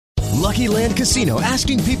Lucky Land Casino,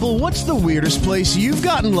 asking people, what's the weirdest place you've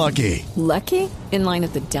gotten lucky? Lucky? In line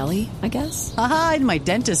at the deli, I guess? Aha, in my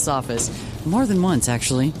dentist's office. More than once,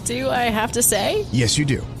 actually. Do I have to say? Yes, you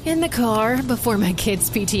do. In the car before my kids'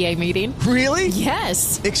 PTA meeting. Really?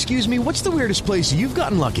 Yes. Excuse me, what's the weirdest place you've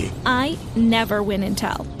gotten lucky? I never win and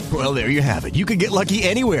tell. Well, there you have it. You can get lucky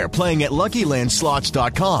anywhere, playing at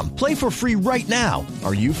LuckyLandSlots.com. Play for free right now.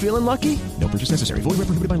 Are you feeling lucky? No purchase necessary. Void where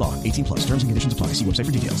prohibited by law. 18 plus. Terms and conditions apply. See website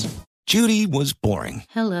for details. Judy was boring.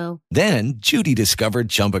 Hello. Then Judy discovered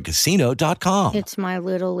ChumbaCasino.com. It's my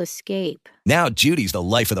little escape. Now Judy's the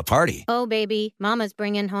life of the party. Oh, baby, mama's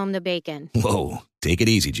bringing home the bacon. Whoa, take it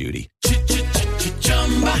easy, Judy.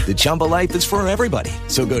 The Chumba life is for everybody.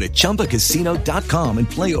 So go to ChumbaCasino.com and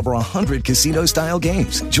play over 100 casino-style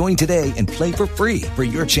games. Join today and play for free for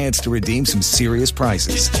your chance to redeem some serious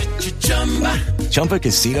prizes.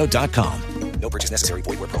 ChumbaCasino.com. No purchase necessary.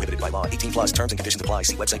 Void where prohibited by law. 18 plus. Terms and conditions apply.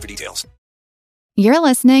 See website for details. You're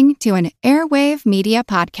listening to an Airwave Media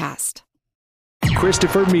Podcast.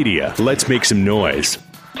 Christopher Media. Let's make some noise.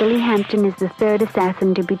 Billy Hampton is the third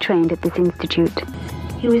assassin to be trained at this institute.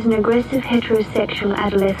 He was an aggressive heterosexual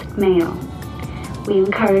adolescent male. We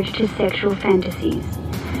encouraged his sexual fantasies.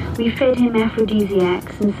 We fed him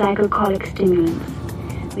aphrodisiacs and psychoactive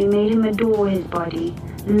stimulants. We made him adore his body,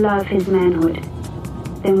 love his manhood.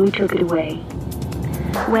 Then we took it away.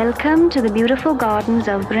 Welcome to the beautiful gardens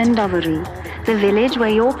of Brindavari, the village where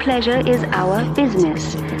your pleasure is our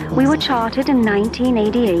business. We were chartered in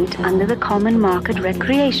 1988 under the Common Market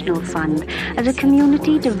Recreational Fund as a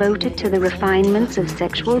community devoted to the refinements of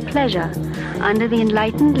sexual pleasure. Under the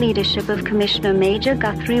enlightened leadership of Commissioner Major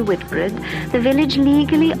Guthrie Whitbread, the village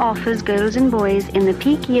legally offers girls and boys in the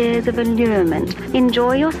peak years of allurement.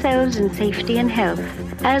 Enjoy yourselves in safety and health.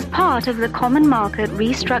 As part of the Common Market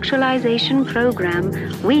Restructuralization Program,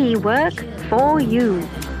 we work for you.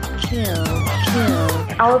 Kill.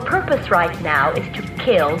 Our purpose right now is to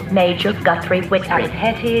kill Major Guthrie Whitbread. A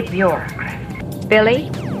petty bureaucrat.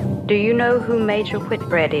 Billy, do you know who Major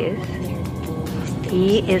Whitbread is?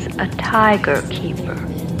 He is a tiger keeper.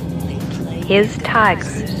 His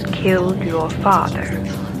tigers killed your father.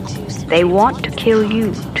 They want to kill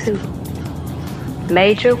you, too.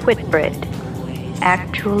 Major Whitbread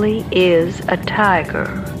actually is a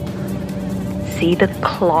tiger. See the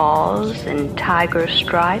claws and tiger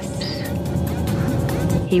stripes?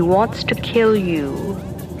 He wants to kill you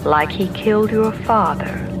like he killed your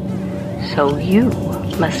father. So you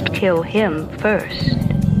must kill him first.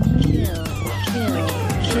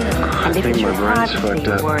 And if it's your privacy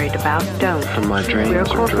you're worried about, don't. We're a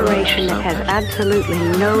corporation that has absolutely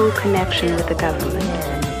no connection with the government.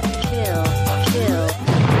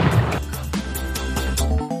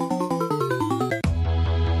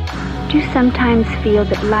 Do you sometimes feel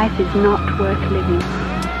that life is not worth living?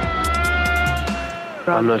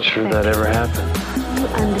 I'm not sure that ever happened. Do you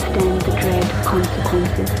understand the dread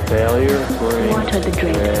consequences? Failure brings What are the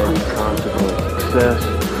dread consequences. Success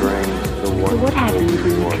brings the one. So what happens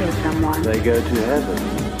when you kill someone? They go to heaven.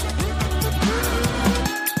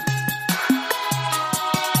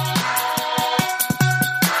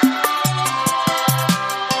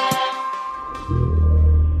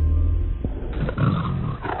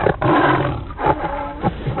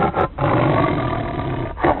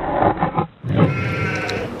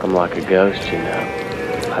 I'm like a ghost, you know.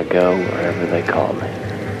 I go wherever they call me.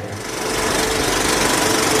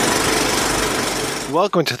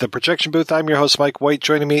 Welcome to the Projection Booth. I'm your host, Mike White.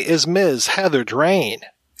 Joining me is Ms. Heather Drain.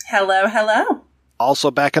 Hello, hello.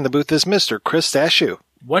 Also back in the booth is Mr. Chris Dashew.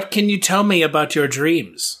 What can you tell me about your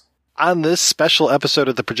dreams? On this special episode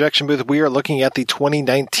of the Projection Booth, we are looking at the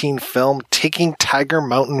 2019 film Taking Tiger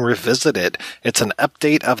Mountain Revisited. It's an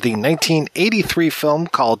update of the 1983 film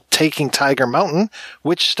called Taking Tiger Mountain,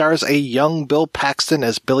 which stars a young Bill Paxton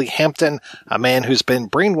as Billy Hampton, a man who's been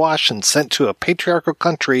brainwashed and sent to a patriarchal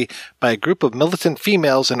country by a group of militant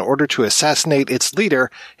females in order to assassinate its leader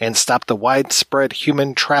and stop the widespread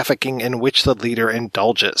human trafficking in which the leader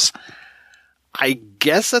indulges. I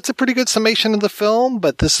guess that's a pretty good summation of the film,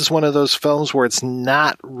 but this is one of those films where it's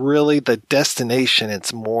not really the destination,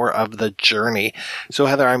 it's more of the journey. So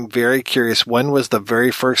Heather, I'm very curious, when was the very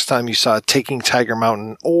first time you saw Taking Tiger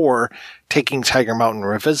Mountain or Taking Tiger Mountain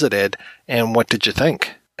Revisited, and what did you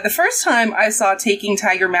think? The first time I saw Taking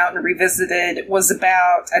Tiger Mountain Revisited was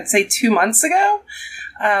about, I'd say, 2 months ago.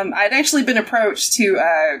 I'd actually been approached to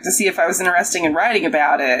see if I was interested in writing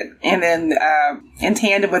about it, and then in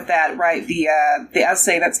tandem with that, write the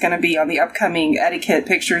essay that's going to be on the upcoming Etiquette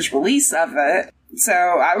Pictures release of it. So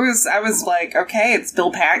I was like, okay, it's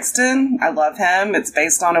Bill Paxton. I love him. It's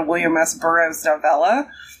based on a William S. Burroughs novella.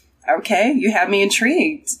 okay, you have me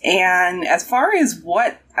intrigued. And as far as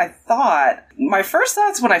what I thought, my first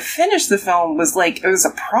thoughts when I finished the film was like, it was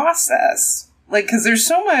a process. Like, because there's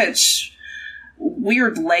so much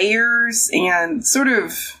weird layers and sort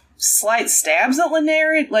of slight stabs at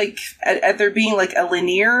linear, like at there being like a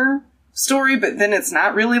linear story, but then it's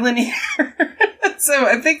not really linear. So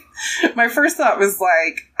I think my first thought was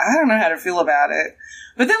like, I don't know how to feel about it.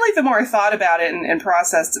 But then, like, the more I thought about it and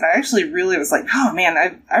processed it, I actually really was like, oh,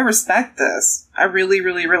 man, I respect this. I really,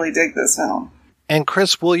 really, really dig this film. And,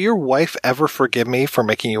 Chris, will your wife ever forgive me for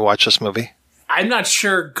making you watch this movie? I'm not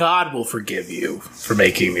sure God will forgive you for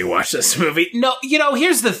making me watch this movie. No,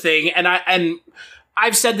 here's the thing, and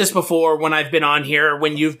I've said this before when I've been on here,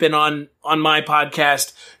 when you've been on my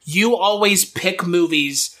podcast, you always pick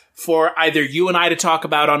movies for either you and I to talk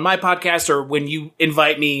about on my podcast, or when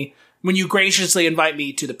you graciously invite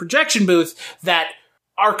me to the projection booth, that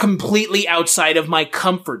are completely outside of my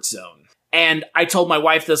comfort zone. And I told my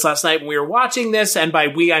wife this last night when we were watching this, and by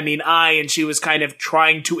we, I mean I, and she was kind of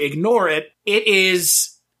trying to ignore it. It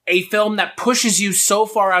is a film that pushes you so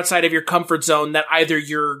far outside of your comfort zone that either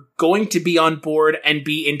you're going to be on board and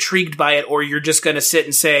be intrigued by it, or you're just going to sit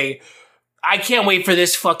and say, I can't wait for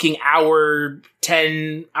this fucking hour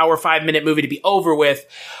 5-minute movie to be over with.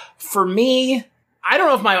 For me, I don't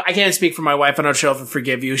know if I can't speak for my wife. I don't know if she'll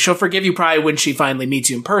forgive you. She'll forgive you probably when she finally meets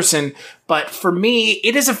you in person. But for me,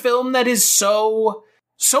 it is a film that is so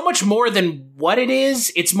much more than what it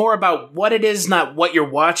is. It's more about what it is, not what you're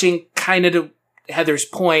watching, kind of to Heather's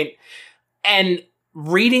point. And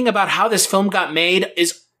reading about how this film got made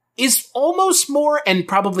is almost more, and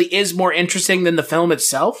probably is more interesting than the film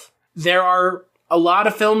itself. There are a lot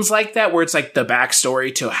of films like that where it's like the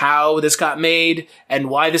backstory to how this got made and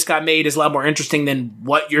why this got made is a lot more interesting than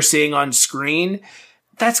what you're seeing on screen.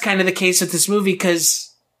 That's kind of the case with this movie,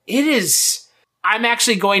 because it is. I'm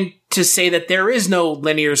actually going to say that there is no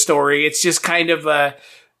linear story. It's just kind of a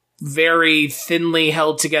very thinly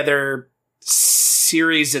held together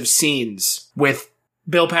series of scenes with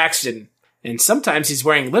Bill Paxton. And sometimes he's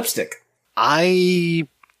wearing lipstick. I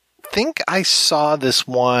think I saw this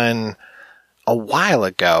one a while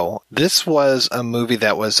ago. This was a movie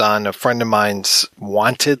that was on a friend of mine's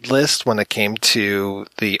wanted list when it came to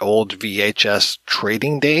the old VHS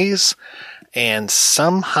trading days. And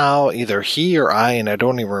somehow either he or I, and I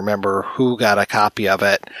don't even remember who, got a copy of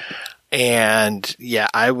it. And yeah,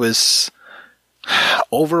 I was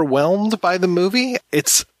overwhelmed by the movie.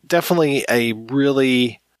 It's definitely a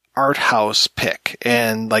really art house pick.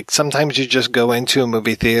 And like, sometimes you just go into a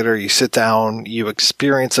movie theater, you sit down, you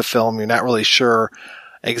experience a film, you're not really sure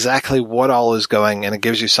exactly what all is going, and it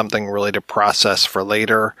gives you something really to process for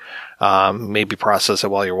later. Maybe process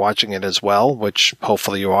it while you're watching it as well, which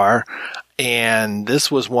hopefully you are. And this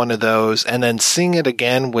was one of those. And then seeing it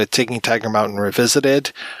again with Taking Tiger Mountain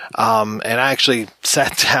Revisited. And I actually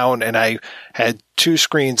sat down and I had two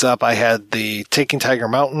screens up. I had the Taking Tiger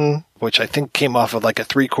Mountain, which I think came off of like a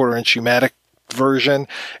 3/4 inch U-matic version.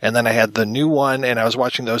 And then I had the new one, and I was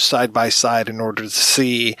watching those side by side in order to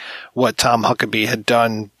see what Tom Huckabee had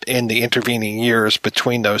done in the intervening years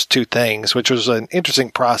between those two things, which was an interesting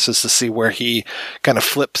process to see where he kind of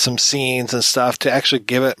flipped some scenes and stuff to actually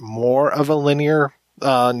give it more of a linear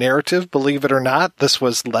narrative. Believe it or not, this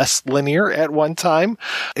was less linear at one time.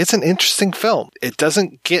 It's an interesting film. It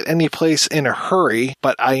doesn't get any place in a hurry,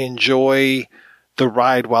 but I enjoy the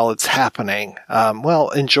ride while it's happening.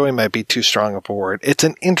 Enjoy might be too strong of a word. It's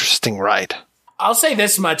an interesting ride. I'll say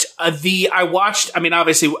this much.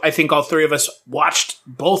 Obviously, I think all three of us watched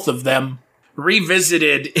both of them.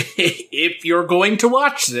 Revisited, if you're going to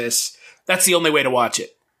watch this, that's the only way to watch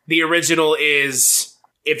it. The original is,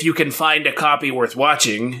 if you can find a copy worth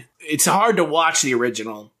watching. It's hard to watch the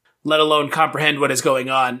original, let alone comprehend what is going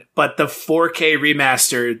on. But the 4K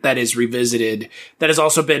remaster that is Revisited, that has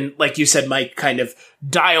also been, like you said, Mike, kind of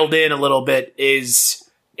dialed in a little bit, is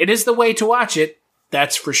the way to watch it.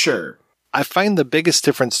 That's for sure. I find the biggest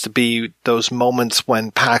difference to be those moments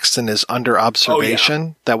when Paxton is under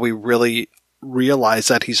observation, that we really realize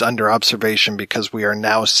that he's under observation because we are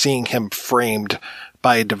now seeing him framed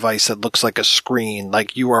by a device that looks like a screen,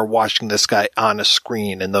 like you are watching this guy on a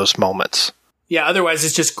screen in those moments. Yeah, otherwise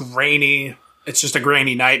it's just grainy. It's just a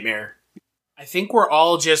grainy nightmare. I think we're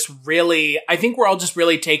all just really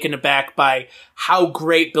taken aback by how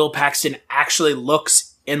great Bill Paxton actually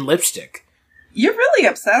looks in lipstick. You're really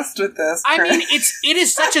obsessed with this, Chris.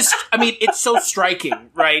 I mean, it's so striking,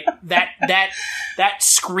 right? That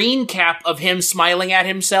screen cap of him smiling at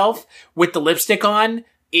himself with the lipstick on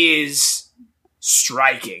is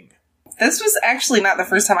striking. This was actually not the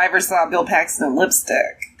first time I ever saw Bill Paxton in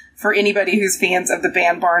lipstick. for anybody who's fans of the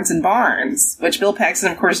band Barnes and Barnes, which Bill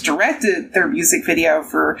Paxton, of course, directed their music video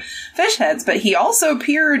for Fish Heads, but he also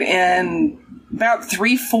appeared in about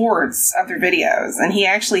 3/4 of their videos. And he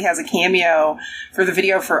actually has a cameo for the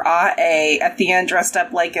video for A at the end, dressed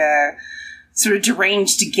up like a sort of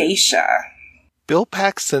deranged geisha. Bill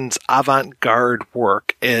Paxton's avant-garde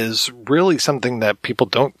work is really something that people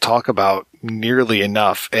don't talk about nearly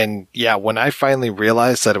enough. And yeah, when I finally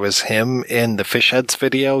realized that it was him in the Fish Heads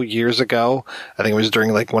video years ago, I think it was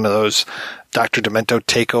during like one of those Dr. Demento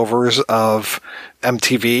takeovers of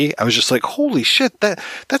MTV, I was just like, holy shit,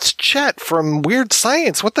 that's Chet from Weird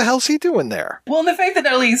Science. What the hell's he doing there? Well, and the fact that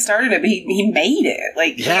not only he started it, but he made it.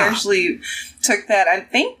 Like, he actually took that. I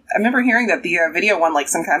remember hearing that the video won like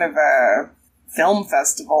some kind of film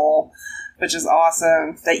festival, which is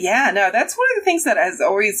awesome. But yeah, no, that's one of the things that has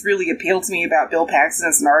always really appealed to me about Bill Paxton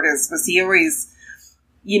as an artist, was he always,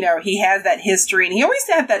 he had that history, and he always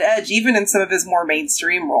had that edge, even in some of his more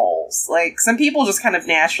mainstream roles. Like, some people just kind of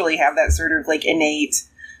naturally have that sort of like innate,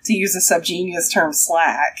 to use a subgenius term,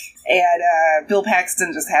 slack. And Bill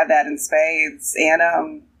Paxton just had that in spades. And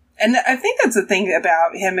I think that's the thing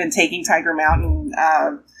about him in Taking Tiger Mountain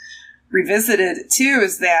Revisited, too,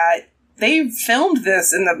 is that they filmed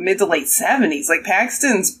this in the mid to late 70s. Like,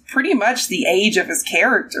 Paxton's pretty much the age of his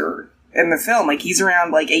character in the film. Like, he's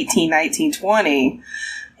around like 18, 19, 20.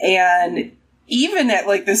 And even at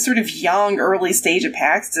like this sort of young, early stage of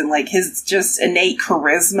Paxton, like his just innate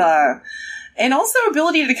charisma and also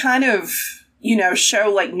ability to kind of,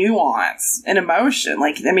 show like nuance and emotion.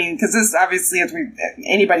 Like, I mean, because this obviously,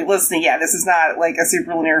 anybody listening, this is not like a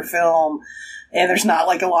super linear film. And there's not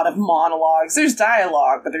like a lot of monologues. There's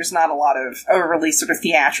dialogue, but there's not a lot of overly sort of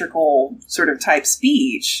theatrical sort of type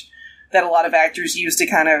speech that a lot of actors use to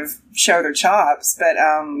kind of show their chops. But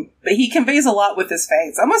he conveys a lot with his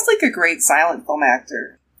face, almost like a great silent film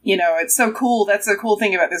actor. It's so cool. That's the cool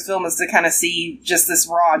thing about this film, is to kind of see just this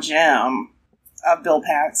raw gem of Bill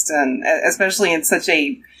Paxton, especially in such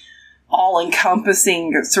a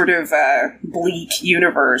all-encompassing sort of bleak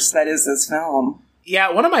universe that is this film.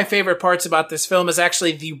 Yeah, one of my favorite parts about this film is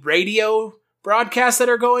actually the radio broadcasts that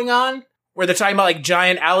are going on, where they're talking about like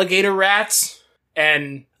giant alligator rats.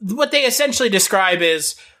 And what they essentially describe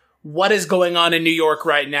is what is going on in New York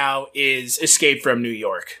right now is Escape from New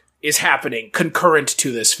York is happening concurrent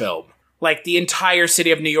to this film. Like, the entire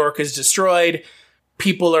city of New York is destroyed.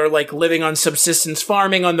 People are like living on subsistence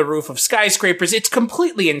farming on the roof of skyscrapers. It's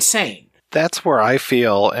completely insane. That's where I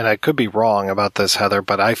feel, and I could be wrong about this, Heather,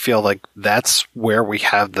 but I feel like that's where we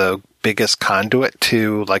have the biggest conduit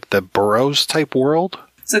to like the Burroughs type world.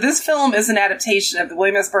 So this film is an adaptation of the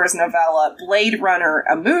William S. Burroughs novella Blade Runner,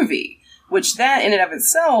 a movie, which that in and of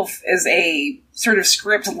itself is a sort of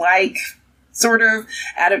script-like sort of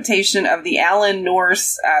adaptation of the Alan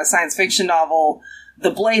Norse science fiction novel,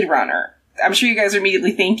 The Blade Runner. I'm sure you guys are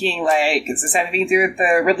immediately thinking, like, does this have anything to do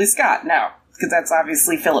with Ridley Scott? No, because that's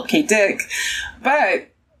obviously Philip K. Dick. But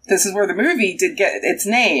this is where the movie did get its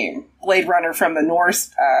name, Blade Runner, from the Norse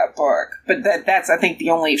book. But that's, I think, the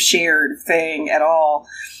only shared thing at all.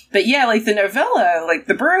 But yeah, like the novella, like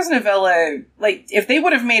the Burroughs novella, like if they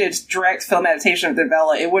would have made a direct film adaptation of the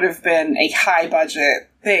novella, it would have been a high budget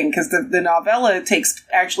thing, because the novella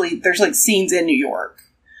there's like scenes in New York.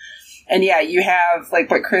 And yeah, you have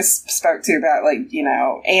like what Chris spoke to about, like,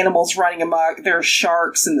 animals running amok. There are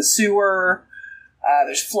sharks in the sewer.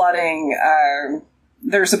 There's flooding.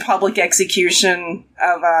 There's a public execution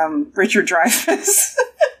of Richard Dreyfuss.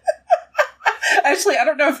 Actually, I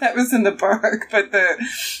don't know if that was in the book, but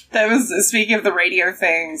that was, speaking of the radio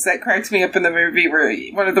things, that cracked me up in the movie, where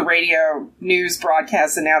one of the radio news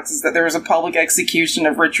broadcasts announces that there was a public execution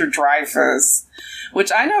of Richard Dreyfuss,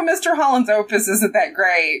 which I know Mr. Holland's opus isn't that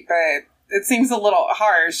great, but it seems a little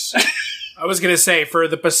harsh. I was going to say, for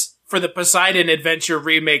the Poseidon Adventure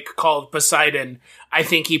remake called Poseidon, I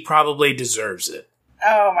think he probably deserves it.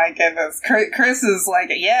 Oh my goodness. Chris is like,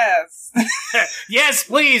 yes. Yes,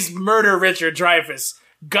 please murder Richard Dreyfuss.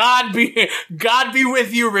 God be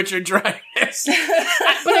with you, Richard Dreyfuss.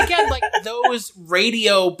 But again, like, those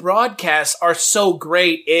radio broadcasts are so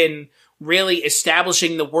great in really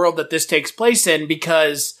establishing the world that this takes place in,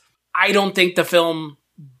 because I don't think the film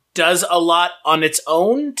does a lot on its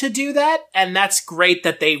own to do that. And that's great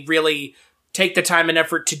that they really take the time and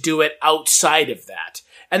effort to do it outside of that.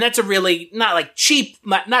 And that's a really, not cheap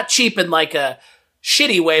in like a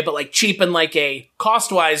shitty way, but like cheap in like a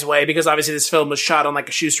cost-wise way, because obviously this film was shot on like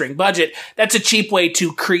a shoestring budget. That's a cheap way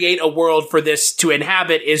to create a world for this to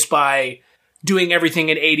inhabit, is by doing everything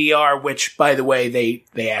in ADR, which, by the way,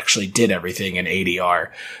 they actually did everything in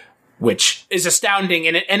ADR. which is astounding.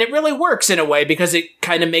 And it really works in a way because it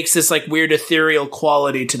kind of makes this like weird ethereal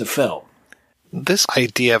quality to the film. This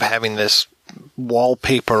idea of having this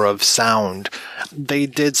wallpaper of sound, they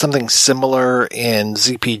did something similar in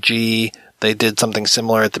ZPG. They did something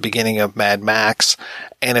similar at the beginning of Mad Max.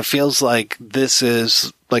 And it feels like this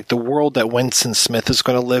is like the world that Winston Smith is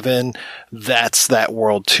going to live in. That's that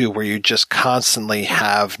world too, where you just constantly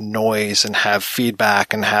have noise and have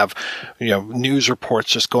feedback and have, news reports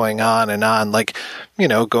just going on and on. Like,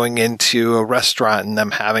 going into a restaurant and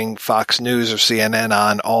them having Fox News or CNN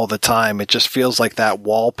on all the time. It just feels like that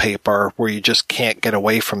wallpaper where you just can't get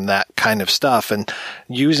away from that kind of stuff. And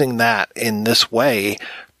using that in this way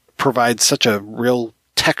provides such a real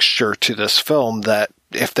texture to this film that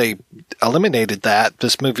if they eliminated that,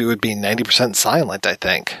 this movie would be 90% silent, I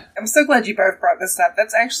think. I'm so glad you both brought this up.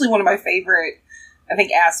 That's actually one of my favorite, I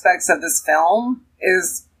think, aspects of this film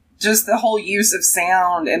is just the whole use of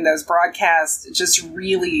sound and those broadcasts just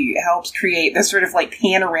really helps create this sort of like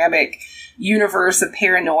panoramic universe of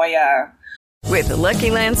paranoia. With the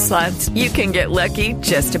Lucky Land Slots, you can get lucky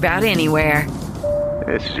just about anywhere.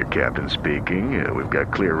 This is your captain speaking. We've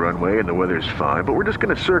got clear runway and the weather's fine, but we're just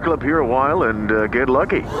going to circle up here a while and get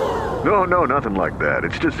lucky. No, nothing like that.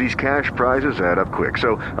 It's just these cash prizes add up quick.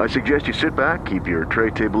 So I suggest you sit back, keep your tray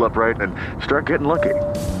table upright, and start getting lucky.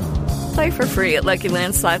 Play for free at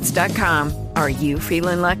LuckyLandSlots.com. Are you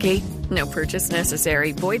feeling lucky? No purchase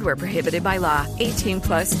necessary. Void where prohibited by law.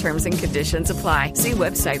 18+ terms and conditions apply. See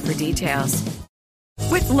website for details.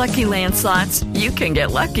 With Lucky Land Slots, you can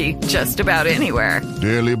get lucky just about anywhere.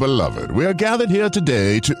 Dearly beloved, we are gathered here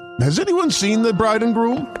today to... Has anyone seen the bride and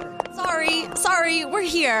groom? Sorry, we're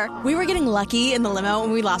here. We were getting lucky in the limo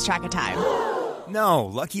and we lost track of time. No,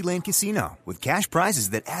 Lucky Land Casino, with cash prizes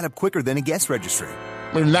that add up quicker than a guest registry.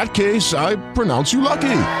 In that case, I pronounce you lucky.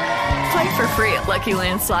 Play for free at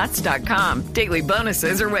LuckyLandSlots.com. Daily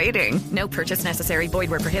bonuses are waiting. No purchase necessary. Void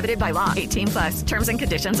where prohibited by law. 18+. Terms and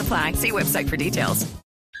conditions apply. See website for details.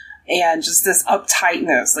 And just this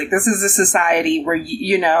uptightness. Like, this is a society where,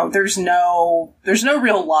 there's no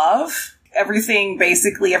real love. Everything,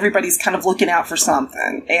 basically, everybody's kind of looking out for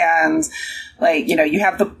something. And, like, you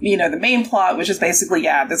have the main plot, which is basically,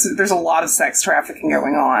 there's a lot of sex trafficking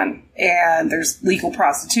going on. And there's legal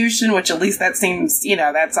prostitution, which at least that seems,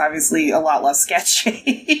 that's obviously a lot less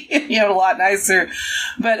sketchy, a lot nicer.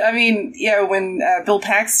 But, I mean, when Bill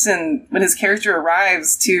Paxton, when his character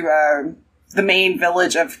arrives to the main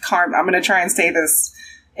village of I'm going to try and say this.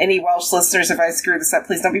 Any Welsh listeners, if I screw this up,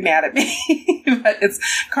 please don't be mad at me. But it's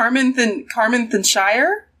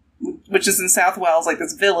Carmarthenshire, which is in South Wales, like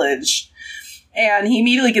this village. And he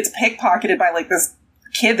immediately gets pickpocketed by like this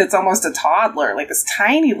kid that's almost a toddler, like this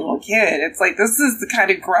tiny little kid. It's like, this is the kind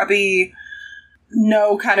of grubby,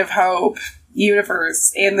 no kind of hope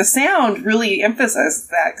universe. And the sound really emphasizes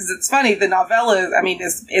that, because it's funny, the novella,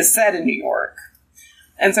 is set in New York.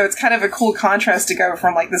 And so it's kind of a cool contrast to go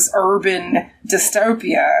from like this urban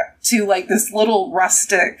dystopia to like this little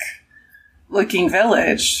rustic looking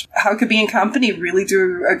village. How could Be & Company really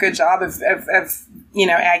do a good job of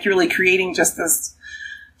accurately creating just this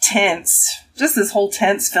whole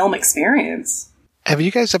tense film experience? Have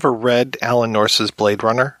you guys ever read Alan Norse's Blade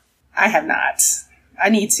Runner? I have not. I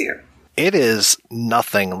need to. It is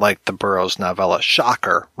nothing like the Burroughs novella.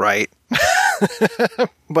 Shocker, right?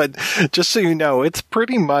 But just so you know, it's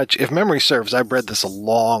pretty much, if memory serves, I've read this a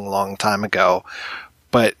long, long time ago,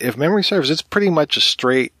 but if memory serves, it's pretty much a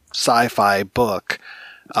straight sci-fi book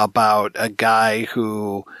about a guy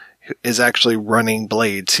who is actually running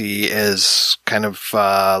blades. He is kind of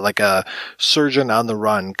like a surgeon on the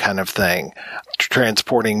run kind of thing,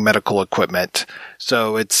 transporting medical equipment.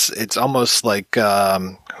 So it's almost like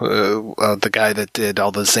the guy that did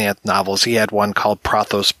all the Xanth novels. He had one called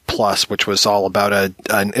Prothos Plus, which was all about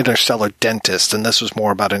an interstellar dentist, and this was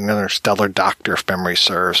more about an interstellar doctor, if memory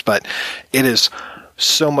serves. But it is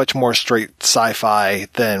so much more straight sci-fi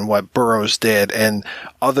than what Burroughs did, and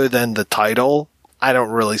other than the title, I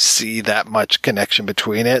don't really see that much connection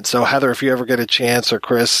between it. So Heather, if you ever get a chance, or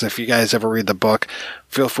Chris, if you guys ever read the book,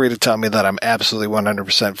 feel free to tell me that I'm absolutely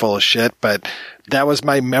 100% full of shit. But that was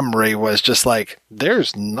my memory, was just like,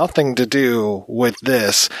 there's nothing to do with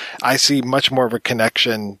this. I see much more of a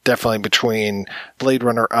connection definitely between Blade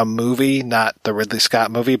Runner, a movie, not the Ridley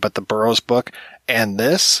Scott movie, but the Burroughs book, and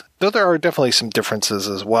this. Though there are definitely some differences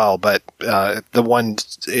as well, but the one,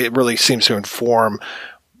 it really seems to inform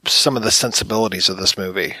some of the sensibilities of this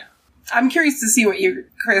movie. I'm curious to see what you,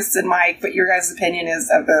 Chris and Mike, what your guys' opinion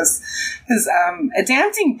is of this. Because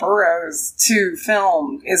adapting Burroughs to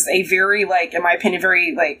film is a very, like, in my opinion,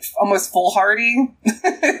 very, like, almost foolhardy,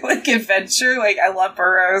 like, adventure. Like, I love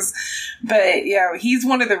Burroughs. But, you know, he's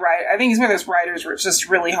one of the I think he's one of those writers where it's just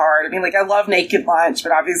really hard. I mean, like, I love Naked Lunch,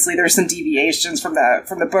 but obviously there's some deviations from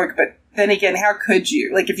the book. But then again, how could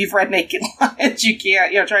you? Like, if you've read Naked Lunch, you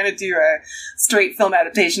can't, you know, trying to do a straight film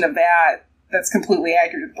adaptation of that's completely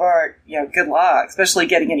accurate to the book, you know, good luck, especially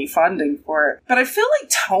getting any funding for it. But I feel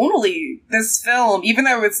like tonally, this film, even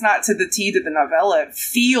though it's not to the T to the novella, it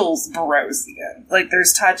feels Burroughsian. Like,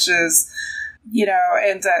 there's touches, you know,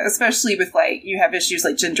 and especially with, like, you have issues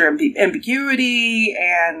like gender ambiguity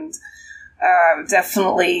and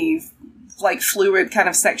definitely, like, fluid kind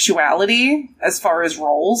of sexuality as far as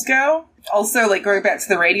roles go. Also, like, going back to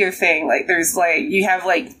the radio thing, like, there's, like, you have,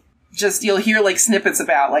 like, just, you'll hear, like, snippets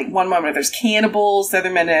about, like, one moment there's cannibals, the other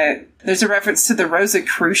minute there's a reference to the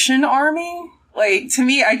Rosicrucian army. Like, to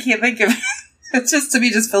me, I can't think of it. Just, to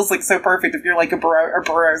me, just feels, like, so perfect if you're, like, a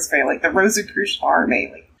Burroughs fan. Like, the Rosicrucian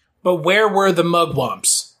army. Like, but where were the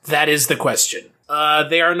mugwumps? That is the question.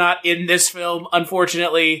 They are not in this film,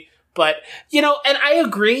 unfortunately. But, you know, and I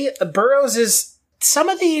agree, Burroughs is, some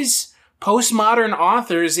of these postmodern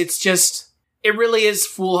authors, it's just, it really is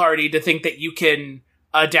foolhardy to think that you can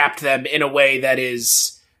adapt them in a way that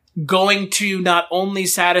is going to not only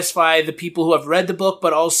satisfy the people who have read the book,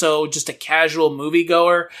 but also just a casual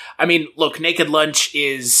moviegoer. I mean, look, Naked Lunch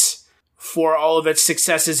is, for all of its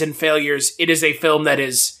successes and failures, it is a film that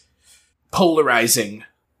is polarizing.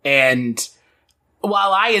 And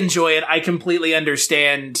while I enjoy it, I completely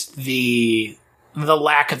understand the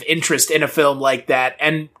lack of interest in a film like that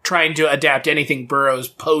and trying to adapt anything Burroughs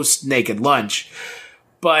post Naked Lunch.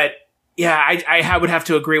 But yeah, I would have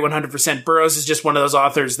to agree 100%. Burroughs is just one of those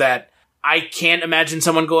authors that I can't imagine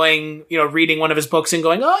someone going, you know, reading one of his books and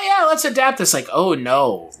going, oh yeah, let's adapt this. Like, oh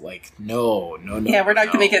no. Like, no. Yeah, we're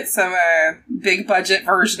not going to get some big budget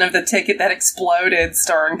version of The Ticket That Exploded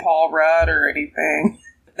starring Paul Rudd or anything.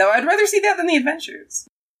 Though I'd rather see that than The Adventures.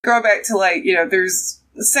 Going back to, like, you know, there's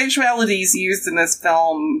sexualities used in this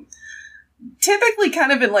film typically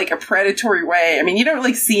kind of in, like, a predatory way. I mean, you don't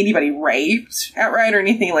really see anybody raped outright or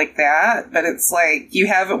anything like that, but it's like, you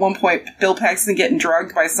have at one point Bill Paxton getting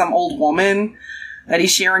drugged by some old woman that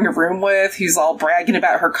he's sharing a room with, who's all bragging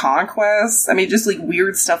about her conquests. I mean, just, like,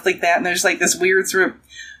 weird stuff like that, and there's, like, this weird sort of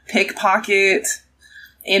pickpocket,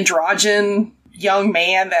 androgyne young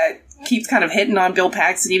man that keeps kind of hitting on Bill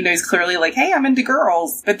Paxton, even though he's clearly like, hey, I'm into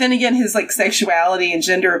girls. But then again, his, like, sexuality and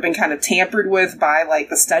gender have been kind of tampered with by, like,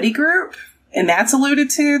 the study group. And that's alluded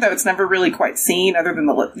to, though it's never really quite seen, other than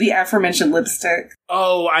the aforementioned lipstick.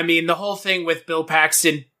 Oh, I mean, the whole thing with Bill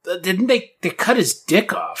Paxton, didn't they cut his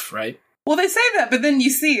dick off, right? Well, they say that, but then you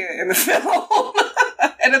see it in the film.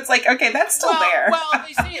 And it's like, okay, that's still there. Well,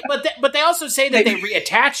 they say it, but they also say that they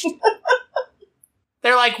reattached.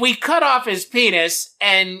 They're like, we cut off his penis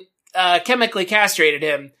and chemically castrated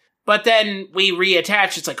him, but then we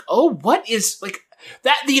reattach. It's like, oh, what is, like,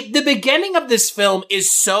 that, the beginning of this film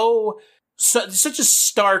is such a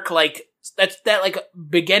stark, like, that like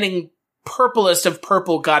beginning purplest of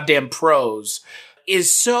purple goddamn prose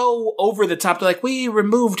is so over the top. They're like, we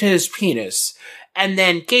removed his penis and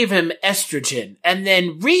then gave him estrogen and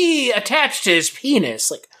then reattached his penis.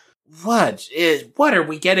 Like, what are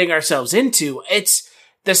we getting ourselves into? It's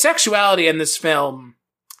the sexuality in this film.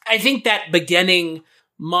 I think that beginning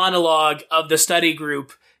monologue of the study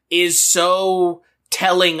group is so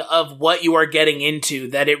telling of what you are getting into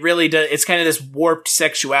that it really does. It's kind of this warped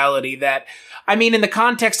sexuality that, I mean, in the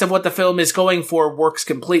context of what the film is going for, works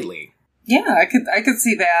completely. Yeah, I could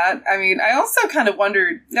see that. I mean, I also kind of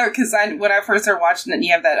wondered, no, because when I first started watching it and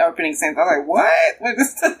you have that opening scene, I was like, what?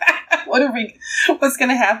 What's going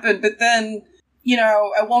to happen? But then, you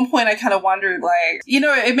know, at one point I kind of wondered, like, you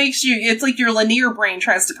know, it makes you, it's like your linear brain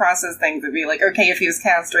tries to process things and be like, okay, if he was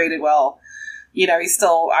castrated, well, you know, he's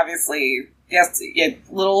still obviously, yes, yeah,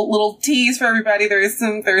 little tease for everybody. There is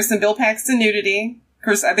some Bill Paxton nudity. Of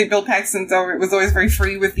course, I think Bill Paxton was always very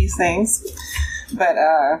free with these things. But,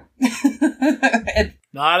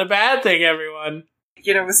 not a bad thing, everyone.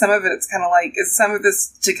 You know, with some of it, it's kind of like, it's some of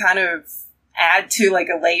this to kind of add to, like,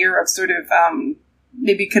 a layer of sort of,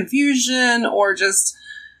 maybe confusion or just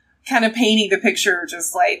kind of painting the picture,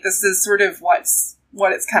 just like, this is sort of what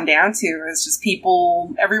it's come down to, is just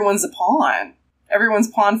people, everyone's a pawn. Everyone's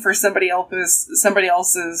pawn for somebody else's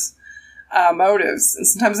motives. And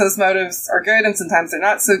sometimes those motives are good and sometimes they're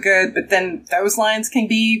not so good, but then those lines can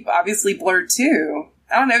be obviously blurred too.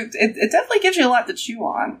 I don't know, it definitely gives you a lot to chew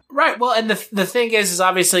on. Right. Well, and the thing is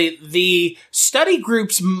obviously the study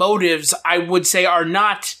group's motives, I would say, are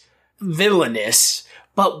not villainous,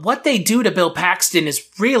 but what they do to Bill Paxton is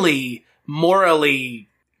really morally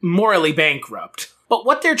bankrupt. But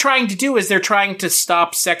what they're trying to do is they're trying to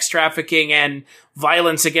stop sex trafficking and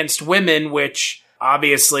violence against women, which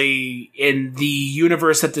obviously in the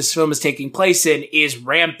universe that this film is taking place in is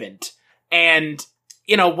rampant. And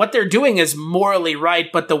what they're doing is morally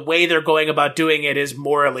right, but the way they're going about doing it is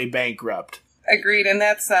morally bankrupt. Agreed, and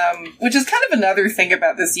that's, which is kind of another thing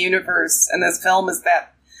about this universe and this film is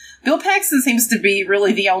that Bill Paxton seems to be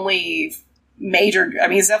really the only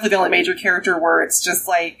he's definitely the only major character where it's just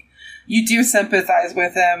like, you do sympathize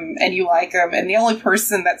with him and you like him, and the only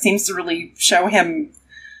person that seems to really show him,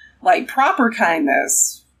 like, proper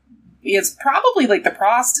kindness is probably, like, the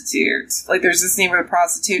prostitute. Like, there's this scene with a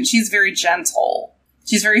prostitute, and she's very gentle.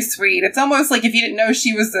 She's very sweet. It's almost like if you didn't know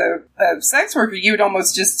she was a sex worker, you would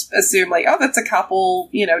almost just assume, like, oh, that's a couple,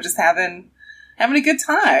 just having a good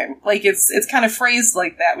time. Like, it's kind of phrased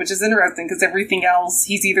like that, which is interesting, because everything else,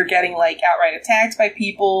 he's either getting, like, outright attacked by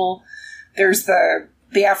people. There's the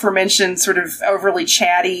aforementioned sort of overly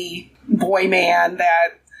chatty boy man that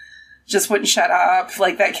just wouldn't shut up.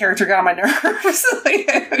 Like, that character got on my nerves.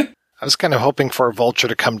 I was kind of hoping for a vulture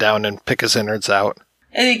to come down and pick his innards out.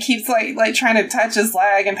 And he keeps like trying to touch his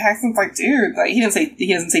leg, and Paxton's like, dude, like he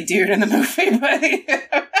doesn't say dude in the movie, but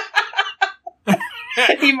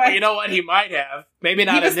he might. You know what? He might have. Maybe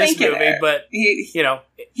not in this movie, but he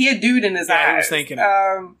had dude in his eyes. He was thinking it.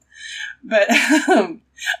 But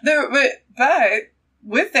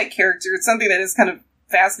with that character, it's something that is kind of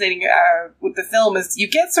fascinating with the film is you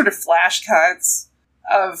get sort of flash cuts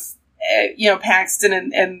of Paxton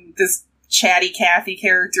and this chatty Kathy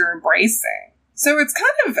character embracing. So it's kind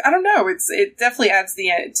of, I don't know, it definitely adds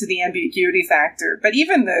to the ambiguity factor. But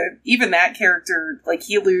even that character, like,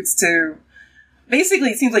 he alludes to, basically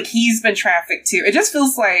it seems like he's been trafficked too. It just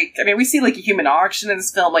feels like, we see like a human auction in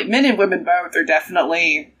this film. Like, men and women both are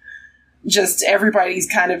definitely just, everybody's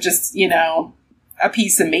kind of just, a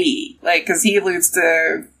piece of me. Like, because he alludes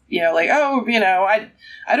to, like, oh,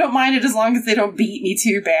 I don't mind it as long as they don't beat me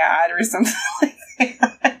too bad or something like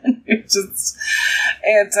that.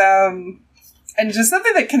 And just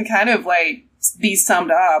something that can kind of, like, be summed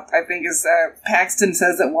up, I think, is that Paxton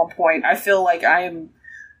says at one point, I feel like I'm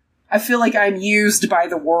used by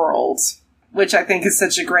the world, which I think is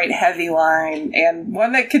such a great heavy line, and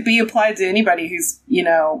one that could be applied to anybody who's,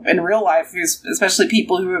 in real life, who's, especially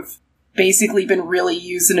people who have basically been really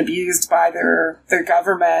used and abused by their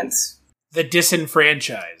government. The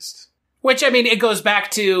disenfranchised. Which, it goes back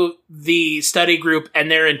to the study group, and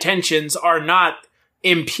their intentions are not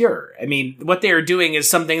impure. What they are doing is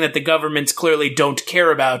something that the governments clearly don't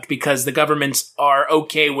care about, because the governments are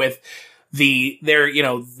okay with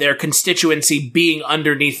their constituency being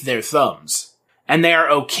underneath their thumbs. And they are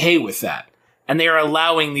okay with that. And they are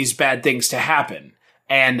allowing these bad things to happen.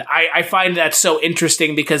 And I find that so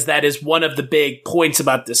interesting, because that is one of the big points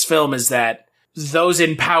about this film, is that those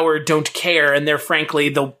in power don't care, and they're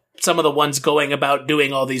frankly some of the ones going about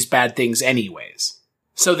doing all these bad things anyways.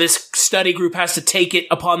 So this study group has to take it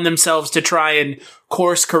upon themselves to try and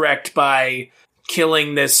course correct by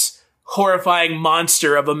killing this horrifying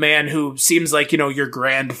monster of a man who seems like, your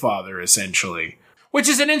grandfather, essentially. Which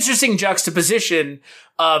is an interesting juxtaposition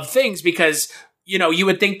of things, because, you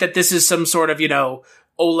would think that this is some sort of,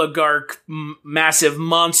 oligarch, massive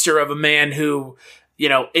monster of a man who,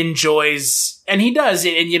 enjoys, and he does,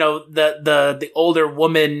 and, the older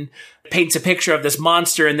woman paints a picture of this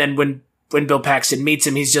monster, and then when Bill Paxton meets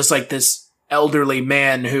him, he's just like this elderly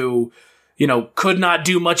man who, could not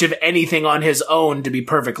do much of anything on his own, to be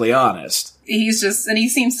perfectly honest. He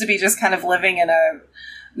seems to be just kind of living in a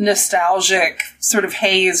nostalgic sort of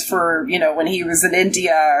haze for, when he was in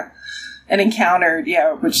India and encountered,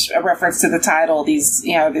 which a reference to the title, these,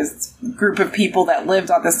 this group of people that lived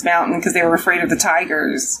on this mountain because they were afraid of the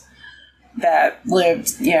tigers that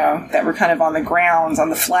lived, that were kind of on the grounds, on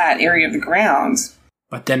the flat area of the ground.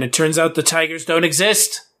 But then it turns out the tigers don't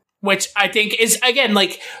exist, which I think is, again,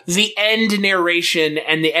 like, the end narration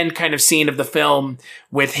and the end kind of scene of the film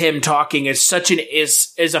with him talking is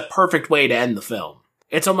is a perfect way to end the film.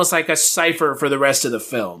 It's almost like a cipher for the rest of the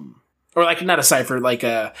film. Or, like, not a cipher, like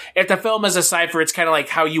if the film is a cipher, it's kind of like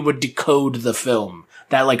how you would decode the film,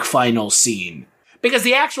 that, like, final scene. Because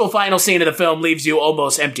the actual final scene of the film leaves you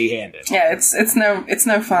almost empty-handed. Yeah, it's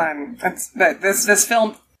no fun. This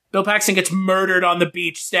film... Bill Paxton gets murdered on the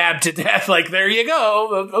beach, stabbed to death. Like, there you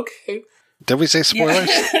go. Okay. Did we say spoilers?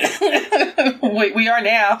 Yeah. we are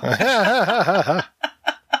now.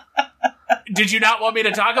 Did you not want me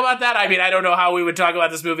to talk about that? I mean, I don't know how we would talk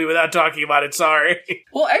about this movie without talking about it. Sorry.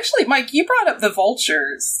 Well, actually, Mike, you brought up the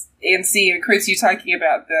vultures. And Chris, you talking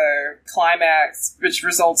about the climax, which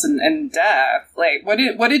results in death. Like,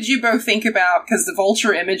 what did you both think about? Because the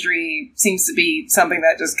vulture imagery seems to be something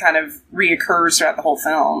that just kind of reoccurs throughout the whole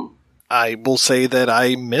film. I will say that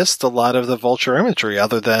I missed a lot of the vulture imagery,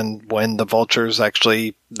 other than when the vultures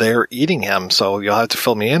actually, they're eating him. So you'll have to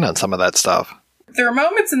fill me in on some of that stuff. There are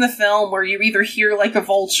moments in the film where you either hear like a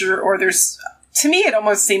vulture, or there's, to me, it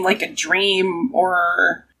almost seemed like a dream,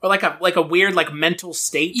 or like a weird like mental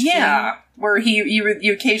state. Yeah, thing. Where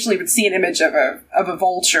you occasionally would see an image of a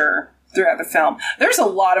vulture throughout the film. There's a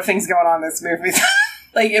lot of things going on in this movie.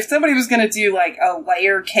 Like, if somebody was going to do like a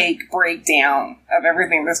layer cake breakdown of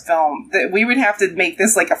everything in this film, that we would have to make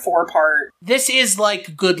this like a 4-part. This is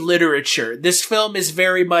like good literature. This film is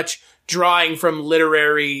very much drawing from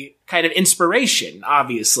literary kind of inspiration,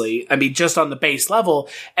 obviously. I mean, just on the base level.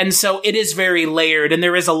 And so it is very layered, and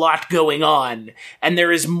there is a lot going on. And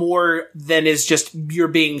there is more than is just you're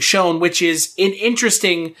being shown, which is an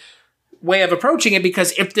interesting way of approaching it,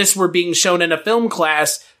 because if this were being shown in a film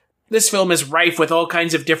class, this film is rife with all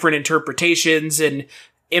kinds of different interpretations and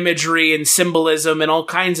imagery and symbolism and all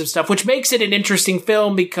kinds of stuff, which makes it an interesting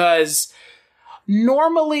film, because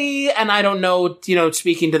normally, and I don't know,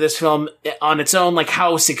 speaking to this film on its own, like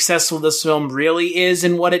how successful this film really is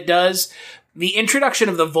and what it does, the introduction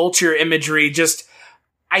of the vulture imagery just,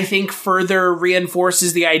 I think, further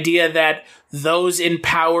reinforces the idea that those in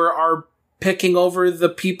power are picking over the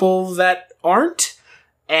people that aren't.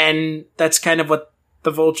 And that's kind of what the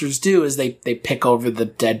vultures do, is they pick over the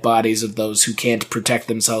dead bodies of those who can't protect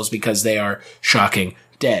themselves because they are shocking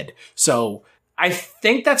dead. So I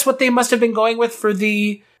think that's what they must have been going with for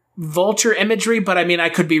the vulture imagery, but I mean, I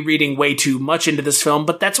could be reading way too much into this film,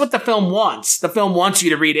 but that's what the film wants. The film wants you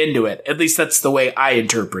to read into it. At least that's the way I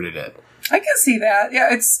interpreted it. I can see that.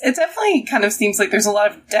 Yeah, it definitely kind of seems like there's a lot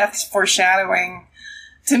of death foreshadowing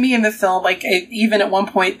to me in the film. Like, even at one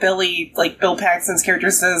point, Bill Paxton's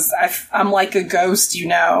character says, I'm like a ghost,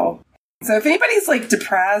 So if anybody's like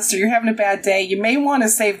depressed or you're having a bad day, you may want to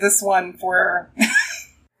save this one for...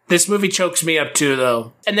 This movie chokes me up too,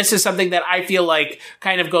 though. And this is something that I feel like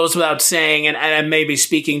kind of goes without saying, and I may be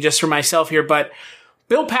speaking just for myself here, but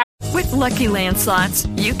Bill Paxton... With Lucky Land Slots,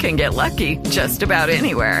 you can get lucky just about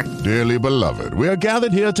anywhere. Dearly beloved, we are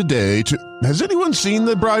gathered here today to... Has anyone seen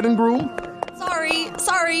the bride and groom?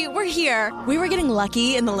 Sorry, we're here. We were getting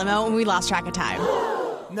lucky in the limo and we lost track of time.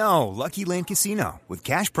 No, Lucky Land Casino, with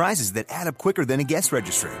cash prizes that add up quicker than a guest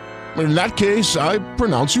registry. In that case, I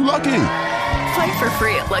pronounce you lucky. Play for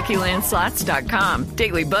free at LuckyLandSlots.com.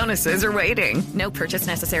 Daily bonuses are waiting. No purchase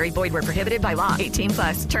necessary. Void where prohibited by law.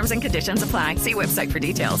 18+. Terms and conditions apply. See website for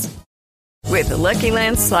details. With the Lucky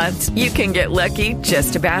Land Slots, you can get lucky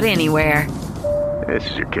just about anywhere. This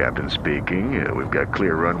is your captain speaking. We've got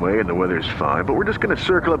clear runway and the weather's fine, but we're just going to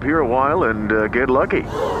circle up here a while and get lucky.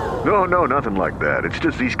 No, nothing like that. It's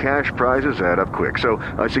just these cash prizes add up quick. So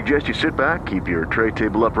I suggest you sit back, keep your tray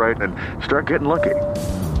table upright, and start getting lucky.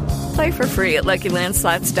 Play for free at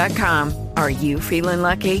LuckyLandSlots.com. Are you feeling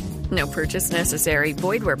lucky? No purchase necessary.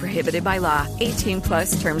 Void where prohibited by law.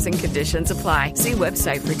 18+ terms and conditions apply. See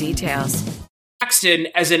website for details. Paxton,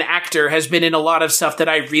 as an actor, has been in a lot of stuff that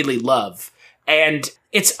I really love. And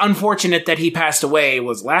it's unfortunate that he passed away,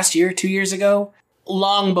 was last year, 2 years ago?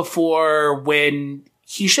 Long before when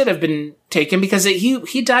he should have been taken, because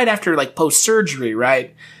he died after like post-surgery, right?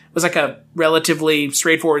 It was like a relatively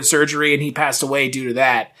straightforward surgery, and he passed away due to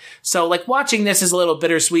that. So like watching this is a little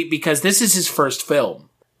bittersweet, because this is his first film.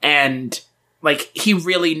 And like he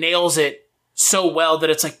really nails it so well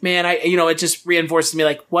that it's like, man, it just reinforces me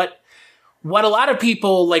like what a lot of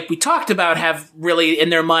people, like we talked about, have really in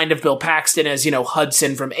their mind of Bill Paxton as,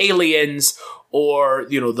 Hudson from Aliens, or,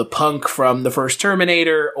 the punk from the first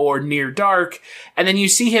Terminator, or Near Dark. And then you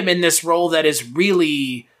see him in this role that is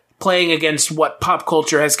really playing against what pop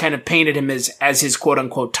culture has kind of painted him as his quote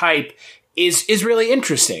unquote type is really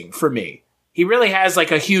interesting for me. He really has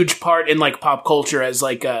like a huge part in like pop culture as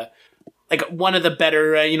like one of the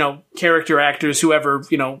better, character actors who ever,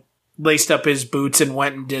 laced up his boots and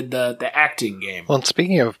went and did the acting game. Well, and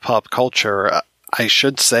speaking of pop culture, I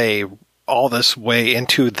should say all this way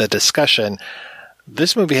into the discussion,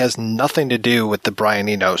 this movie has nothing to do with the Brian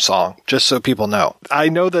Eno song, just so people know. I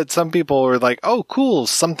know that some people are like, oh, cool,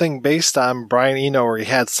 something based on Brian Eno, or he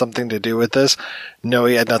had something to do with this. No,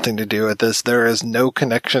 he had nothing to do with this. There is no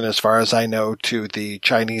connection, as far as I know, to the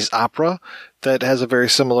Chinese opera that has a very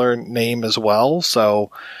similar name as well.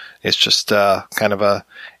 So it's just kind of a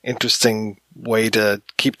interesting way to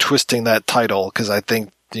keep twisting that title, because I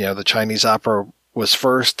think the Chinese opera was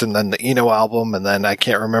first, and then the Eno album, and then I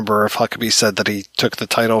can't remember if Huckabee said that he took the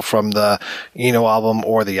title from the Eno album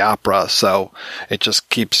or the opera, so it just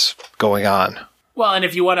keeps going on. Well, and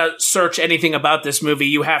if you want to search anything about this movie,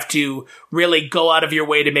 you have to really go out of your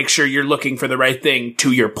way to make sure you're looking for the right thing,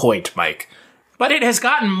 to your point, Mike. But it has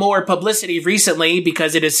gotten more publicity recently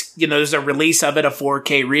because it is, there's a release of it, a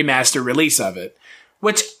 4K remaster release of it,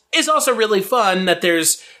 which is also really fun that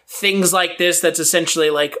there's things like this that's essentially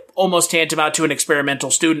like almost tantamount to an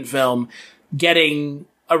experimental student film getting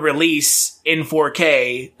a release in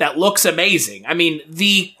 4K that looks amazing. I mean,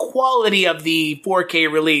 the quality of the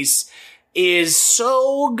 4K release is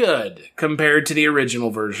so good compared to the original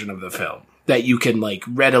version of the film that you can like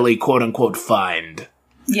readily quote unquote find.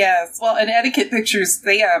 Yes, well, in Etiquette Pictures,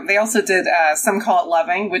 they also did Some Call It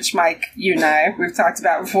Loving, which Mike, you and I, we've talked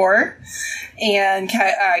about before, and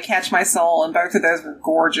Catch My Soul, and both of those were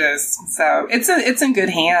gorgeous. So it's in good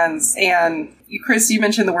hands. And Chris, you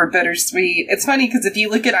mentioned the word bittersweet. It's funny because if you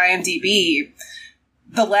look at IMDb,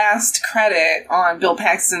 the last credit on Bill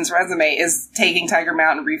Paxton's resume is Taking Tiger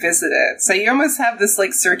Mountain Revisited. So you almost have this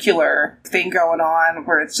like circular thing going on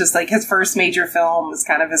where it's just like his first major film is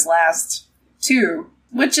kind of his last two.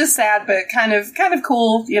 Which is sad, but kind of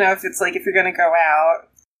cool, if it's like, if you're going to go out.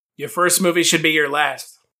 Your first movie should be your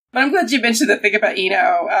last. But I'm glad you mentioned the thing about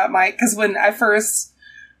Eno, Mike, because when I first,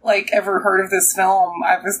 ever heard of this film,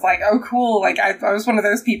 I was like, oh, cool. I was one of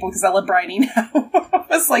those people because I love Brian Eno. I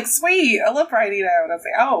was like, sweet, I love Brian Eno. And I was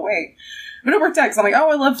like, oh, wait. But it worked out because I'm like, oh,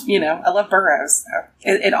 I love Burroughs. So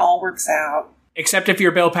it all works out. Except if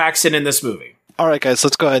you're Bill Paxton in this movie. All right, guys,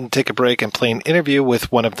 let's go ahead and take a break and play an interview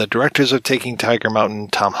with one of the directors of Taking Tiger Mountain,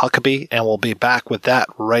 Tom Huckabee, and we'll be back with that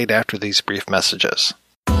right after these brief messages.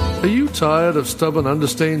 Are you tired of stubborn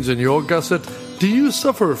understains in your gusset? Do you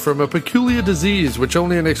suffer from a peculiar disease which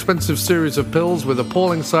only an expensive series of pills with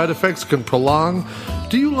appalling side effects can prolong?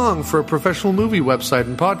 Do you long for a professional movie website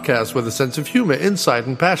and podcast with a sense of humor, insight,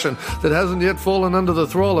 and passion that hasn't yet fallen under the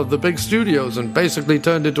thrall of the big studios and basically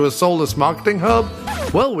turned into a soulless marketing hub?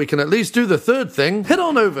 Well, we can at least do the third thing. Head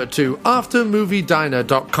on over to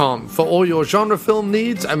aftermoviediner.com for all your genre film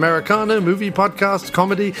needs, Americana, movie podcasts,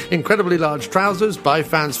 comedy, incredibly large trousers, by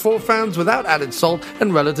fans for fans without added salt,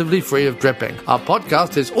 and relatively free of dripping. Our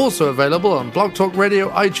podcast is also available on Blog Talk Radio,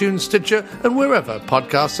 iTunes, Stitcher, and wherever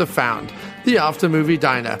podcasts are found. The After Movie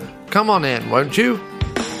Diner. Come on in, won't you?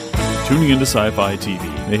 Tuning into Sci-Fi TV.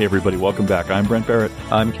 Hey, everybody, welcome back. I'm Brent Barrett.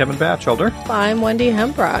 I'm Kevin Batchelder. I'm Wendy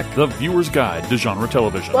Hembrock. The Viewer's Guide to Genre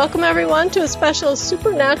Television. Welcome, everyone, to a special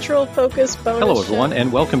supernatural-focused bonus Hello, everyone,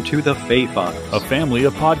 and welcome to The Fae Files, a family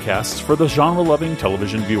of podcasts for the genre-loving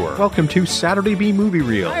television viewer. Welcome to Saturday B Movie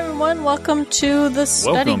Reel. Hi, everyone. Welcome to the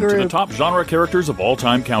study group. Welcome to the top genre characters of all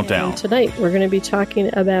time countdown. And tonight, we're going to be talking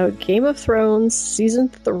about Game of Thrones Season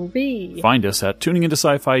 3. Find us at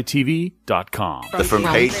tuningintoscifitv.com. From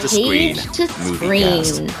page to screen.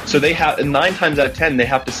 So they have 9 times out of 10 they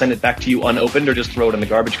have to send it back to you unopened or just throw it in the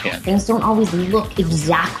garbage can. Things don't always look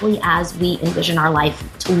exactly as we envision our life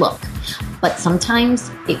to look, but sometimes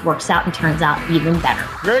it works out and turns out even better.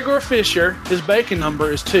 Gregor Fisher, his Bacon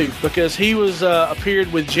number is 2 because he was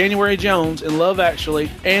appeared with January Jones in Love Actually,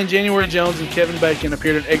 and January Jones and Kevin Bacon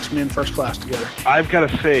appeared in X-Men First Class together. I've got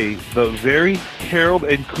to say, the very Harold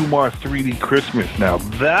and Kumar 3D Christmas, now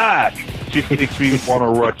that just makes me want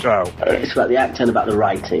to rush out. It's about the acting, about the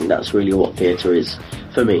writing. That's really what theatre is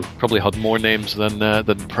for me. Probably had more names than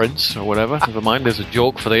Prince or whatever. Never mind, there's a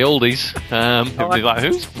joke for the oldies. It'd be like,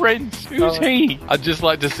 who's Prince? Who's he? I'd just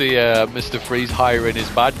like to see Mr. Freeze hiring his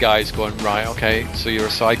bad guys going, right, okay, so you're a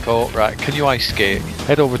psycho, right, can you ice skate?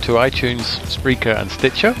 Head over to iTunes, Spreaker and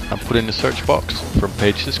Stitcher and put in the search box From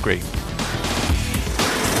Page to Screen.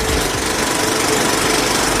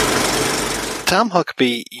 Tom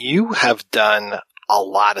Huckabee, you have done a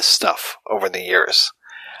lot of stuff over the years.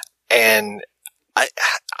 And I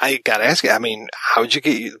gotta ask you, I mean,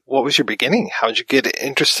 what was your beginning? How'd you get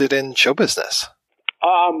interested in show business?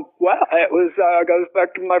 Well, it was, goes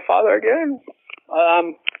back to my father again.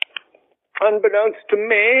 Unbeknownst to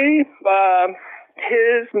me,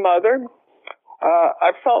 his mother,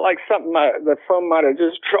 I felt like the phone might have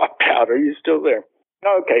just dropped out. Are you still there?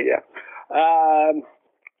 Okay, yeah.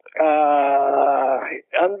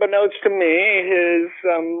 Unbeknownst to me, his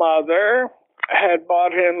mother had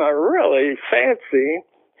bought him a really fancy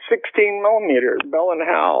 16mm Bell &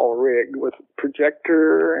 Howell rig with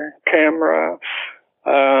projector, camera,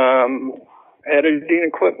 editing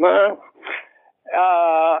equipment.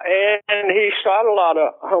 And he shot a lot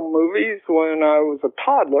of home movies when I was a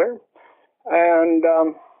toddler and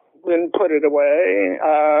then put it away.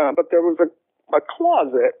 But there was a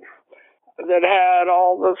closet that had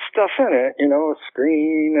all the stuff in it, a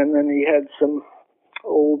screen, and then he had some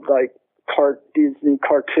old, like, Disney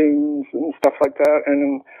cartoons and stuff like that,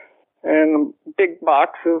 and a big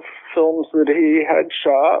box of films that he had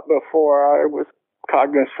shot before I was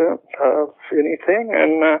cognizant of anything.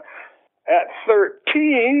 And at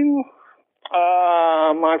 13,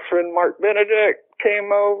 my friend Mark Benedict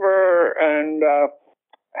came over and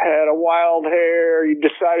had a wild hair. He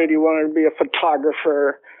decided he wanted to be a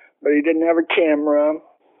photographer, but he didn't have a camera,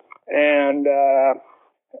 and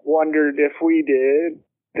wondered if we did.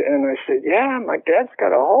 And I said, yeah, my dad's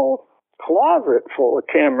got a whole closet full of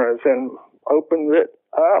cameras, and opened it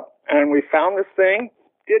up, and we found this thing.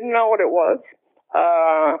 Didn't know what it was.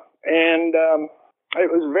 And it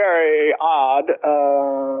was very odd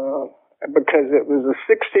because it was a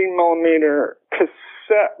 16 millimeter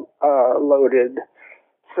cassette loaded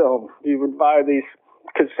film. You would buy these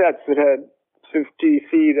cassettes that had 50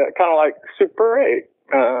 feet, kind of like Super 8.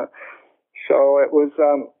 So it was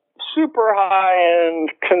super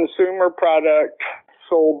high-end consumer product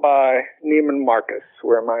sold by Neiman Marcus,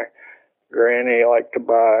 where my granny liked to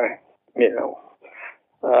buy,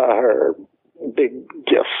 her big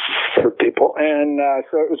gifts for people. And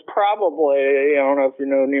so it was probably, I don't know if you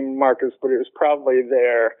know Neiman Marcus, but it was probably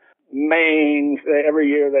their main, every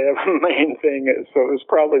year they have a main thing, so it was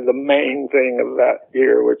probably the main thing of that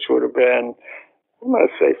year, which would have been, I'm going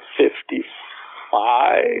to say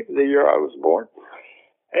 55, the year I was born.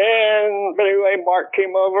 But anyway, Mark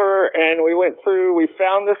came over and we went through, we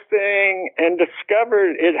found this thing and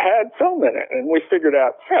discovered it had film in it. And we figured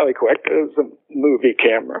out fairly quick it was a movie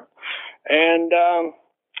camera. And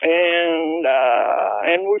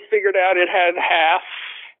we figured out it had half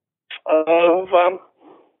of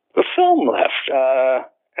the film left.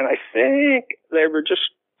 And I think they were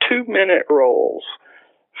just 2-minute rolls.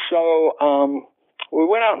 So we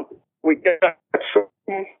went out, we got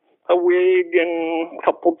a wig and a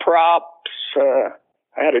couple props. I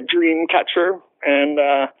had a dream catcher and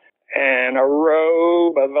a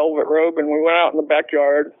robe, a velvet robe, and we went out in the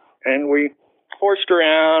backyard and we horsed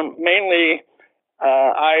around. Mainly,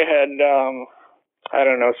 I had, I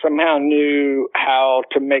don't know, somehow knew how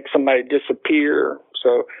to make somebody disappear.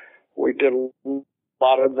 So we did a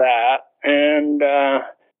lot of that. And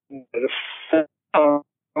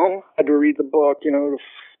had to read the book, to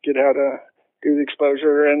get how to do the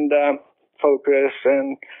exposure and focus,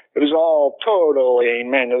 and it was all totally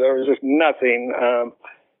manual. There was just nothing,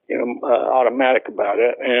 automatic about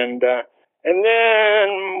it. And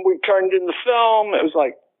then we turned in the film. It was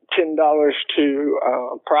like $10 to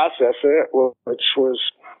process it, which was,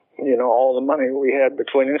 all the money we had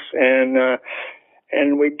between us.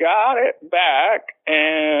 And we got it back,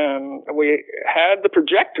 and we had the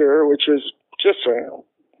projector, which was just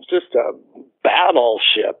a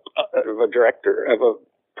battleship of a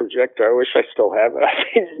projector. I wish I still have it. I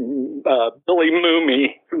think Billy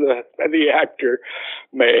Mooney, the actor,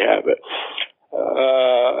 may have it.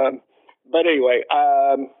 But anyway,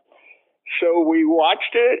 so we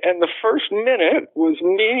watched it, and the first minute was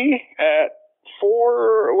me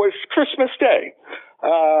was Christmas Day.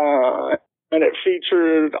 And it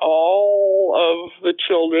featured all of the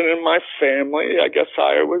children in my family. I guess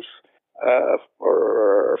I was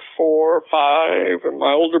or 4 or 5, and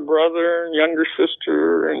my older brother and younger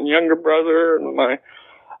sister and younger brother, and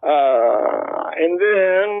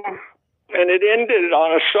and it ended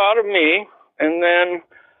on a shot of me, and then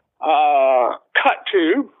cut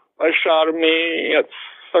to a shot of me at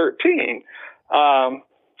 13,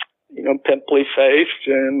 pimply faced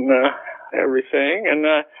and everything, and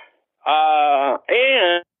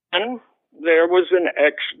there was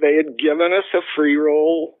they had given us a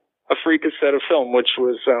free cassette of film, which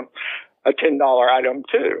was a $10 item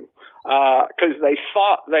too, because they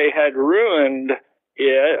thought they had ruined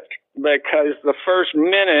it because the first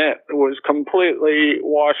minute was completely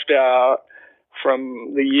washed out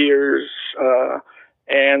from the years,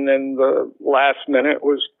 and then the last minute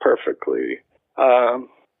was perfectly,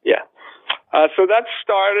 so that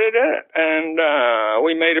started it, and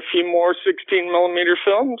we made a few more 16 millimeter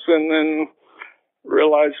films, and then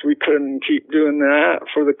realized we couldn't keep doing that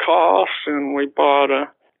for the cost, and we bought a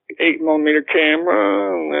 8 millimeter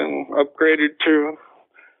camera, and then upgraded to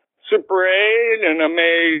Super 8, and I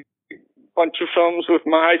made a bunch of films with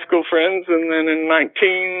my high school friends, and then in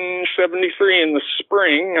 1973 in the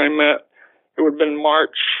spring, it would have been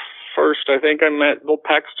March 1st, I think, I met Bill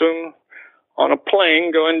Paxton on a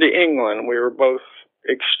plane going to England. We were both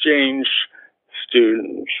exchange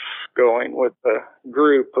students going with a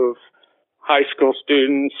group of high school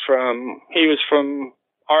students he was from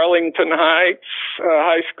Arlington Heights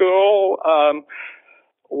High School,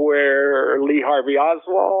 where Lee Harvey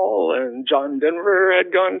Oswald and John Denver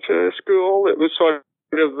had gone to school. It was sort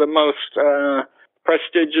of the most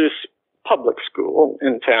prestigious public school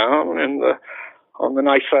in town and on the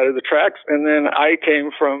nice side of the tracks. And then I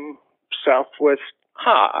came from Southwest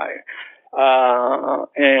High.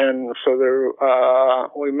 And so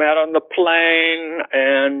we met on the plane,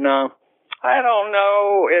 and I don't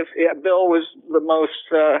know if Bill was the most,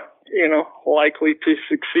 likely to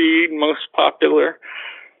succeed, most popular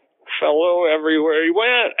fellow everywhere he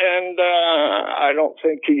went, and I don't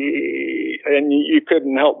think and you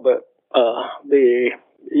couldn't help but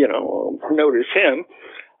notice him,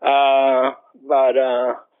 but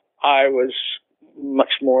I was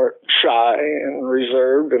much more shy and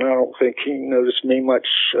reserved, and I don't think he noticed me much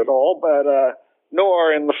at all, but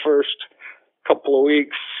nor in the first couple of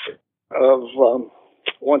weeks of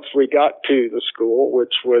once we got to the school,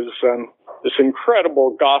 which was this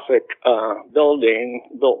incredible Gothic building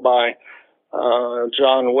built by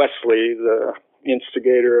John Wesley, the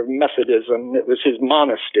instigator of Methodism. It was his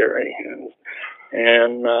monastery,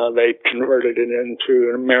 and they converted it into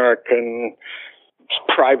an American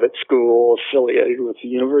private school affiliated with the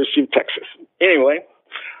University of Texas. Anyway,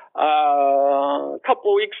 a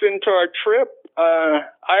couple of weeks into our trip,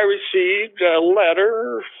 I received a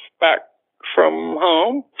letter back from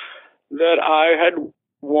home that I had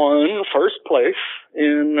won first place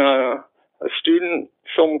in a student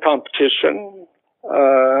film competition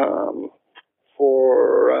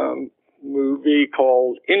for a movie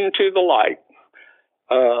called Into the Light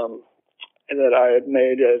that I had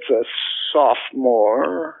made as a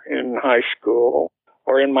sophomore in high school,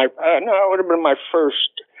 or in my, it would have been my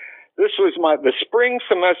first, this was the spring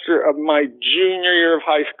semester of my junior year of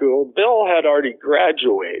high school. Bill had already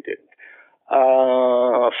graduated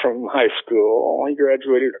from high school. He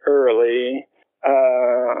graduated early,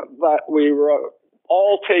 but we were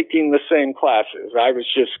all taking the same classes. I was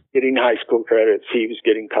just getting high school credits. He was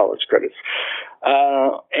getting college credits.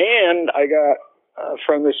 And I got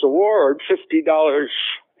from this award $50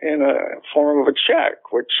 in a form of a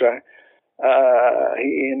check, which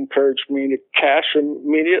he encouraged me to cash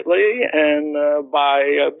immediately and buy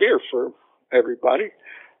a beer for everybody.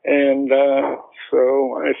 And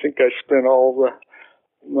so I think I spent all the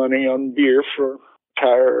money on beer for an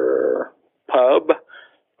entire pub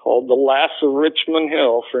called the Lass of Richmond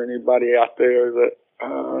Hill, for anybody out there that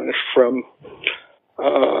is from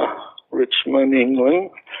Richmond, England.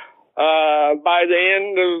 By the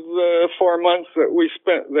end of the 4 months that we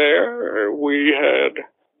spent there, we had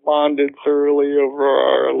bonded thoroughly over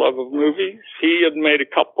our love of movies. He had made a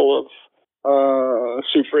couple of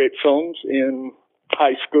Super 8 films in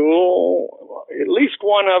high school. At least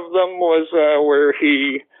one of them was where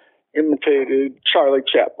he imitated Charlie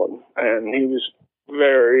Chaplin, and he was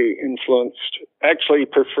very influenced. Actually, he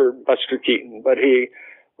preferred Buster Keaton, but he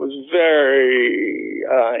was very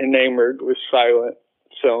enamored with silent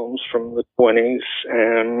films from the 20s,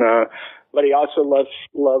 and but he also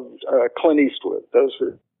loved Clint Eastwood. Those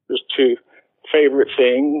were his two favorite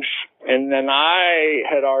things. And then I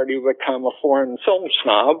had already become a foreign film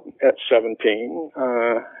snob at 17,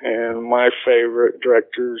 and my favorite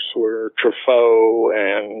directors were Truffaut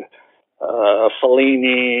and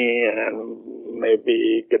Fellini and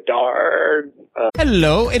maybe Godard.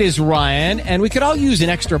 Hello, it is Ryan, and we could all use an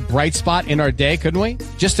extra bright spot in our day, couldn't we?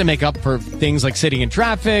 Just to make up for things like sitting in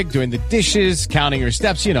traffic, doing the dishes, counting your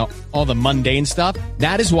steps, all the mundane stuff.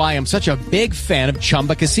 That is why I'm such a big fan of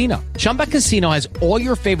Chumba Casino. Chumba Casino has all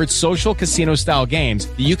your favorite social casino-style games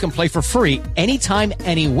that you can play for free anytime,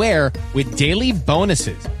 anywhere with daily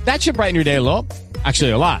bonuses. That should brighten your day a little.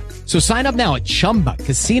 Actually, a lot. So sign up now at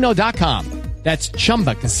ChumbaCasino.com. That's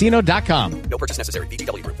ChumbaCasino.com. No purchase necessary.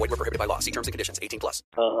 VGW Group. Void where prohibited by law. See terms and conditions. 18+.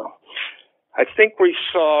 I think we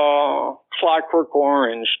saw Clockwork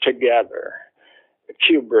Orange together.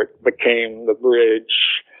 Kubrick became the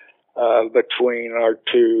bridge between our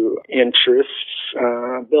two interests.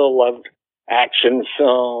 Bill loved action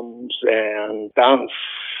films and stunts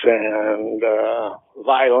and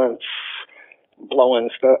violence,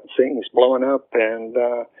 things blowing up,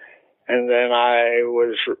 and then I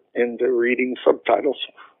was into reading subtitles.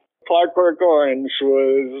 Clockwork Orange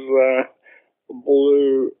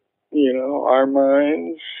blew, our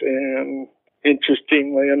minds, and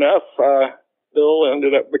interestingly enough, Bill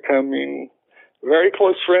ended up becoming very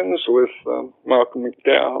close friends with Malcolm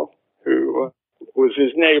McDowell, who was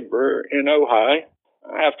his neighbor in Ojai.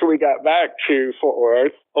 After we got back to Fort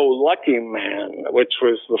Worth, Oh Lucky Man, which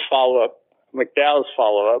was the follow-up, McDowell's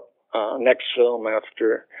follow-up, next film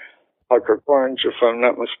after Clockwork Orange, if I'm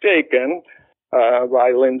not mistaken,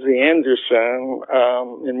 by Lindsay Anderson,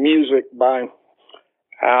 and music by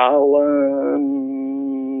Alan,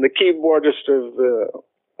 the keyboardist of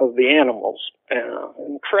the Animals.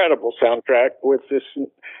 Incredible soundtrack with this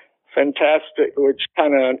fantastic, which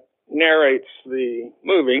kind of narrates the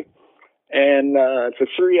movie. And it's a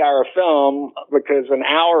 3-hour film because an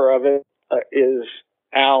hour of it is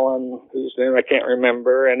Alan, whose name I can't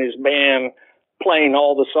remember, and his band playing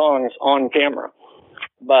all the songs on camera.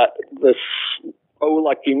 But this Oh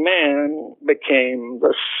Lucky Man became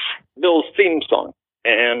Bill's theme song.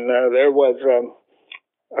 And there was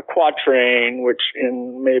a quatrain, which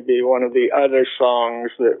in maybe one of the other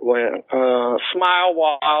songs that went, smile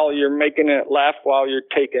while you're making it, laugh while you're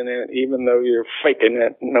taking it, even though you're faking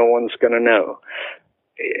it, no one's going to know.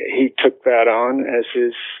 He took that on as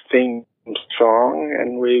his theme song,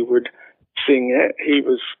 and we would sing it. He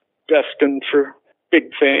was destined for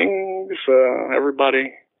big things.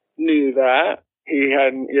 Everybody knew that. He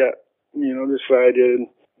hadn't yet, decided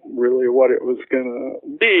really what it was going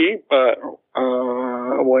to be, but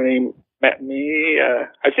when he met me,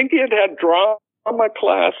 I think he had drama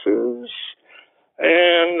classes,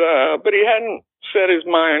 but he hadn't set his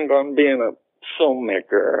mind on being a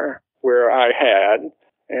filmmaker where I had,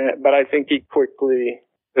 but I think he quickly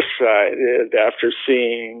decided after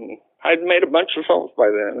seeing, I'd made a bunch of films by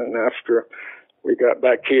then, and after we got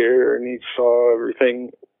back here and he saw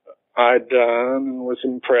everything I'd done and was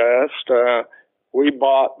impressed, we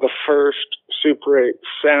bought the first Super 8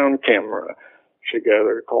 sound camera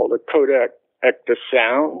together called a Kodak Ekta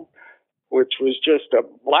Sound, which was just a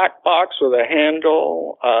black box with a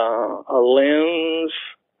handle, a lens,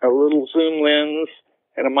 a little zoom lens,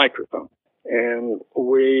 and a microphone. And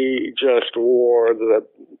we just wore the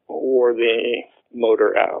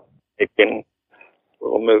motor out, making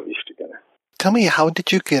little movies together. Tell me, how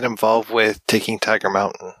did you get involved with Taking Tiger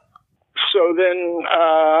Mountain? So then,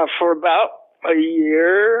 for about a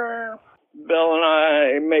year, Bill and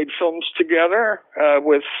I made films together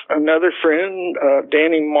with another friend,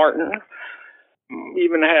 Danny Martin.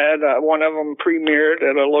 Even had one of them premiered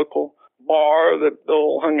at a local bar that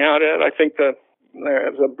Bill hung out at. I think there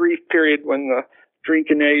was a brief period when the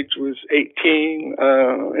drinking age was 18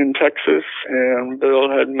 in Texas, and Bill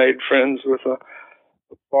had made friends with a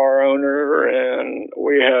bar owner, and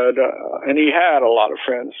and he had a lot of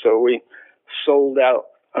friends, so we sold out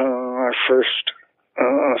our first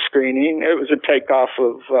screening. It was a takeoff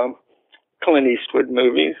of Clint Eastwood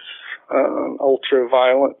movies,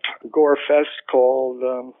 ultra-violent gore fest called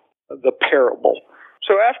The Parable.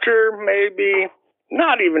 So after maybe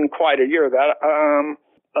not even quite a year of that,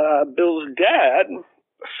 Bill's dad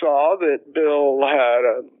saw that Bill had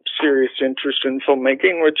a serious interest in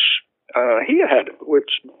filmmaking, which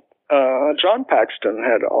John Paxton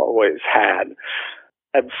had always had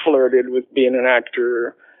flirted with being an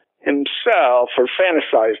actor himself, or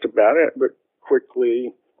fantasized about it, but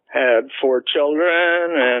quickly had 4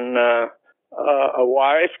 children and a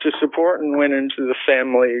wife to support, and went into the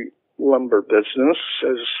family lumber business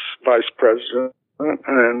as vice president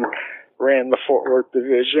and ran the Fort Worth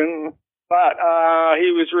division. But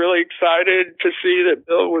he was really excited to see that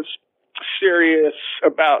Bill was serious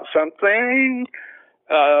about something,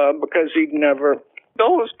 because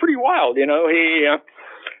Bill was pretty wild,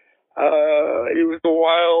 He was a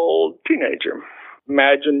wild teenager.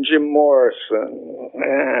 Imagine Jim Morrison,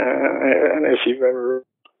 and if you've ever.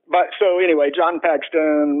 But so anyway, John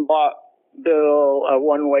Paxton bought Bill a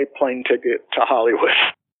one-way plane ticket to Hollywood.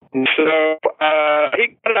 So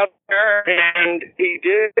he got up there, and he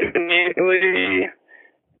did immediately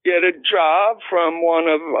get a job from one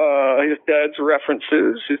of his dad's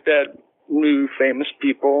references. His dad knew famous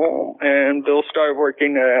people, and Bill started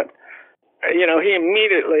working at. He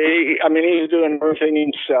immediately, he was doing everything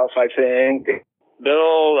himself, I think.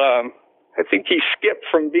 Bill, I think he skipped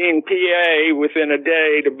from being PA within a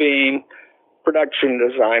day to being production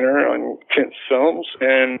designer on Kent's films,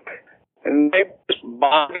 and they just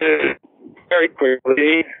bonded very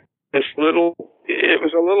quickly. It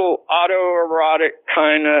was a little autoerotic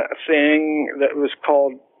kind of thing that was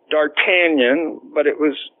called D'Artagnan, but it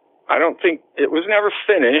was never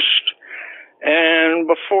finished. And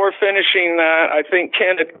before finishing that, I think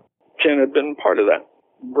Ken had been part of that.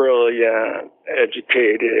 Brilliant,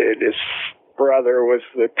 educated. His brother was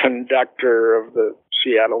the conductor of the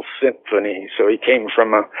Seattle Symphony, so he came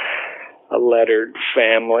from a lettered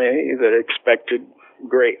family that expected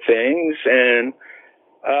great things, and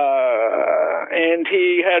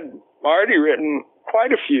he had already written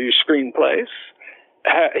quite a few screenplays.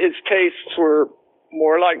 His tastes were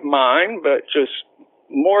more like mine, but just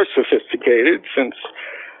more sophisticated, since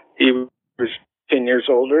he was 10 years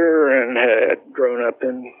older and had grown up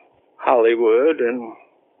in Hollywood and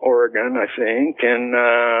Oregon, I think, and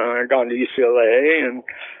gone to UCLA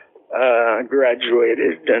and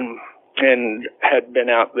graduated and had been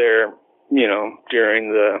out there,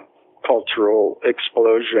 during the cultural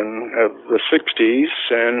explosion of the 60s.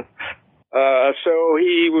 And so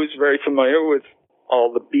he was very familiar with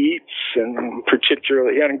all the beats, and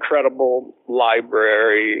particularly he had an incredible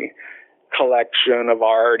library collection of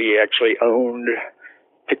art. He actually owned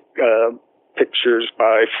pictures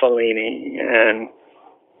by Fellini and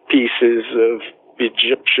pieces of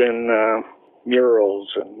Egyptian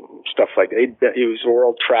murals and stuff like that. He was a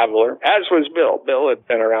world traveler, as was Bill. Bill had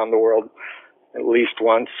been around the world at least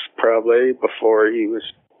once, probably, before he was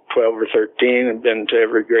 12 or 13, and been to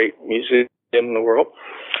every great museum in the world.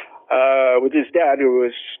 With his dad,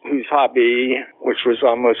 whose hobby, which was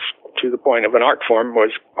almost to the point of an art form,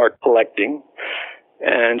 was art collecting.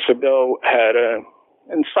 And so Bill had an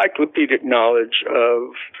encyclopedic knowledge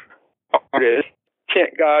of artists.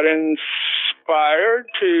 Kent got inspired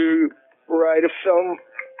to write a film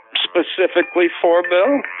specifically for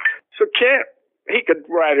Bill. So Kent, he could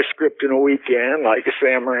write a script in a weekend, like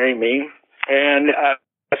Sam Raimi. And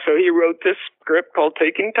so he wrote this script called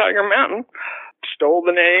Taking Tiger Mountain. Stole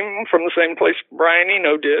the name from the same place Brian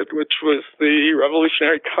Eno did, which was the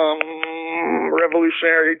revolutionary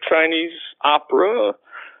Chinese opera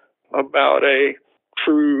about a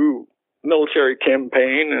true military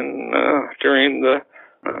campaign during the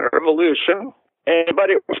revolution. But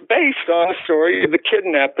it was based on the story of the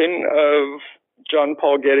kidnapping of John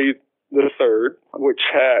Paul Getty III,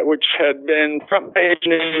 which had been front page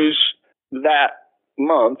news that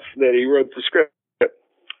month that he wrote the script.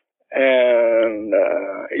 And,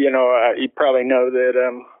 you probably know that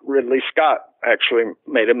Ridley Scott actually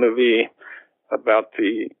made a movie about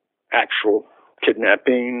the actual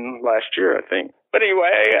kidnapping last year, I think. But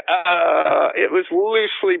anyway, it was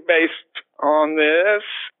loosely based on this,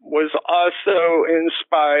 was also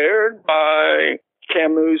inspired by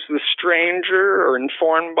Camus' The Stranger, or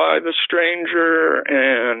informed by The Stranger,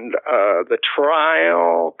 and The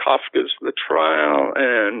Trial, Kafka's The Trial,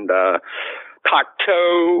 and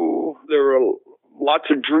Cocteau. There were lots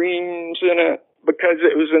of dreams in it because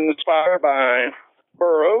it was inspired by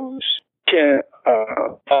Burroughs. Kent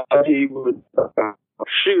thought he would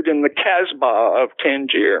shoot in the Casbah of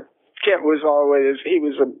Tangier. Kent was he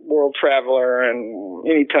was a world traveler, and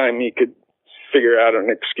anytime he could figure out an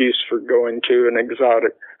excuse for going to an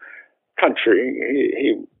exotic country,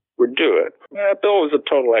 he would do it. Bill was a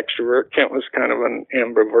total extrovert. Kent was kind of an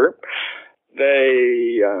ambivert.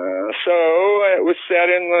 So it was set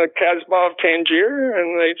in the Casbah of Tangier,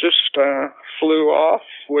 and they just flew off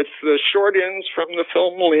with the short ends from the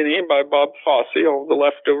film Lenny by Bob Fosse, all the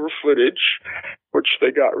leftover footage, which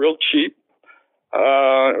they got real cheap.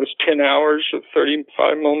 It was 10 hours of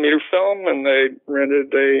 35 millimeter film, and they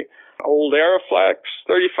rented a old Aeroflex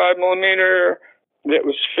 35 millimeter that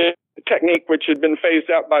was fit. The technique which had been phased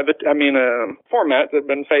out format that had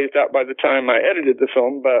been phased out by the time I edited the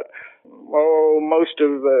film, but most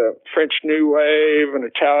of the French New Wave and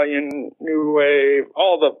Italian New Wave,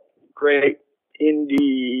 all the great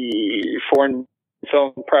indie foreign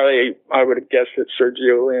film, probably I would have guessed that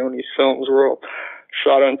Sergio Leone's films were all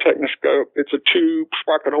shot on Techniscope. It's a two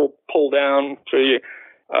sprocket hole pull down. So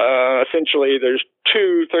essentially there's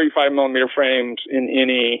two 35 millimeter frames in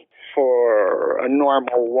any for a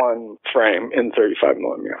normal one frame in 35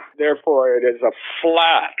 millimeter. Therefore, it is a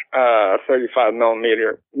flat 35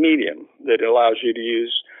 millimeter medium that allows you to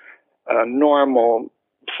use normal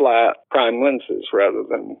flat prime lenses rather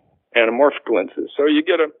than anamorphic lenses. So you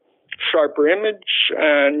get a sharper image,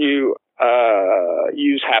 and you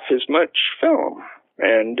use half as much film.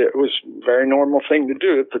 And it was a very normal thing to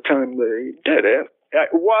do at the time they did it.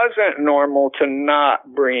 It wasn't normal to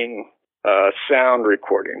not bring sound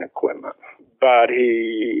recording equipment, but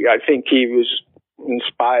I think he was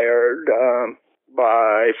inspired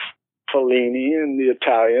by Fellini and the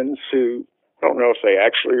Italians, who I don't know if they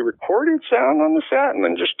actually recorded sound on the set and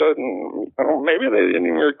then just maybe they didn't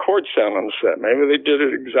even record sound on the set. Maybe they did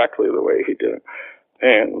it exactly the way he did it.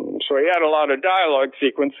 And so he had a lot of dialogue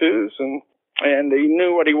sequences, and he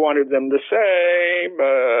knew what he wanted them to say,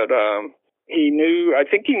 but I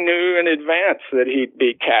think he knew in advance that he'd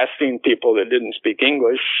be casting people that didn't speak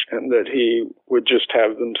English, and that he would just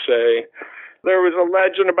have them say. There was a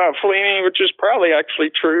legend about Fellini, which is probably actually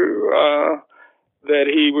true, that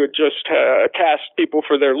he would just cast people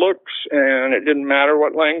for their looks, and it didn't matter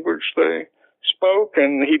what language they spoke,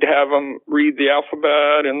 and he'd have them read the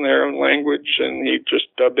alphabet in their own language, and he'd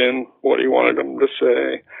just dub in what he wanted them to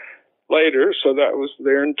say later. So that was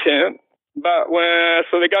their intent. But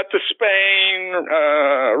so they got to Spain,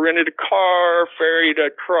 rented a car, ferried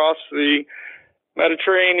across the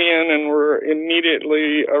Mediterranean, and were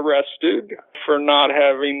immediately arrested for not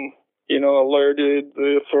having, alerted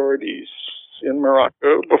the authorities in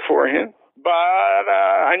Morocco beforehand. But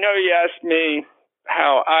I know you asked me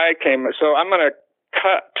how I came, so I'm going to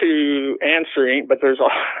cut to answering, but there's a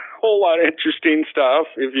whole lot of interesting stuff,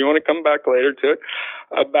 if you want to come back later to it,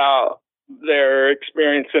 about their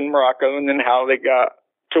experience in Morocco and then how they got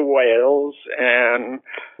to Wales and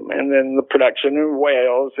then the production in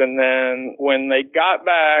Wales. And then when they got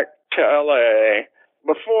back to LA,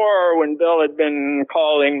 before, when Bill had been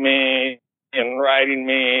calling me and writing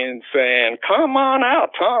me and saying, come on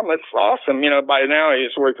out, Tom, it's awesome. By now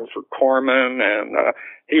he's working for Corman, and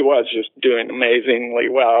he was just doing amazingly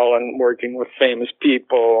well and working with famous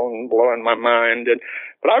people and blowing my mind.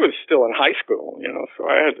 But I was still in high school, so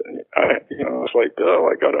I was like, oh,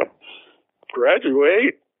 I got to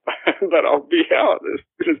graduate, but I'll be out as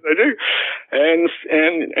soon as I do. And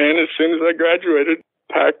as soon as I graduated,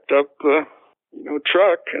 packed up the,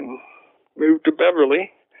 truck and moved to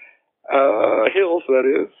Beverly Hills, that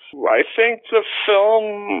is. I think the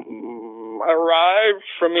film arrived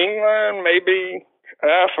from England maybe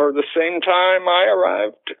for the same time I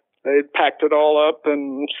arrived. They packed it all up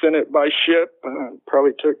and sent it by ship.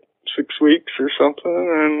 Probably took 6 weeks or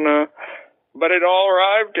something, but it all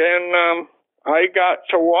arrived, and I got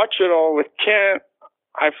to watch it all with Kent.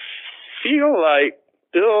 I feel like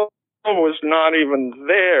Bill was not even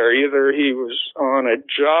there. Either he was on a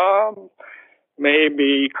job,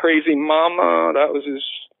 maybe Crazy Mama. That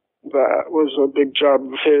was a big job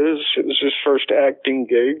of his. It was his first acting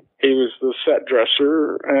gig. He was the set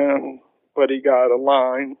dresser, but he got a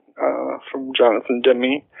line from Jonathan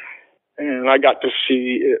Demme, and I got to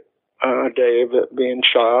see it a day of it being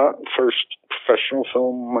shot. First professional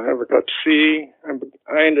film I ever got to see.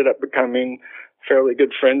 I ended up becoming fairly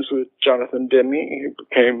good friends with Jonathan Demme. He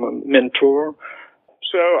became a mentor.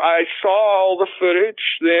 So I saw all the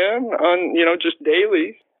footage then on, just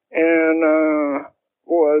daily, and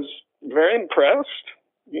was very impressed.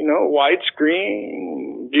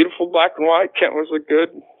 Widescreen, beautiful black and white. Kent was a good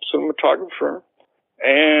cinematographer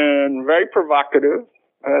and very provocative.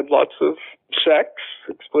 I had lots of sex,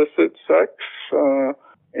 explicit sex,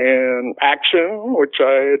 and action, which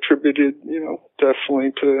I attributed,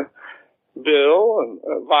 definitely to Bill, and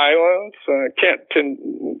violence. Kent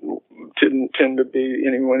didn't tend to be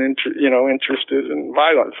anyone interested in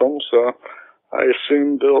violent films, so I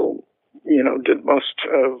assume Bill, did most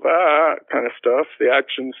of that kind of stuff. The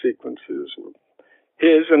action sequences were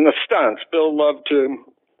his, and the stunts. Bill loved to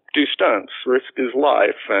do stunts, risk his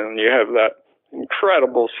life, and you have that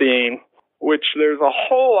incredible scene, which there's a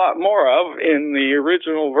whole lot more of in the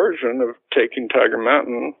original version of Taking Tiger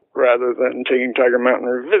Mountain rather than Taking Tiger Mountain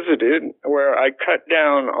Revisited, where I cut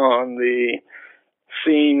down on the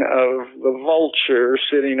scene of the vulture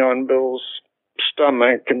sitting on Bill's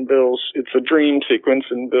stomach, and it's a dream sequence,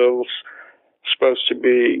 and Bill's supposed to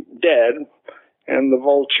be dead, and the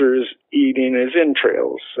vulture's eating his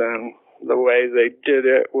entrails. And the way they did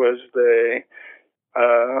it was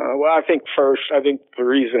I think the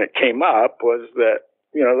reason it came up was that,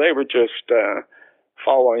 they were just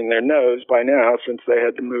following their nose by now, since they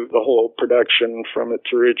had to move the whole production from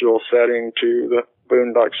its original setting to the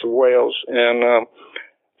boondocks of Wales. And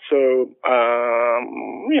so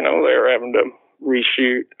they were having to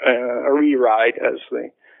reshoot a rewrite as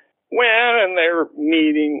they went, and they were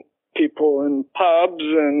meeting people in pubs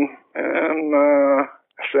and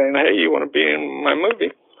saying, hey, you want to be in my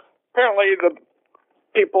movie? Apparently the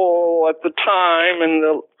people at the time in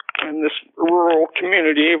this rural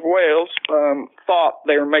community of Wales thought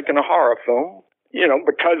they were making a horror film,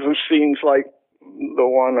 because of scenes like the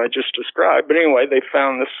one I just described. But anyway, they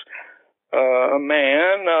found this a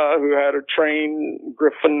man who had a trained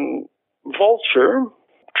griffin vulture,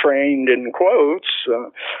 trained in quotes,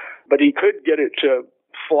 but he could get it to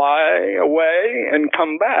fly away and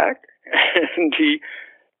come back, and he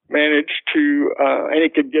managed to, and he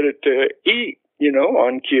could get it to eat,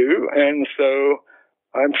 on cue. And so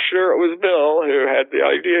I'm sure it was Bill who had the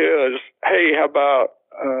idea is, hey, how about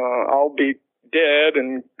I'll be dead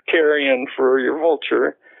and carrion for your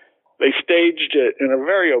vulture. They staged it in a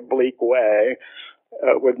very oblique way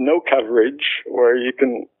with no coverage, where you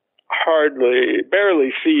can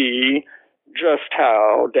barely see just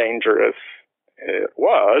how dangerous it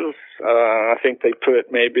was. I think they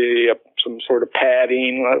put maybe some sort of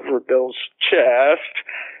padding over Bill's chest,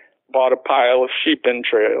 bought a pile of sheep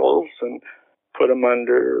entrails and put them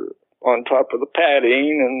on top of the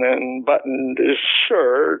padding, and then buttoned his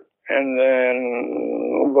shirt, and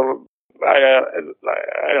then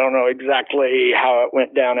I don't know exactly how it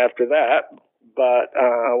went down after that, but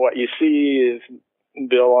what you see is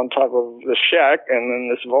Bill on top of the shack, and then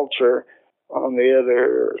this vulture on the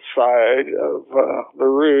other side of the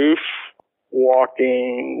roof,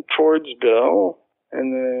 walking towards Bill,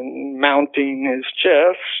 and then mounting his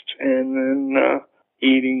chest, and then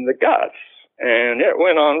eating the guts. And it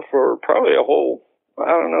went on for probably a whole, I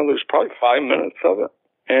don't know, there's probably 5 minutes of it.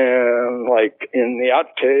 And like in the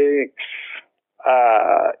outtakes,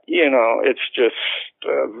 it's just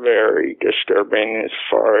very disturbing as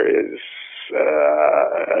far as,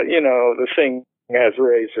 the thing has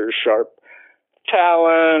razor sharp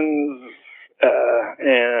talons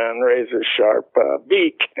and razor sharp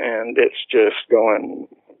beak, and it's just going,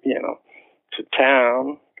 to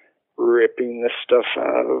town, ripping the stuff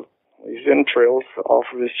out of these entrails off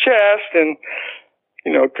of his chest, and,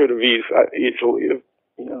 could have easily have,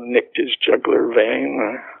 nicked his jugular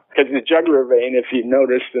vein. Because the jugular vein, if you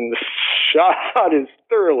noticed in the shot, is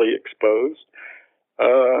thoroughly exposed.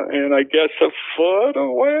 And I guess a foot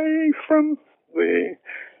away from the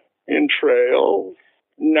entrails.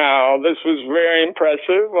 Now, this was very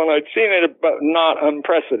impressive when I'd seen it, but not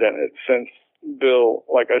unprecedented, since Bill,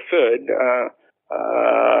 like I said,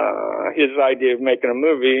 his idea of making a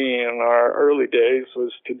movie in our early days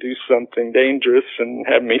was to do something dangerous and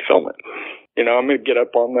have me film it. I'm going to get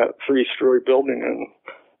up on that 3-story building and,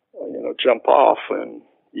 jump off, and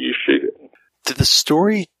you shoot it. Did the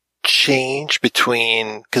story change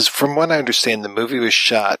between, because from what I understand, the movie was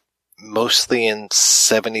shot mostly in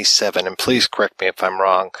 1977, and please correct me if I'm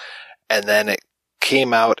wrong, and then it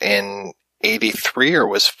came out in 1983, or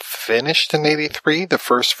was finished in 1983, the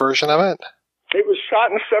first version of it? It was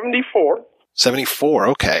shot in 1974. 1974,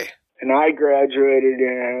 okay. And I graduated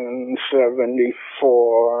in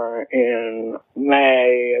 1974, in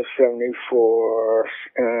May of 1974,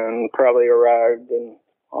 and probably arrived in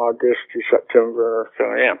August or September.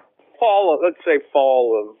 So, yeah. Fall of.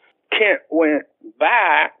 Kent went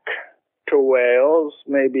back to Wales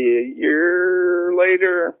maybe a year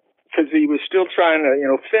later, because he was still trying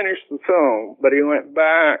to, finish the film. But he went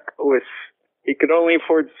back he could only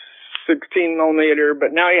afford 16 millimeter,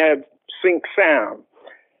 but now he had sync sound.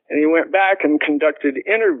 And he went back and conducted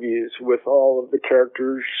interviews with all of the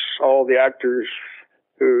characters, all the actors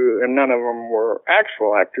and none of them were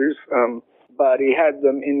actual actors, but he had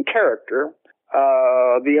them in character.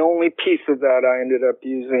 The only piece of that I ended up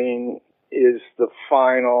using is the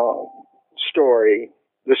final story,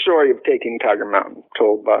 the story of Taking Tiger Mountain,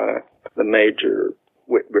 told by the Major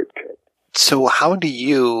Whitbread character. So how do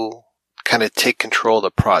you kind of take control of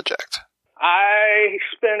the project? I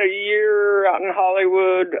spent a year out in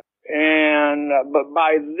Hollywood, but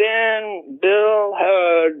by then Bill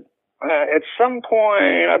had, at some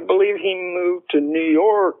point, I believe he moved to New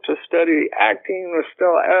York to study acting with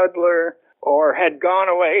Stella Adler, or had gone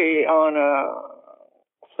away on a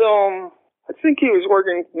film. I think he was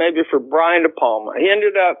working maybe for Brian De Palma. He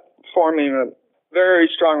ended up forming a very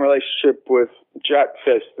strong relationship with Jack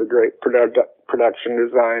Fisk, the great production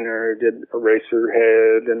designer, who did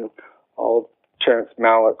Eraserhead and all Terrence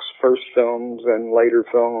Malick's first films and later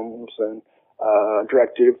films, and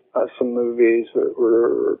directed some movies that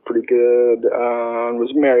were pretty good, and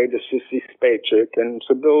was married to Sissy Spacek. And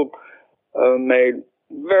so Bill made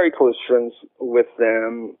very close friends with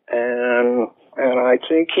them, and I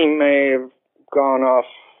think he may have gone off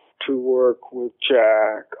to work with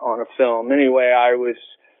Jack on a film. Anyway, I was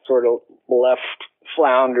sort of left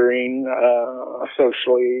floundering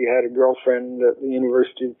socially. Had a girlfriend at the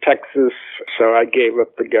University of Texas, so I gave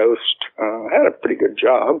up the ghost. Had a pretty good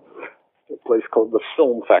job at a place called the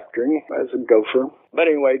Film Factory as a gopher. But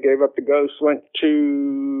anyway, gave up the ghost, went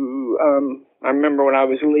to, I remember when I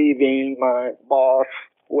was leaving, my boss,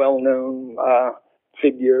 well-known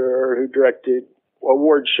figure who directed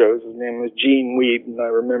award shows, his name was Gene Weed, and I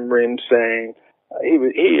remember him saying,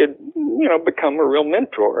 he had, become a real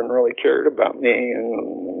mentor and really cared about me.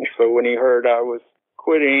 And so when he heard I was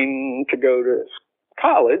quitting to go to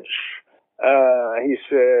college, he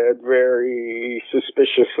said very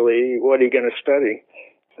suspiciously, "What are you going to study?"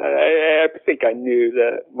 I think I knew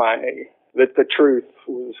that the truth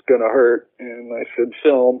was going to hurt, and I said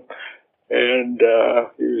film. And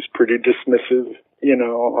he was pretty dismissive,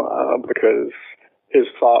 because his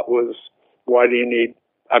thought was, why do you need,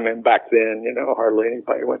 back then, hardly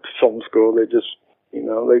anybody went to film school. They just,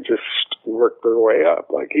 they just worked their way up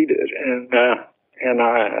like he did. And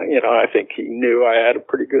I think he knew I had a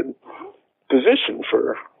pretty good position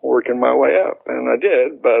for working my way up. And I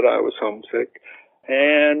did, but I was homesick.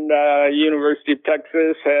 And University of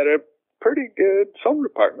Texas had a pretty good film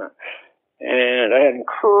department. and I had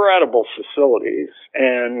incredible facilities.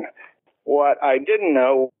 And what I didn't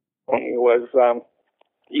know was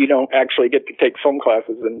you don't actually get to take film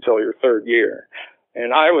classes until your third year.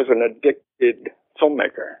 And I was an addicted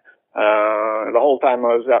filmmaker. The whole time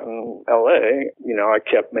I was out in LA, I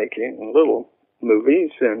kept making little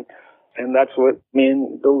movies, and that's what me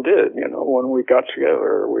and Bill did. When we got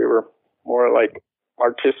together, we were more like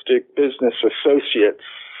artistic business associates,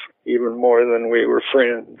 even more than we were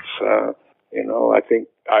friends. I think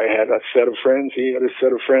I had a set of friends, he had a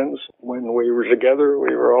set of friends. When we were together,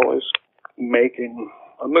 we were always making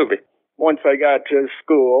a movie. Once I got to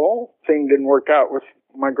school, thing didn't work out with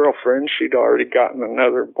my girlfriend. She'd already gotten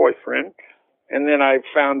another boyfriend. And then I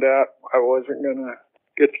found out I wasn't going to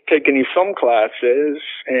get to take any film classes.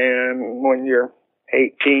 And when you're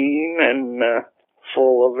 18 and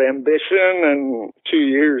full of ambition, and 2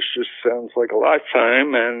 years just sounds like a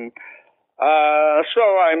lifetime. And so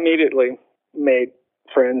I immediately made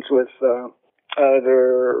friends with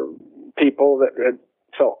other people that had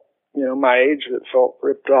felt, my age, that felt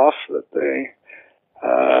ripped off, that they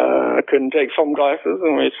couldn't take film classes,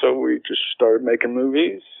 and so we just started making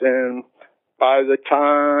movies. And by the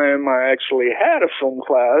time I actually had a film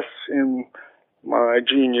class in my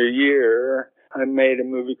junior year, I made a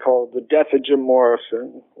movie called The Death of Jim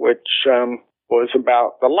Morrison, which was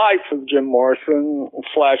about the life of Jim Morrison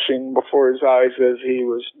flashing before his eyes as he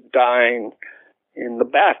was dying in the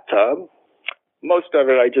bathtub. Most of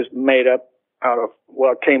it I just made up out of,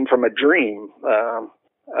 it came from a dream.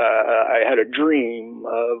 I had a dream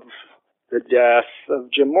of the death of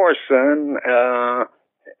Jim Morrison,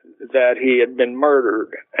 that he had been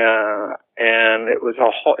murdered. And it was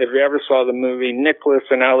if you ever saw the movie Nicholas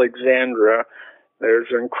and Alexandra, there's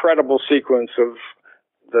an incredible sequence of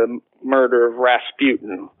the murder of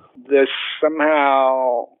Rasputin. This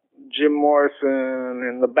somehow, Jim Morrison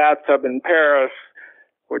in the bathtub in Paris,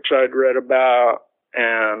 which I'd read about,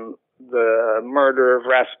 and the murder of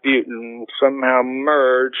Rasputin somehow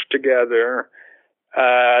merged together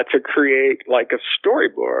to create like a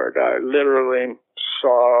storyboard. I literally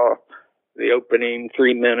saw the opening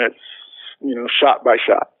 3 minutes, shot by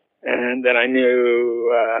shot. And then I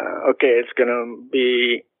knew, okay, it's going to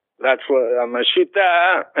be, that's what I'm going to shoot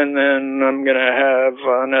that. And then I'm going to have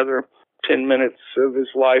another 10 minutes of his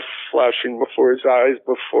life flashing before his eyes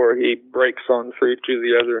before he breaks on through to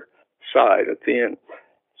the other side at the end.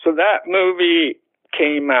 So that movie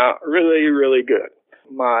came out really, really good.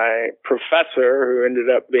 My professor, who ended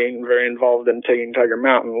up being very involved in Taking Tiger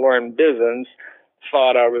Mountain, Lauren Bivens,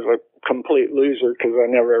 thought I was a complete loser because I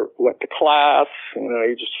never went to class.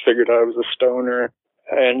 He just figured I was a stoner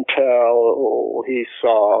until he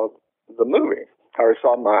saw the movie, or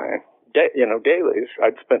saw my dailies.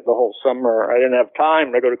 I'd spent the whole summer. I didn't have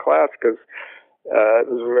time to go to class because it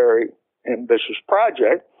was a very ambitious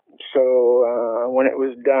project. So when it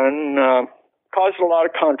was done, caused a lot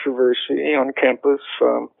of controversy on campus.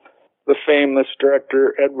 The famous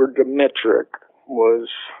director Edward Dmytryk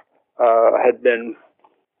had been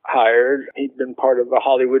hired. He'd been part of the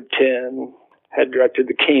Hollywood 10, had directed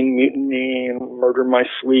The Caine Mutiny and Murder My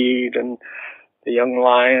Swede and The Young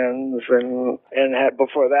Lions, and had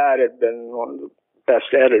before that had been one of the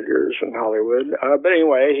best editors in Hollywood. But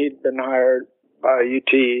anyway, he'd been hired by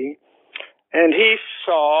UT, and he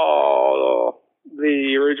saw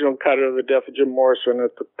the original cut of The Death of Jim Morrison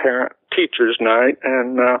at the parent-teachers night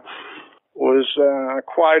and was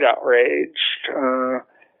quite outraged.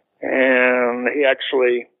 And he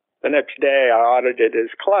actually, the next day, I audited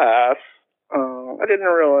his class. I didn't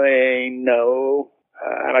really know,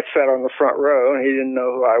 and I sat on the front row, and he didn't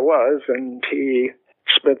know who I was, and he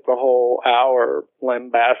spent the whole hour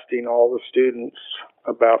lambasting all the students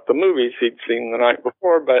about the movies he'd seen the night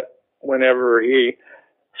before, but whenever he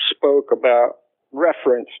spoke about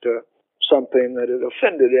reference to something that had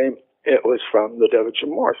offended him, it was from The Death of Jim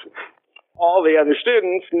Morrison. All the other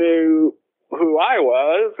students knew who I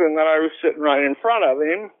was and that I was sitting right in front of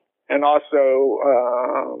him. And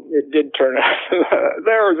also, it did turn out,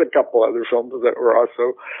 there was a couple other films that were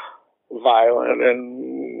also violent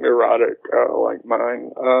and erotic, like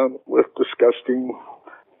mine, with disgusting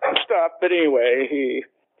stuff. But anyway, he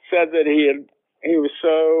said that he was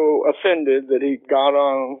so offended that he got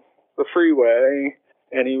on the freeway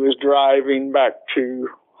and he was driving back to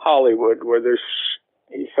Hollywood where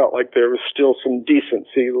he felt like there was still some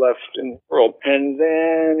decency left in the world. And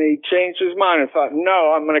then he changed his mind and thought,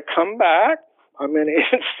 no, I'm going to come back. I'm going to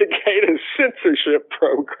instigate a censorship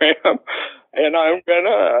program and I'm going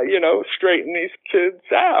to, straighten these kids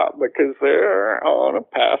out because they're on a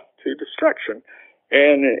path to destruction.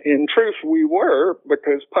 And in truth, we were,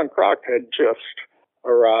 because punk rock had just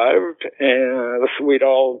arrived, and I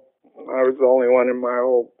was the only one in my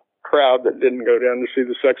whole crowd that didn't go down to see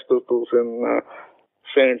the Sex Pistols in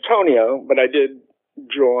San Antonio, but I did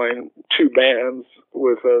join 2 bands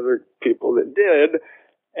with other people that did,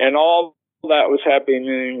 and all that was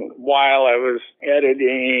happening while I was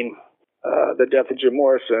editing The Death of Jim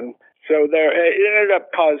Morrison. So it ended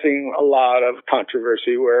up causing a lot of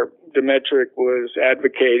controversy where Dmytryk was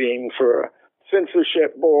advocating for a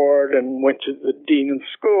censorship board and went to the dean of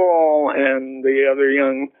school, and the other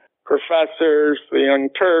young professors, the Young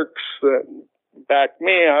Turks that backed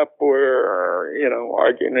me up were,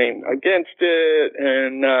 arguing against it.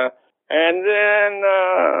 And then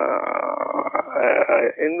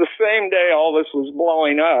in the same day all this was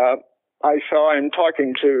blowing up, I saw him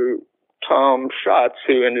talking to Tom Schatz,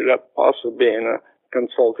 who ended up also being a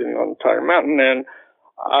consulting on Tiger Mountain, and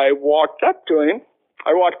I walked up to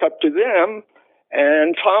them,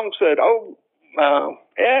 and Tom said,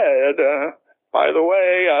 Ed, by the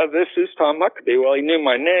way, this is Tom Huckabee. Well, he knew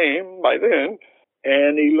my name by then,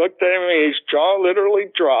 and he looked at me, his jaw literally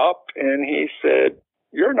dropped, and he said,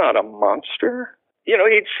 "You're not a monster."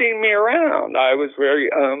 He'd seen me around. I was very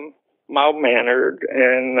mild-mannered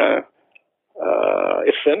and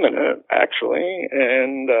effeminate, actually,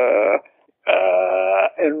 and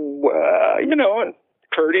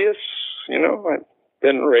courteous. I've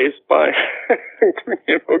been raised by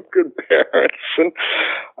good parents and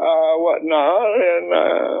whatnot, and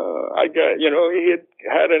I got he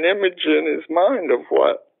had an image in his mind of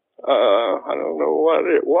what I don't know what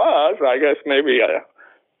it was. I guess maybe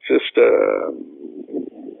just a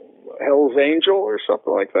Hell's Angel or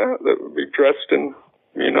something like that would be dressed in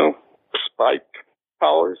spiked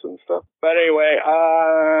collars and stuff. But anyway,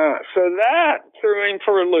 so that threw him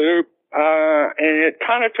for a loop, and it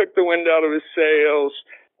kind of took the wind out of his sails.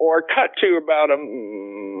 Or cut to about a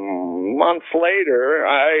month later,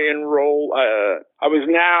 I enrolled, I was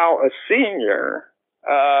now a senior,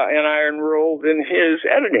 and I enrolled in his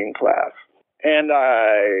editing class. And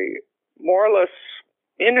I, more or less,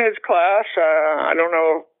 in his class, I don't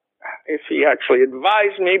know if he actually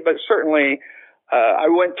advised me, but certainly I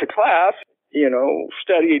went to class,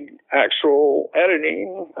 studied actual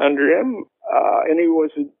editing under him, and he was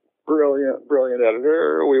a brilliant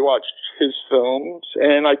editor. We watched his films,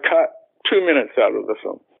 and I cut 2 minutes out of the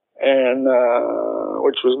film, and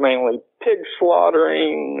which was mainly pig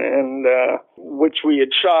slaughtering, and which we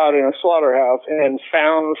had shot in a slaughterhouse, and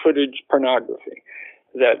found footage pornography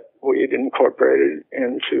that we had incorporated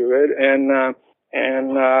into it, and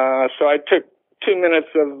so I took 2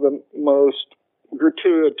 minutes of the most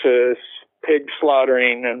gratuitous pig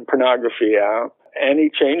slaughtering and pornography out, and he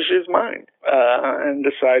changed his mind and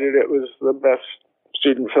decided it was the best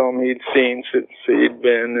student film he'd seen since he'd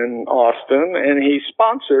been in Austin, and he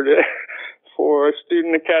sponsored it for a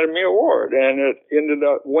Student Academy Award, and it ended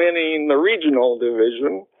up winning the regional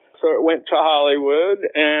division. So it went to Hollywood,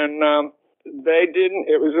 and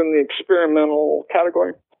it was in the experimental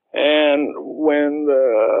category. And when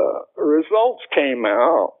the results came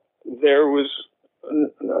out,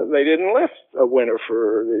 they didn't list a winner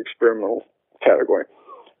for the experimental category.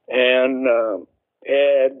 And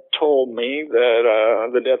Ed told me that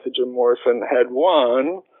The Death of Jim Morrison had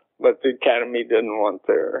won, but the Academy didn't want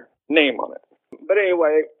their name on it. But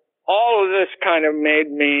anyway, all of this kind of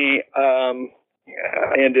made me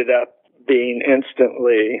ended up being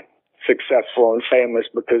instantly successful and famous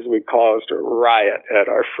because we caused a riot at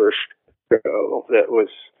our first show that was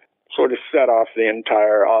sort of set off the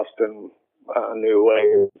entire Austin new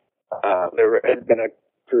wave. There had been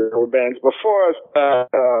three bands before us.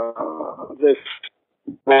 This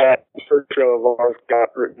first show of ours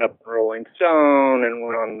got written up in Rolling Stone and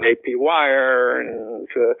went on AP Wire and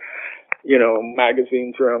to,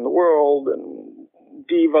 magazines around the world, and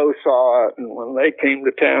Devo saw it, and when they came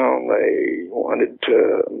to town, they wanted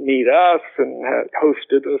to meet us and had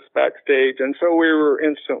hosted us backstage, and so we were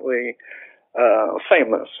instantly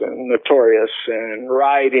famous and notorious and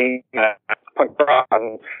riding punk rock.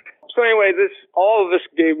 So anyway, all of this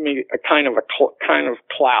gave me a kind of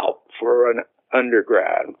clout for an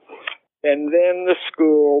undergrad, and then the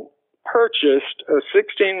school purchased a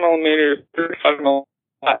 16 millimeter 35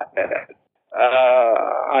 millimeter.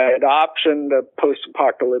 I had optioned a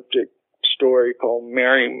post-apocalyptic story called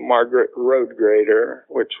Mary Margaret Road Grader,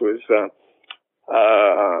 which was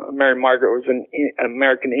Mary Margaret was an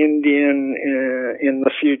American Indian in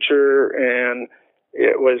the future, and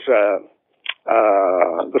it was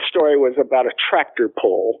the story was about a tractor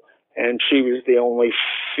pull, and she was the only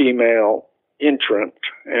female entrant,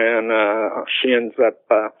 and she ends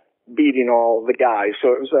up beating all the guys. So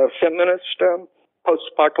it was a feminist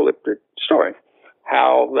post-apocalyptic story.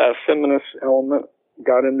 how the feminist element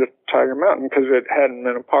got into Tiger Mountain, because it hadn't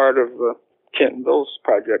been a part of the Kent and Bill's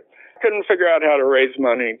project. Couldn't figure out how to raise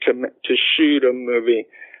money to shoot a movie,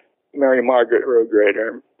 Mary Margaret Road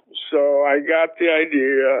Raider. So I got the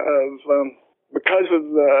idea of, because of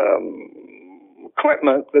the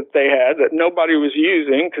equipment that they had that nobody was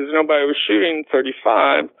using, because nobody was shooting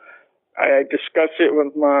 35, I discussed it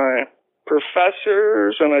with my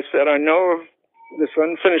professors, and I said, I know of this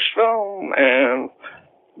unfinished film, and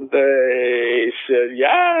they said,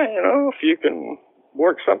 yeah, if you can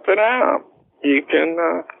work something out, you can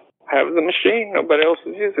have the machine. Nobody else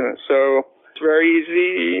is using it. So it's very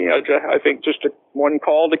easy. I think just one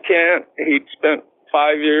call to Kent. He'd spent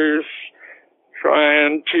 5 years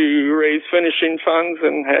trying to raise finishing funds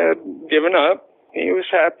and had given up. He was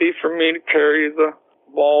happy for me to carry the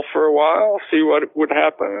ball for a while, see what would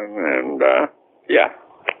happen. And,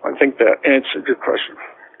 I think that answered your question.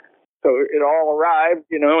 So it all arrived,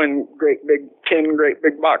 in 10 great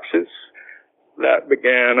big boxes. That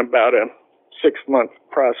began about a 6-month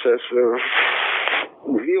process of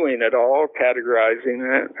reviewing it all, categorizing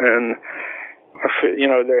it, and,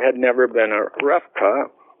 there had never been a rough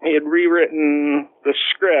cut. He had rewritten the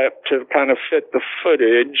script to kind of fit the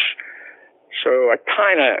footage, so I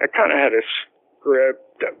kind of had a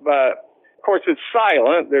script, but of course it's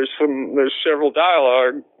silent. There's several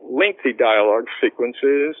lengthy dialogue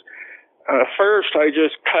sequences. First, I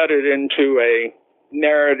just cut it into a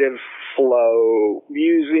narrative flow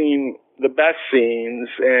using the best scenes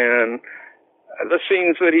and the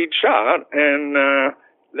scenes that he'd shot, and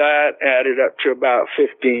that added up to about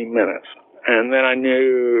 15 minutes. And then I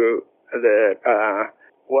knew that,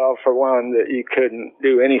 for one, that you couldn't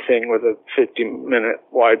do anything with a 50-minute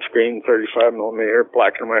widescreen, 35mm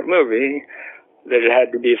black and white movie, that it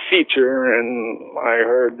had to be a feature, and I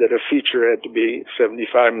heard that a feature had to be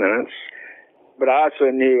 75 minutes. But I also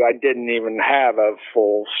knew I didn't even have a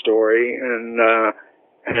full story, and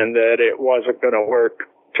that it wasn't going to work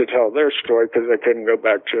to tell their story because I couldn't go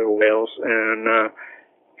back to Wales. And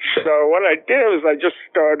so what I did was I just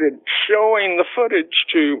started showing the footage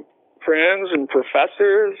to friends and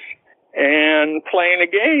professors and playing a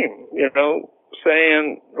game,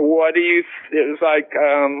 saying, what do you, it was like,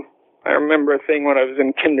 I remember a thing when I was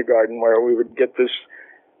in kindergarten where we would get this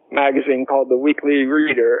magazine called The Weekly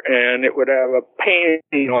Reader, and it would have a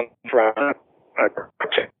painting on the front, a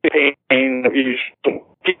painting of each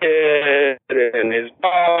kid and his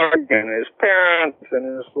dog and his parents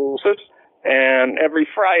and his little sister. And every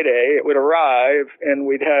Friday it would arrive and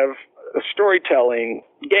we'd have a storytelling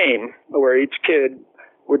game where each kid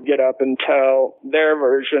would get up and tell their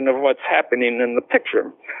version of what's happening in the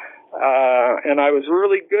picture. And I was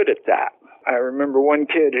really good at that. I remember one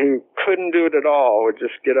kid who couldn't do it at all would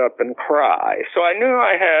just get up and cry. So I knew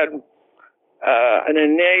I had an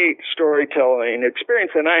innate storytelling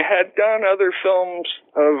experience, and I had done other films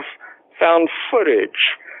of found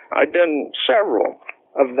footage. I'd done several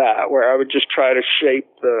of that where I would just try to shape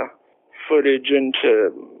the footage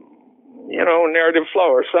into, narrative flow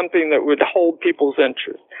or something that would hold people's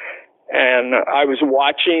interest. And I was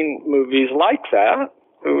watching movies like that.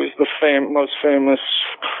 Who was the most famous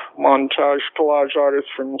montage collage artist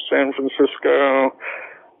from San Francisco.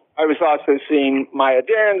 I was also seeing Maya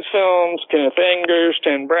Deren's films, Kenneth Anger's,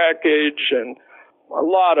 Stan Brakhage, and a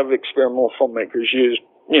lot of experimental filmmakers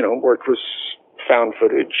worked with found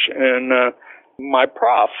footage. And my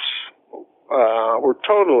profs were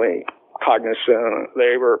totally cognizant.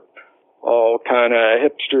 They were all kind of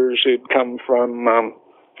hipsters who'd come from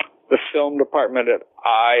the film department at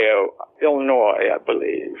Illinois, I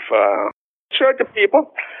believe. Showed to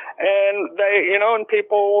people, and they, and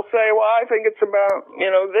people will say, well, I think it's about,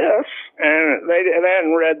 this, and they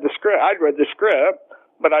hadn't read the script. I'd read the script,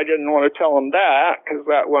 but I didn't want to tell them that because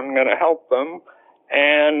that wasn't going to help them.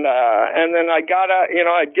 And then I got,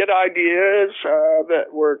 I'd get ideas,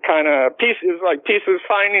 that were kind of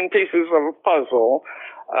finding pieces of a puzzle.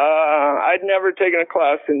 I'd never taken a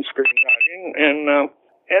class in screenwriting,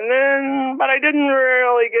 but I didn't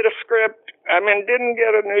really get a script. Didn't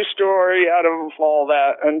get a new story out of all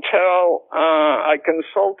that until I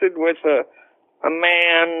consulted with a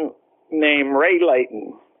man named Ray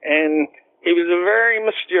Layton. And he was a very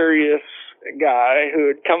mysterious guy who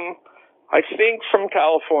had come, I think, from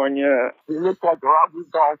California. He looked like Roger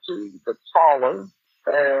Daltrey, but taller,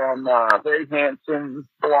 and very handsome,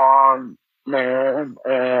 blonde man,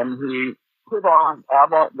 and he put on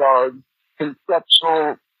avant-garde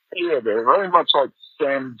conceptual theater, very much like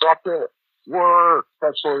Sam Beckett work,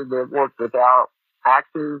 especially the work without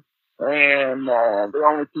actors. And the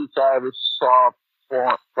only piece I ever saw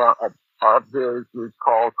of his is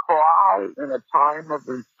called Cry in a Time of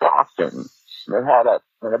Exhaustion. It had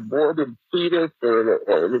an aborted fetus. It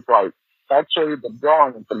was like, actually the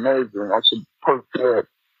drawing is amazing. I should post it.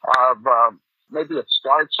 Of maybe a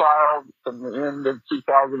star child from the end of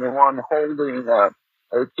 2001 holding a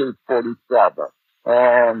AK-47.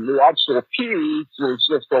 And the actual piece was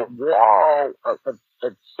just a wall of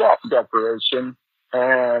set decoration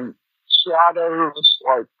and shadows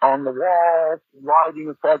like on the wall, lighting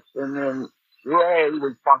effects, and then Ray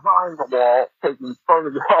was behind the wall taking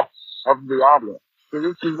photographs of the audience. So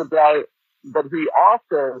this is the guy, but he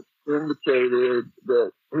also indicated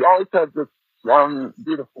that he always had this one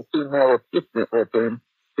beautiful female assistant with him.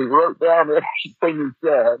 He wrote down everything he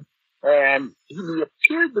said, and he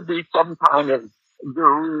appeared to be some kind of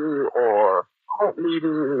guru or cult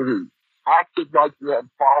leader who acted like he had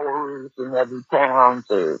followers in every town,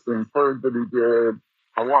 so it inferred that he did.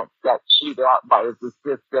 I once got cheated out by his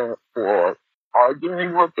assistant for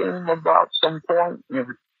arguing with him about some point,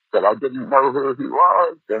 that I didn't know who he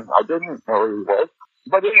was, and I didn't know who he was.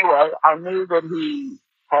 But anyway, I knew that he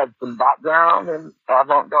had some background in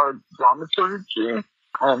avant-garde dramaturgy,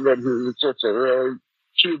 and that he was just a very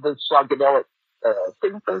Cuban psychedelic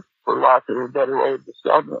thinker, for lack of a better way of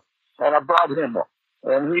describing it. And I brought him up,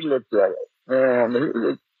 and he looked at it, and he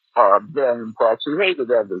was very impressed. He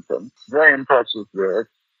hated everything. Very impressed with this.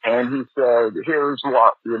 And he said, here's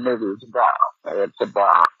what your movie is about. It's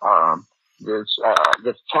about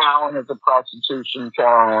this town is a prostitution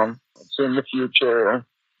town. It's in the future.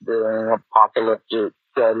 They're in an apocalyptic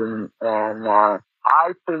setting. And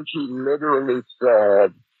I think he literally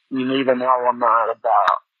said, you need an element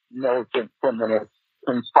about militant feminists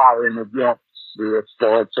conspiring against the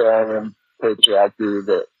authoritarian patriarchy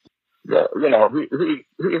that you know,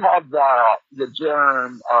 he had the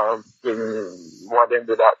germ of what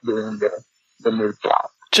ended up being the new plot.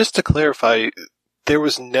 Just to clarify, there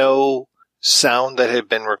was no sound that had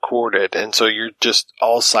been recorded, and so you're just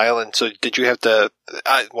all silent. So did you have to,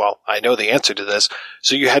 I know the answer to this,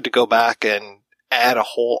 so you had to go back and add a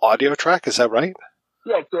whole audio track, is that right?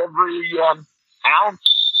 Yes, every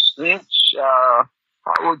ounce, inch,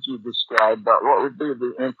 how would you describe that? What would be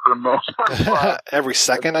the increment? Every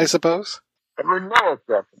second, I suppose? Every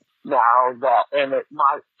millisecond. Now that, and it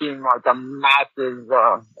might seem like a massive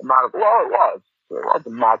amount of, well, it was a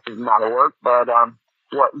massive amount of work, but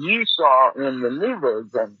what you saw in the new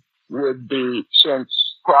version would be, since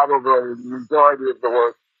probably the majority of the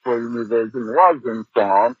work for the new version was in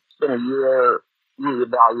sound, it's been a year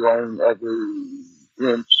reevaluating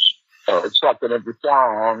every inch or second of the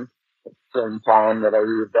song, at the same time that I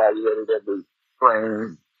reevaluated every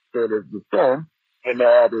frame bit of the film, and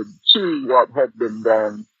added to what had been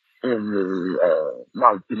done in the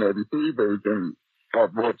 1983 version,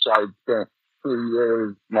 of which I spent 3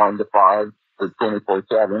 years, 9 to 5, for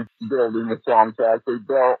 24/7, building the soundtrack. We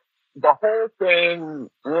built the whole thing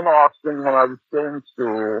in Austin when I was still in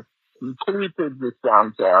school, completed the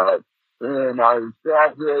soundtrack, and I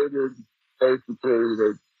graduated. Basically,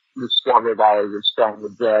 they discovered I was trying to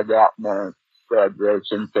drag out my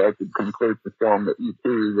graduation so I could complete the film at UT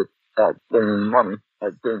without spending money. I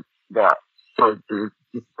think that was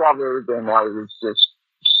discovered, and I was just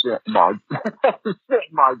sent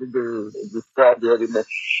my degree, just graduated me.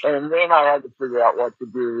 And then I had to figure out what to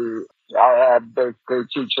do. I had basically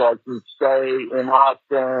 2 choices: stay in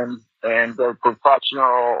Austin and go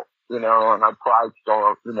professional, and I priced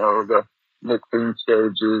all, the mixing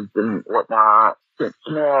stages and whatnot.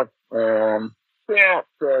 Smith and Kent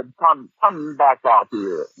said, come back out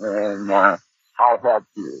here and I'll help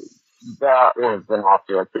you. That was an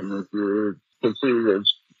awful interview because he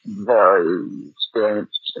was very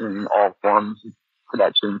experienced in all forms of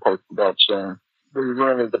production, post-production. We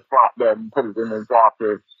rented the flatbed and put it in his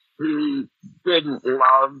office. He didn't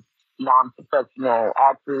love non-professional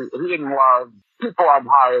actors. He didn't love people I've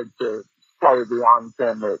hired to play the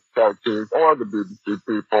on-camera characters or the BBC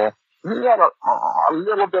people. He had a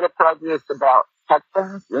little bit of prejudice about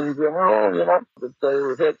Texans in general, that they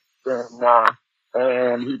were hits,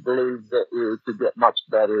 and he believed that we could get much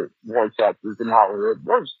better voice actors in Hollywood.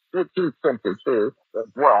 Which is simply true as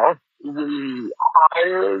well. We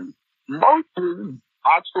hired mostly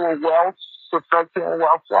actual professional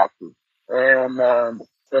Welsh actors,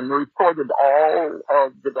 and recorded all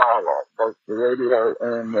of the dialogue, both the radio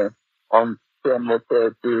and the on-camera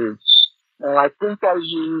characters. And I think I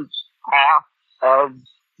used half of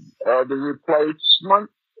the replacement,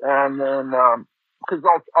 and then because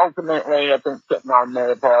ultimately I think Kit and I may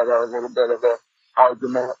have had a little bit of an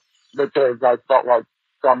argument because I felt like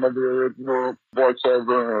some of the original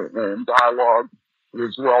voiceover and dialogue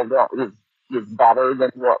was well done, was was better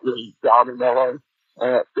than what we got in LA.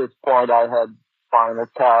 And at this point, I had final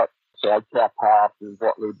cut, so I kept half of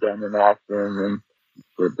what we'd done in Austin, and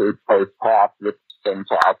the big post half with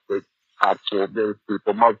fantastic actual those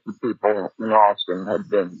people. Most of the people in Austin had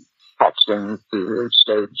been touching to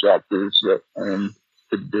stage actors and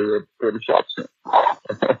could do it pretty accent.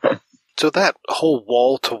 So that whole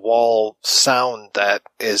wall-to-wall sound that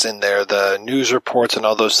is in there, the news reports and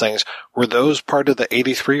all those things, were those part of the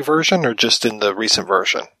 83 version or just in the recent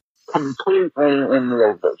version? Completely in the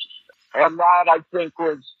old version. And that, I think,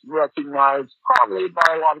 was recognized probably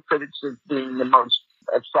by a lot of critics as being the most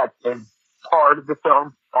effective part of the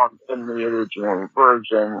film in the original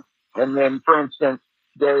version. And then, for instance,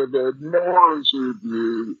 David Moore's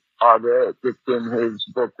review of it, it's in his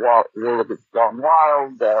book, World Has Gone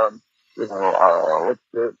Wild, what's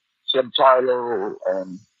the subtitle,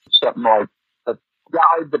 something like a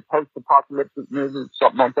guide to post-apocalyptic movies,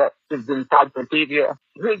 something like that, his encyclopedia.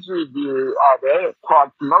 His review of it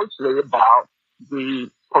talks mostly about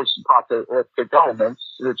the post-apocalyptic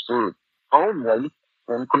elements, which were only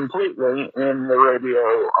and completely in the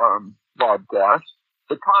radio broadcast.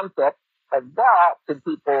 The concept of that, to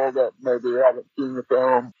people that maybe haven't seen the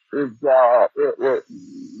film, is that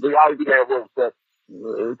the idea was that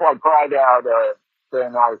it's like right out of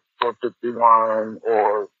Fahrenheit 451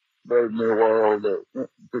 or Brave New World,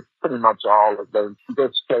 just pretty much all of those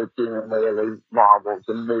dystopian early novels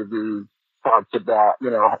and movies talked about,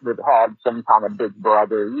 that had some kind of big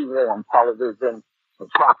brother, usually on television, the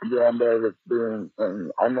propaganda that's being,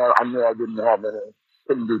 and I knew I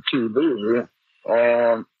couldn't do TV,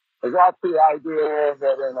 and I got the idea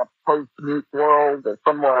that in a post-nuke world, that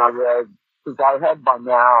somewhere I read, because I had by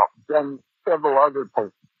now done several other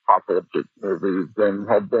post-apocalyptic movies and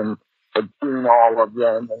had seen all of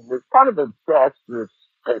them, and was kind of obsessed with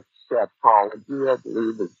eschatology, I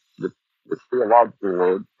believe is the theological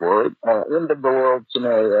word for it, end of the world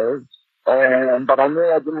scenarios. But I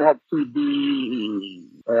knew I didn't have TV,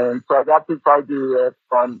 and so I got this idea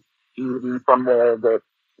from shooting somewhere that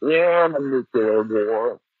in a nuclear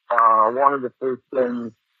war, one of the first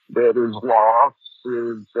things that is lost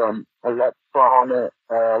is all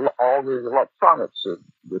the electronics are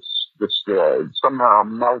destroyed, somehow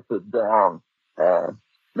melted down,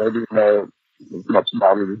 maybe know as much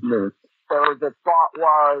about it as me. So the thought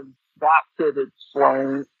was that could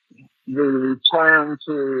explain the return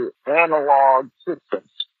to analog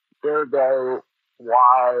systems. Ergo,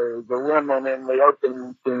 why the women in the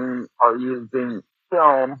opening scene are using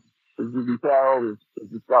film, as you can tell, is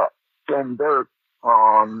it's got film dirt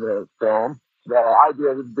on the film. The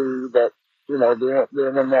idea would be that, the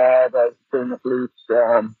internet has been at least,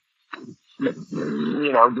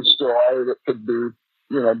 destroyed. It could be,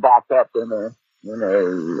 back up in a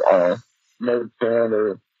militant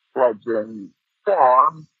or fledgling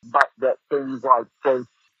form, but that things like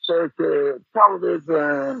closed-circuit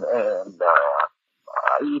television and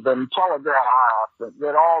even telegraph,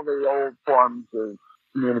 that all the old forms of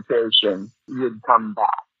communication would come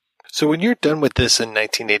back. So when you're done with this in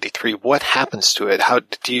 1983, what happens to it? How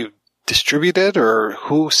do you distribute it, or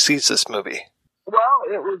who sees this movie? Well,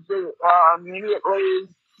 it was immediately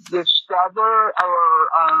discovered,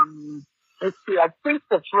 let's see, I think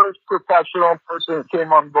the first professional person that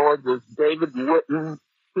came on board was David Whitten,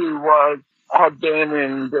 who had been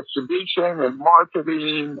in distribution and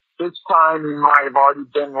marketing. This time he might have already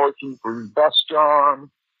been working for Vestron.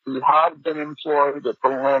 He had been employed at the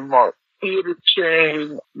Landmark Theater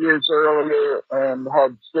chain years earlier and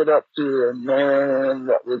had stood up to a man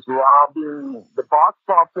that was robbing the box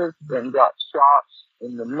office and got shot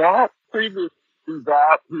in the neck. Previous to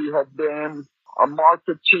that, he had been a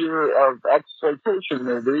marketeer of exploitation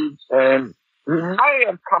movies, and he may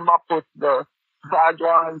have come up with the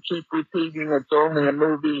tagline, keep repeating it's only a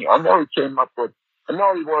movie. I know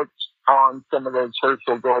he worked on some of those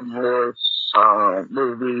Herschel Gordon Lewis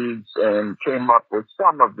movies and came up with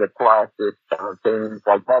some of the classic things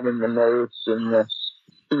like having the nurse in the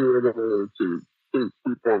theater to treat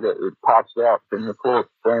people that were passed out from the corpse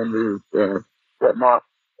brandies and whatnot.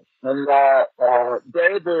 And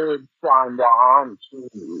David signed on to,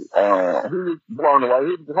 he was blown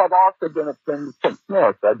away. He had also been a friend of Tim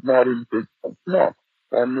Smith. I'd met him through Tim Smith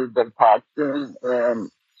and Bill Paxton,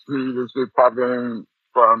 and he was recovering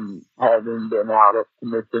from having been out of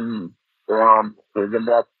commission from the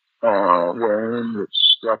neck wound, which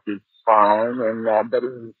struck his spine, and but he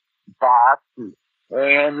was back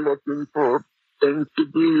and looking for things to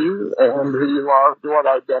do, and he loved what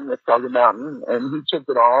I'd done with Thunder Mountain, and he took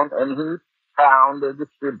it on, and he found a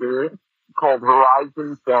distributor called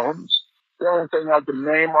Horizon Films The only thing I can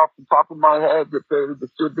name off the top of my head that they were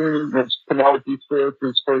distributing was Penelope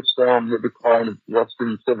Spheres' first film, The Decline of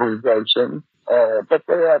Western Civilization. But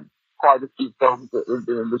they had quite a few films that were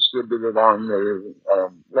being distributed on the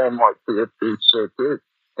Landmark Theatre circuit.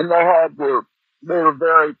 And they were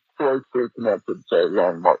very closely connected to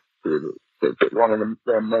Landmark Theatre circuit, one of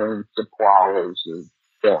their main suppliers of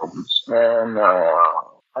films. And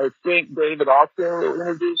I think David also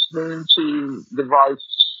introduced me to the vice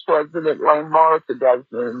president Landmark. The guy's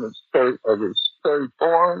name is Terry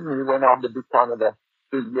Thorne. He went on to be kind of the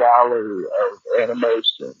galley of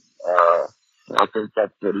animation. I think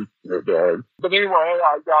that's what he did. But anyway,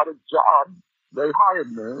 I got a job. They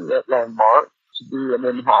hired me at Landmark to be an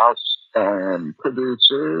in-house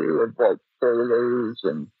producer of like trailers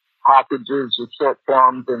and packages of short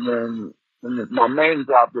films, and then my main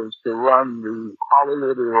job was to run the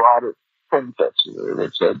Hollywood Erotic Film Festival,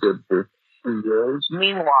 which I did for 2 years.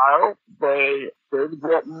 Meanwhile, David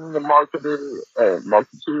Britton, the marketeer,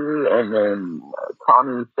 and then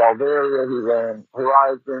Connie Salveria, who ran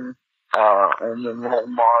Horizon, and then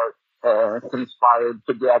Landmark conspired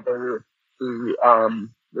together to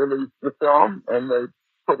release the film, and they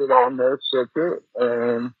put it on their circuit,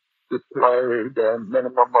 and it played a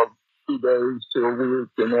minimum of 2 days to a week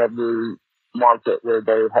in every market where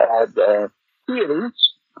they had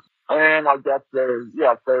theaters. And I guess they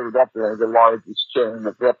were definitely the largest chain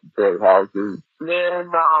of repertory houses.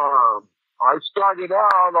 Then I started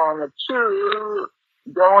out on a tour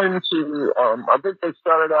going to, I think they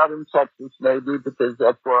started out in Texas maybe, because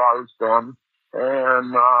that's where I was from.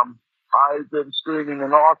 And I did screening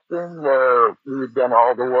in Austin where we had done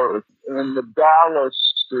all the work. In the Dallas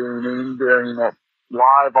screening, during a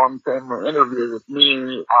live on-camera interview with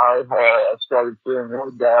me, I started feeling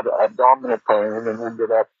really bad abdominal pain and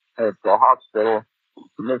ended up at the hospital,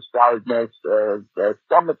 misdiagnosed as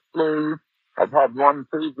stomach flu. I've had one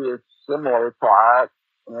previous similar attack,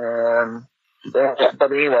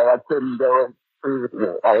 but anyway, I couldn't go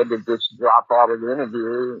through. I had to just drop out of the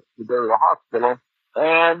interview to go to the hospital.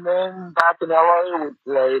 And then back in LA a week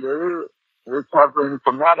later, recovering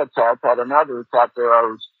from that attack, had another attack where I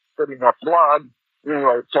was spitting up blood.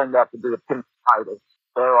 Anyway, it turned out to be appendicitis.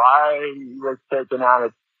 So I was taken out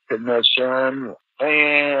of commission,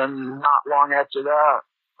 and not long after that,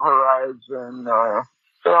 Horizon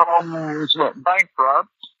Films went bankrupt.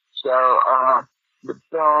 So the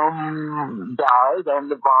film died on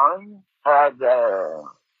the vine, had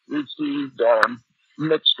received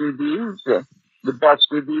mixed reviews. The best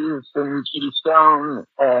reviews from G. Stone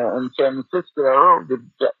in San Francisco, the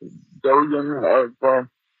billion of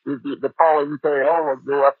the Falling Tale of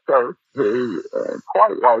the West Coast, who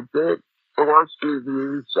quite liked it. The worst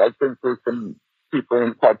reviews, I think, were some people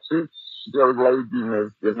in Texas. Joe Layden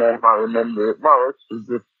is the name I remember it most, who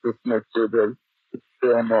just dismissed it as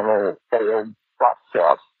experimental failed prop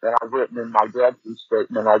shop. And I've written in my graduate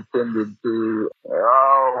statement, I tended to,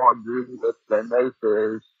 agree with the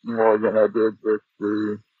naysayers more than I did with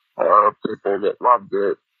the people that loved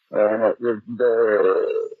it. And it was the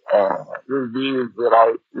reviews that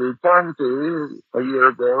I returned to a year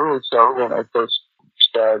ago or so when I first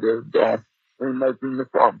started remaking the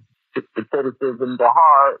film. Took the criticism to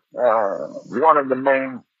heart. One of the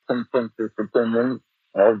main consensus opinions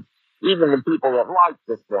of even the people that liked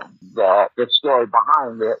the film, that the story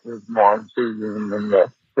behind it was more intriguing than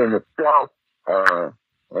the thing itself.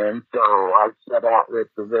 And so I set out with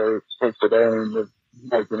the very explicit aim of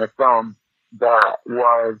making a film that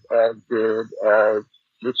was as good as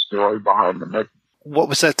the story behind the making. What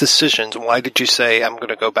was that decision? Why did you say, I'm going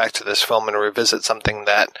to go back to this film and revisit something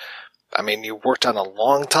that, I mean, you worked on a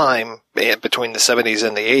long time between the 70s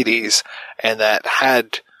and the 80s, and that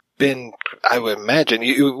had been, I would imagine,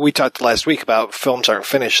 we talked last week about films aren't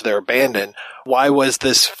finished, they're abandoned. Why was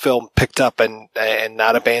this film picked up and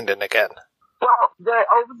not abandoned again? Well,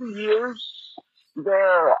 over the years,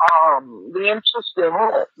 the interest in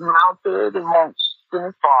it mounted amongst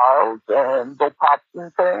cinephiles and Bill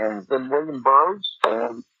Paxton fans and William Burroughs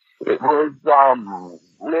fans. It was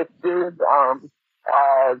listed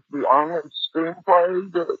as the only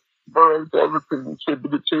screenplay that Burroughs ever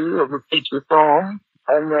contributed to of a feature film.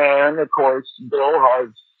 And then, of course, Bill has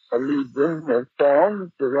a legion of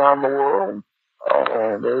fans around the world.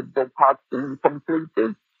 Bill Paxton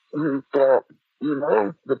completed. He felt,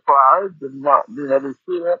 surprised and not being able to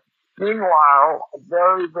see it. Meanwhile, a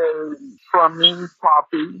very, very crummy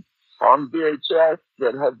copy on VHS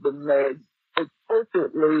that had been made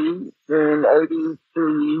explicitly in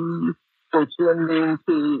 83 for sending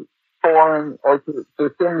to foreign, or to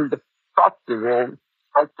sending to festivals,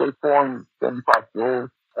 actually foreign film festivals,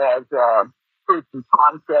 as proof of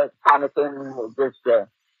concept kind of thing, or just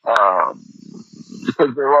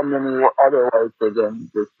because there wasn't any other way for them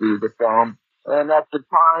to see the film. And at the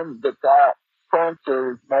time that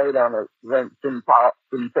transfer was made on a rent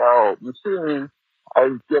control machine, I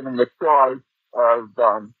was given the choice of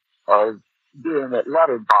doing it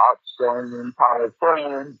letterbox, showing the entire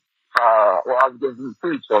frame. I was given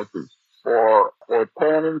three choices, or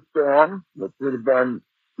pan and scan, which would have been,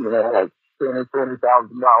 like $10,000 or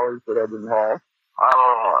 $20,000 that I didn't have.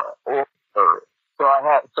 So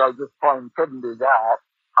I just plain couldn't do that.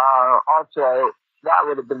 Also, that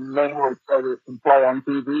would have been mainly so that it can play on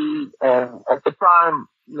TV. And at the time,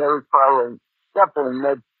 there was definitely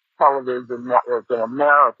no television network in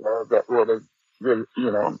America that would have,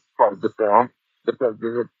 played the film because of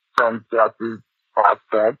its transgressive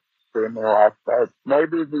aspect, criminal aspect.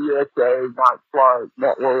 Maybe the USA might play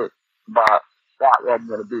network, but that wasn't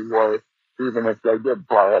going to be worth, even if they did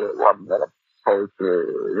play it, it wasn't going to post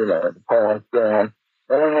the parents stand.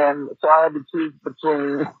 And so I had to choose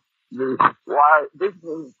between this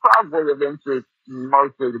is probably of interest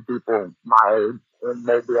mostly to people my age, and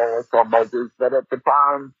maybe also mothers, but at the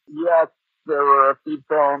time, yes, there were a few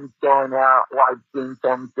films going out, widescreen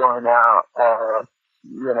films going out,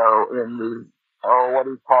 in the,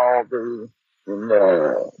 in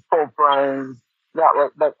the full frame, that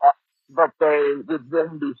was, but they would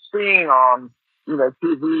then be seen on,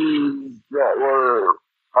 TV that were,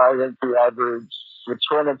 I think the average, the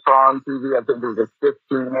Trinitron TV, I think it was a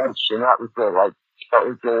 15-inch, and that was the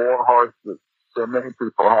war horse that so many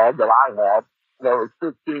people had, that I had, that was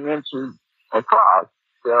 15 inches across.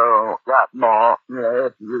 So that mall,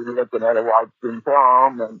 if you're looking at a widescreen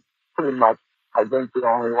film, and pretty much, I think the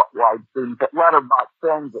only widescreen letterbox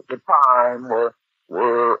films at the time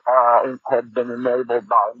had been enabled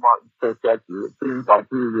by Martin Scorsese. It seems like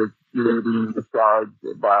he was leading the charge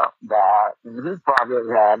about that, and he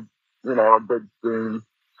probably had, a big screen.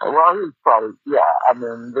 Well, he's probably,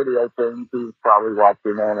 video things, he's probably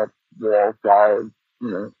watching on a wall-size,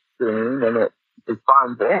 screen, and it's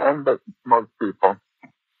fine for him, but most people.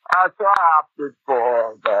 So I opted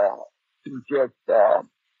for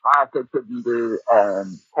I couldn't do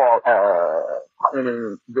any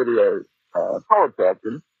video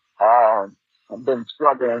poetry. I've been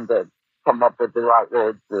struggling to come up with the right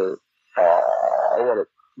word to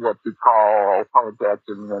what you call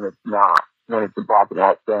poetry when it's not, when it's a black and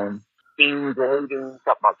white thing. Themes, reading,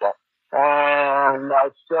 something like that. And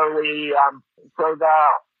so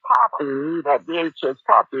that copy, that VHS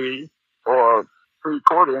copy, or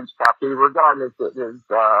 3/4-inch copy, regardless, it is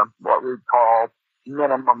what we'd call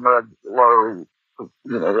minimum low,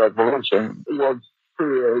 resolution. It was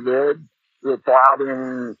created without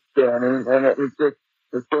any scanning, and it was just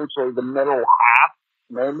essentially the middle half,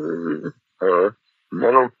 maybe, or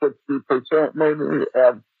middle 60% maybe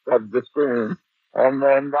of the screen. And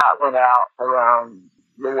then that went out around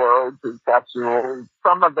the world to festivals.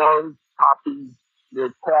 Some of those copies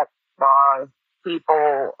were kept by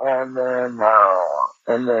people, and then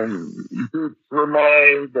groups were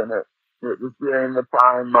made, and it was during the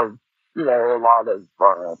time of, a lot of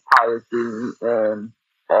piracy, and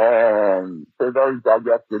so those, I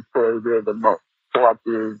guess, were created the most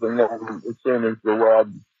collectors, and then as soon as the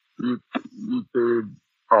web, YouTube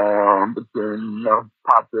became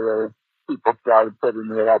popular, people started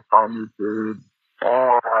putting it up on YouTube,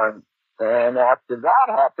 and after that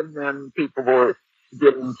happened, then people were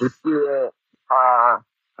getting to see it,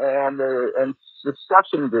 and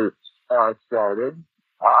discussion groups started.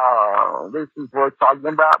 This is worth talking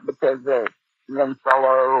about because a young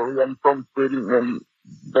film student in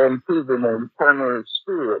Vancouver named Turner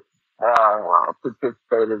Stewart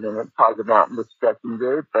participated in it, talking about discussion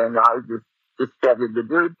group, and I just discovered the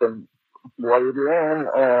group and weighed in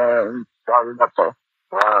and started up a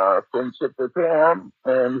friendship with him,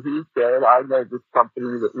 and he said, I know this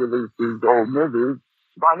company that releases old movies.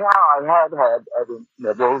 By now I had other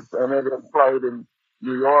nibbles, and it had played in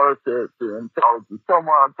New York at the Intelligence Film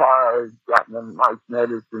Archive, gotten a nice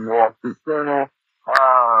notice in the Wall Street Journal,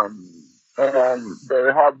 and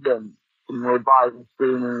there had been some revised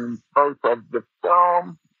screenings, both of the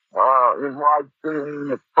film in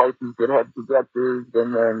widescreen at places that had projectors,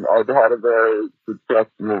 and then I'd had a very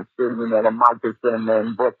successful screening at a microfilm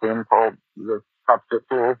in Brooklyn called the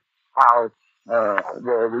Patriarchal House,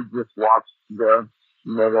 where we just watched the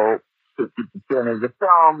middle 50% of the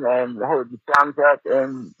film and heard the soundtrack,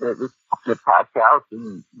 and it was the packed house,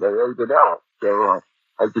 and they ate it out. So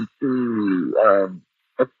I could see,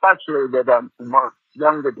 especially that amongst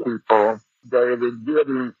younger people, they were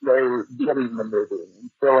getting the movie and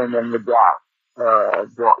filling in the gap,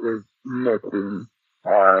 what was missing.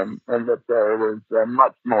 and that there was a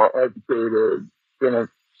much more educated,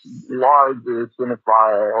 larger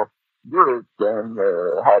cinephile group than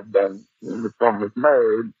there had been when the film was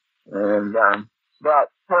made. And but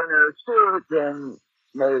Turner Stewart then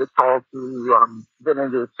made a call to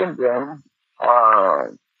Vinegar Syndrome,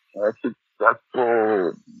 a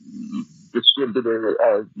successful distributor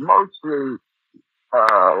of mostly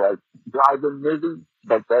like drive-in movies,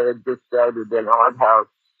 but they had just started an art house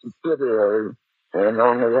subsidiary and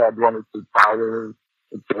only had one or two titles.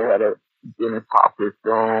 They had a Dennis Hopper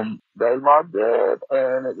film. They loved it,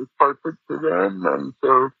 and it was perfect for them. And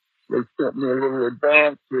so they sent me a little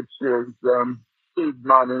advance, which was seed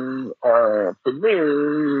money for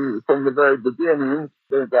me from the very beginning. I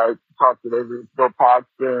think I talked it over with Bill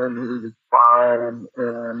Paxton. He was fine,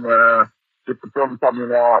 and with the film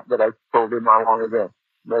coming out, but I told him I wanted to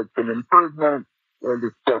make some improvements. They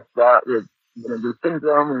discussed that with Vinegar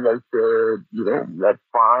Syndrome, and they said, that's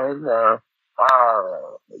fine.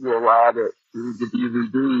 We'll add it to the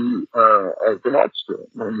DVD as an extra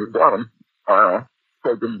when you're done.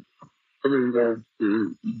 Taking 3 years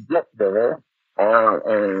to get there,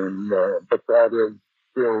 but that is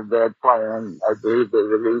still their plan. I believe they're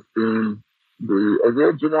releasing the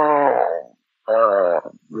original,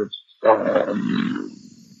 which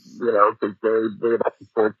because they did up to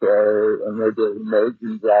 4K, and they did an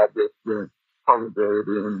amazing job with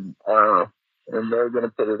celebrating, and they're going to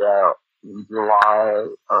put it out in July,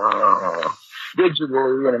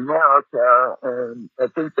 digitally in America, and I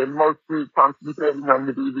think they're mostly concentrating on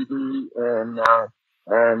the DVD,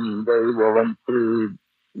 and they will include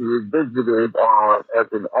Revisited as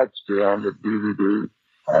an extra on the DVD.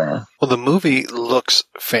 Well, the movie looks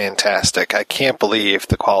fantastic. I can't believe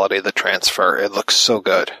the quality of the transfer. It looks so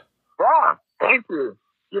good. Yeah, thank you.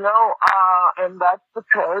 And that's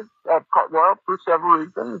because, for several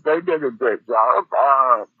reasons, they did a great job,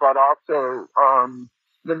 but also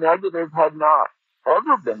the negative had not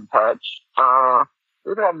ever been touched.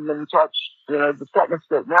 It hadn't been touched, the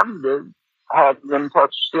Technoscope negative hadn't been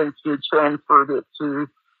touched since we transferred it to,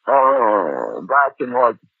 back in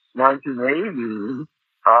 1980,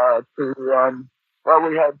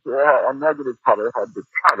 we had a negative cutter had to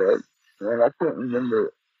cut it, and I can't remember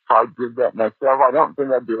if I did that myself. I don't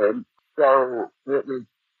think I did. So it was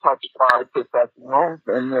touched by professionals,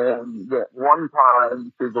 and then one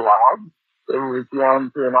time through the lab, it was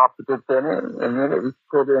run through an optical printer, and then it was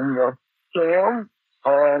put in the can,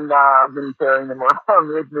 and I've been carrying them around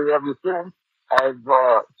with me ever since. I've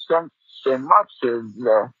sent so much of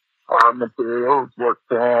our materials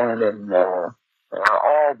worked on, and all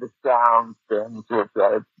the sound things which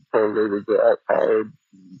I totally regret I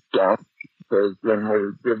jumped, because when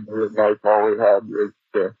we did the remake, all we had was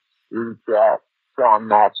the sound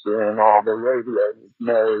master and all the radio was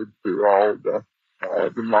made to all the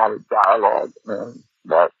dramatic dialogue, and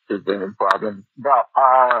that is any problem. But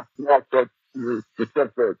that's the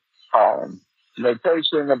specific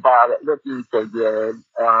notation about it looking so good.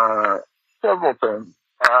 Several things.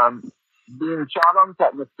 Being shot on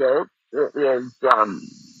Technoscope, it is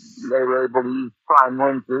they were able to use prime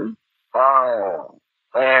lenses,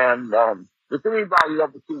 and if anybody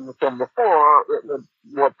ever seen the film before,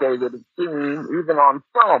 what they would have seen, even on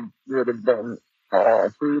film, would have been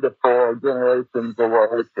 3 to 4 generations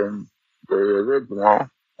away from the original,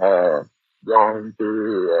 going to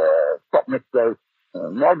Technoscope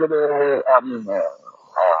negative,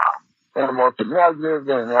 anamorphic negative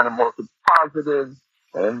and anamorphic positive,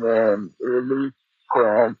 and then release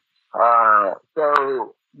print.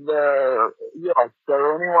 So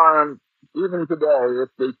anyone, even today, if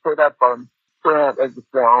they put up on print as a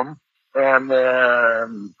film and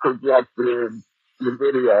then projected the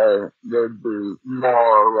video, there'd be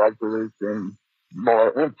more resolution,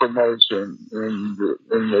 more information in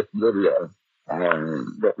this video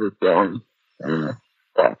that we're showing.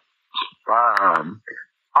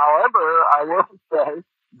 However, I will say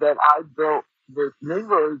that I built this new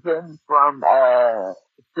version from a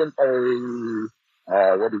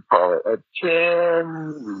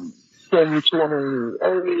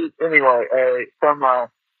 1028, anyway, from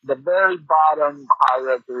the very bottom high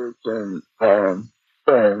resolution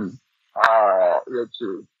thing, which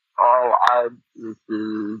is all I've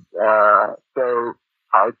received. So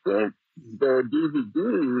I think the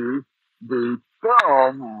DVD, the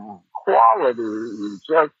film quality,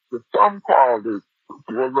 just the film quality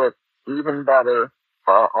will look even better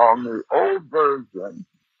on the old version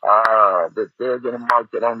that they're going to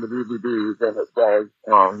market on the DVD than it does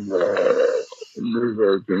on the new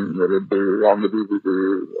version that it'd be on the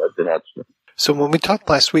DVD as an extra. So when we talked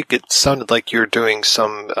last week, it sounded like you're doing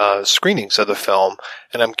some screenings of the film,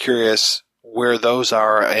 and I'm curious, where those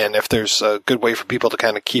are, and if there's a good way for people to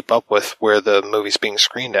kind of keep up with where the movie's being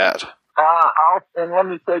screened at. And let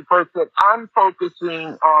me say first that I'm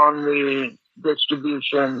focusing on the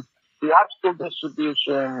distribution, the actual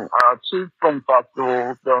distribution, 2 film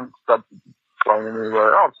festivals, don't expect to play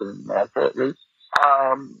anywhere else in America at least.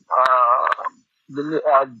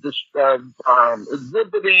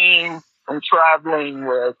 Exhibiting and traveling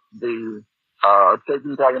with the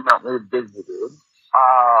Taking Tiger Mountain Revisited,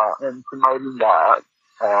 and promoting that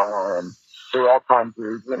for all kinds of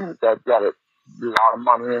reasons. I've got a lot of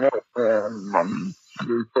money in it, and I'm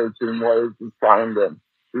researching ways of trying to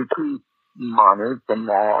recoup money from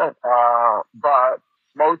that. But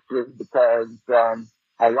mostly because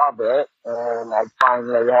I love it, and I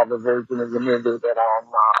finally have a version of the movie that I'm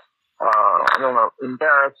not, I don't know,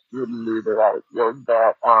 embarrassed wouldn't be the right word,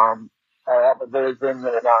 but I have a version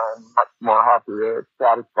that I'm much more happy with,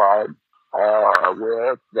 satisfied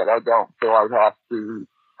with, that I don't feel I have to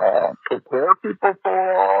prepare people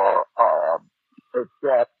for,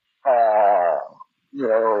 except,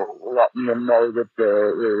 letting them know that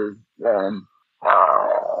there is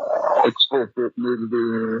explicit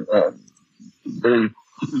nudity and brief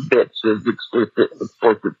bits of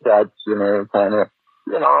explicit sex, kind of,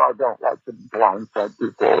 I don't like to blindside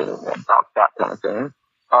people about that kind of thing.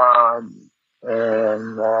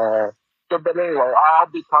 But anyway,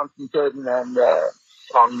 I'll be concentrating on the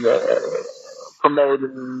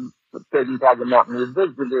promoting the Taking Tiger Mountain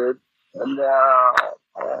Revisited, and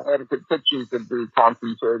Etiquette Pictures will be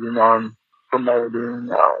concentrating on promoting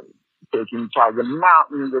Taking Tiger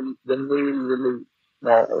Mountain, the new release.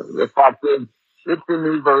 The fact is, it's a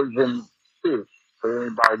new version too, for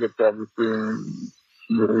anybody that's ever seen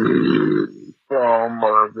the film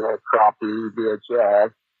or the crappy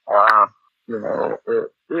VHS.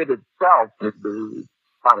 It itself would be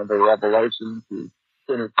kind of a revelation to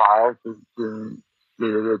cinephiles who've seen the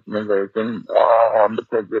original version,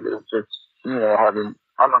 because it is just, having,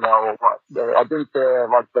 I don't know what, I think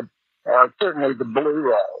certainly the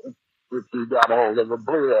Blu-ray, if you got a hold of a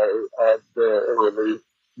Blu-ray as the release,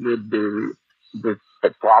 would be just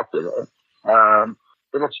spectacular.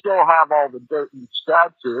 It'll still have all the dirt and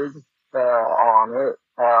scratches on it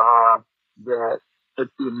that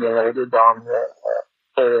accumulated on the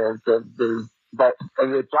tails of the, but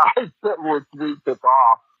which we took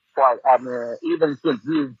off. But even since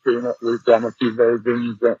you've seen it, we've done a few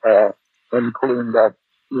versions and cleaned up,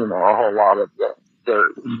 a whole lot of the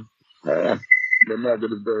dirt, the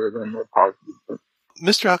negative dirt and the positive.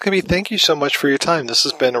 Mr. Huckabee, thank you so much for your time. This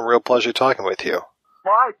has been a real pleasure talking with you.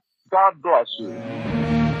 Mike, God bless you.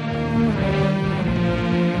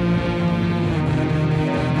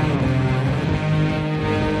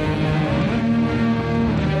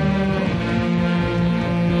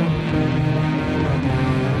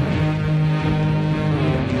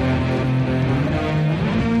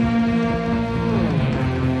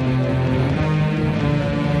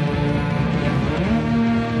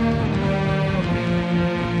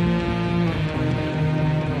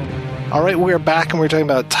 All right, we are back, and we're talking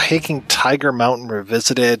about Taking Tiger Mountain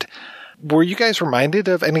Revisited. Were you guys reminded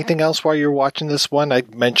of anything else while you were watching this one? I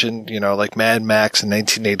mentioned, like Mad Max in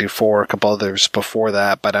 1984, a couple others before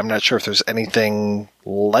that, but I'm not sure if there's anything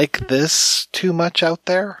like this too much out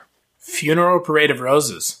there. Funeral Parade of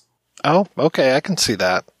Roses. Oh, okay, I can see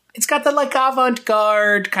that. It's got the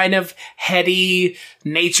avant-garde kind of heady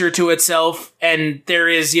nature to itself, and there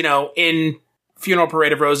is, in Funeral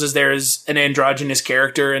Parade of Roses, there is an androgynous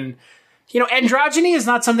character, and androgyny is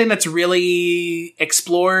not something that's really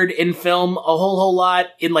explored in film a whole lot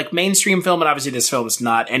in mainstream film. And obviously this film is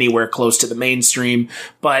not anywhere close to the mainstream,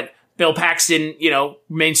 but Bill Paxton,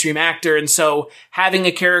 mainstream actor. And so having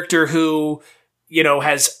a character who,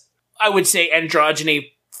 has, I would say,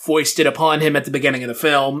 androgyny foisted upon him at the beginning of the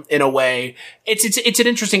film in a way, it's an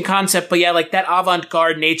interesting concept. But yeah, that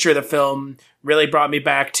avant-garde nature of the film really brought me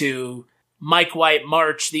back to Mike White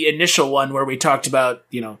March, the initial one where we talked about,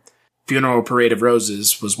 Funeral Parade of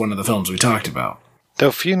Roses was one of the films we talked about.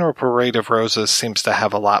 Though Funeral Parade of Roses seems to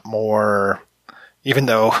have a lot more, even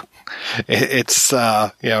though it's,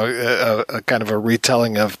 a kind of a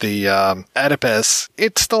retelling of the Oedipus,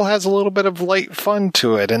 it still has a little bit of light fun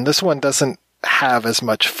to it, and this one doesn't have as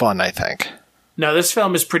much fun, I think. No, this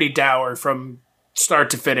film is pretty dour from start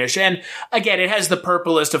to finish. And again, it has the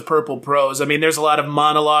purplest of purple prose. I mean, there's a lot of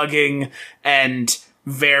monologuing and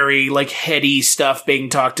very heady stuff being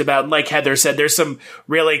talked about. Like Heather said, there's some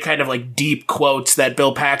really kind of deep quotes that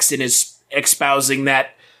Bill Paxton is espousing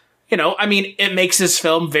that, it makes this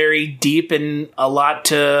film very deep and a lot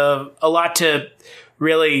to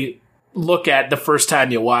really look at the first time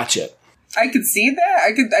you watch it. I could see that.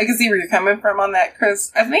 I could see where you're coming from on that,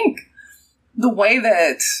 Chris. I think the way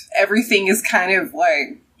that everything is kind of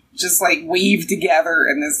like just like weaved together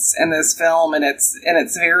in this film, and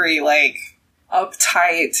it's very like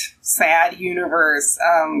uptight, sad universe.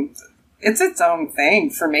 It's its own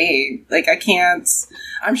thing for me. Like I can't.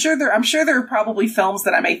 I'm sure there are probably films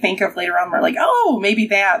that I may think of later on where like, oh, maybe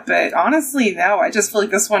that. But honestly, no. I just feel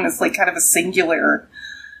like this one is like kind of a singular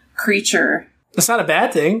creature. That's not a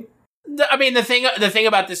bad thing. I mean, the thing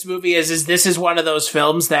about this movie is this is one of those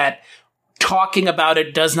films that talking about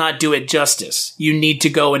it does not do it justice. You need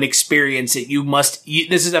to go and experience it.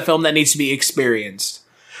 This is a film that needs to be experienced.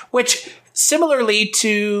 Which, similarly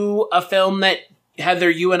to a film that Heather,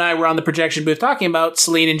 you and I were on the projection booth talking about,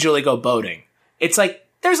 Celine and Julie Go Boating. It's like,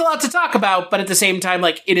 there's a lot to talk about, but at the same time,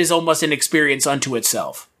 like, it is almost an experience unto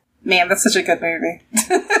itself. Man, that's such a good movie.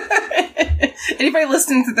 Anybody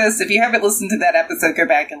listening to this, if you haven't listened to that episode, go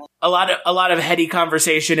back and listen. A lot of heady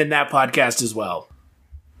conversation in that podcast as well.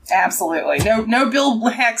 Absolutely. No Bill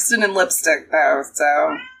Paxton and lipstick, though,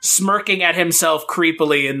 so... Smirking at himself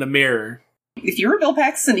creepily in the mirror. If you were Bill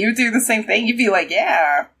Paxton, you would do the same thing. You'd be like,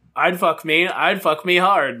 yeah... I'd fuck me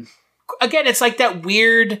hard. Again, it's like that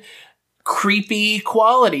weird, creepy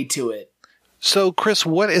quality to it. So, Chris,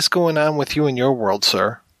 what is going on with you in your world,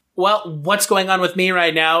 sir? Well, what's going on with me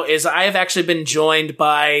right now is I have actually been joined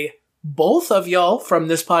by both of y'all from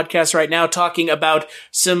this podcast right now talking about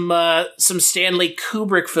some Stanley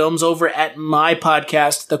Kubrick films over at my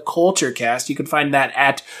podcast, The Culture Cast. You can find that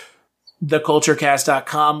at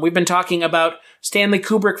theculturecast.com. We've been talking about Stanley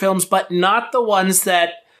Kubrick films, but not the ones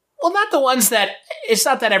that it's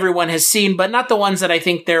not that everyone has seen, but not the ones that I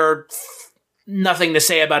think there are nothing to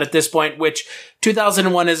say about at this point, which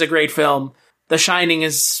 2001 is a great film. The Shining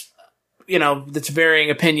is, that's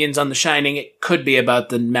varying opinions on The Shining. It could be about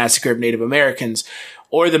the massacre of Native Americans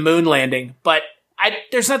or the moon landing, but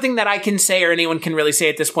there's nothing that I can say or anyone can really say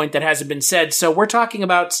at this point that hasn't been said. So we're talking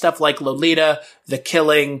about stuff like Lolita, The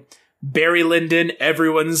Killing, Barry Lyndon,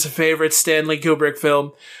 everyone's favorite Stanley Kubrick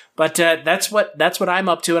film. But that's what I'm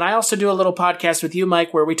up to. And I also do a little podcast with you,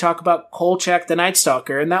 Mike, where we talk about Kolchak the Night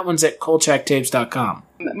Stalker, and that one's at kolchaktapes.com.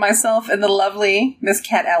 Myself and the lovely Miss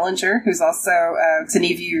Kat Ellinger, who's also, to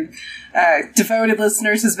any of you devoted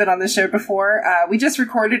listeners who's been on the show before, we just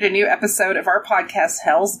recorded a new episode of our podcast,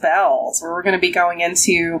 Hell's Bells, where we're going to be going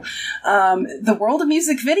into the world of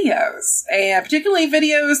music videos, and particularly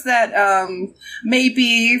videos that may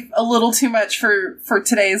be a little too much for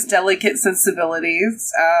today's delicate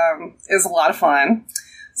sensibilities. Is a lot of fun.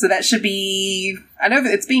 So that should be, I know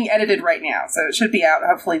that it's being edited right now, so it should be out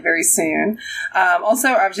hopefully very soon. Also,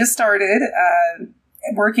 I've just started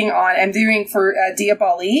I'm doing for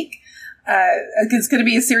Diabolique. It's going to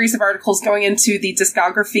be a series of articles going into the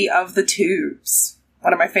discography of The Tubes,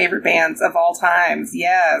 one of my favorite bands of all times.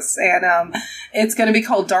 Yes. And it's going to be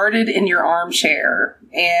called Darted in Your Armchair.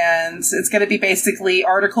 And it's going to be basically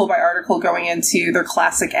article by article going into their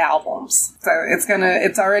classic albums. So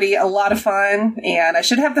it's already a lot of fun. And I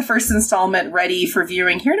should have the first installment ready for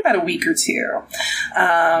viewing here in about a week or two.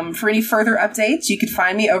 For any further updates, you can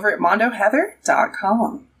find me over at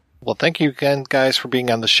mondoheather.com. Well, thank you again, guys, for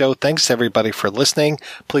being on the show. Thanks to everybody for listening.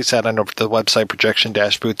 Please head on over to the website,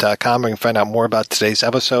 projection-booth.com, where you can find out more about today's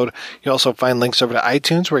episode. You'll also find links over to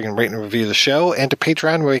iTunes, where you can rate and review the show, and to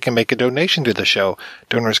Patreon, where you can make a donation to the show.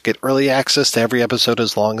 Donors get early access to every episode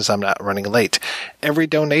as long as I'm not running late. Every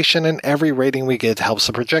donation and every rating we get helps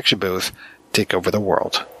the Projection Booth take over the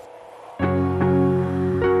world.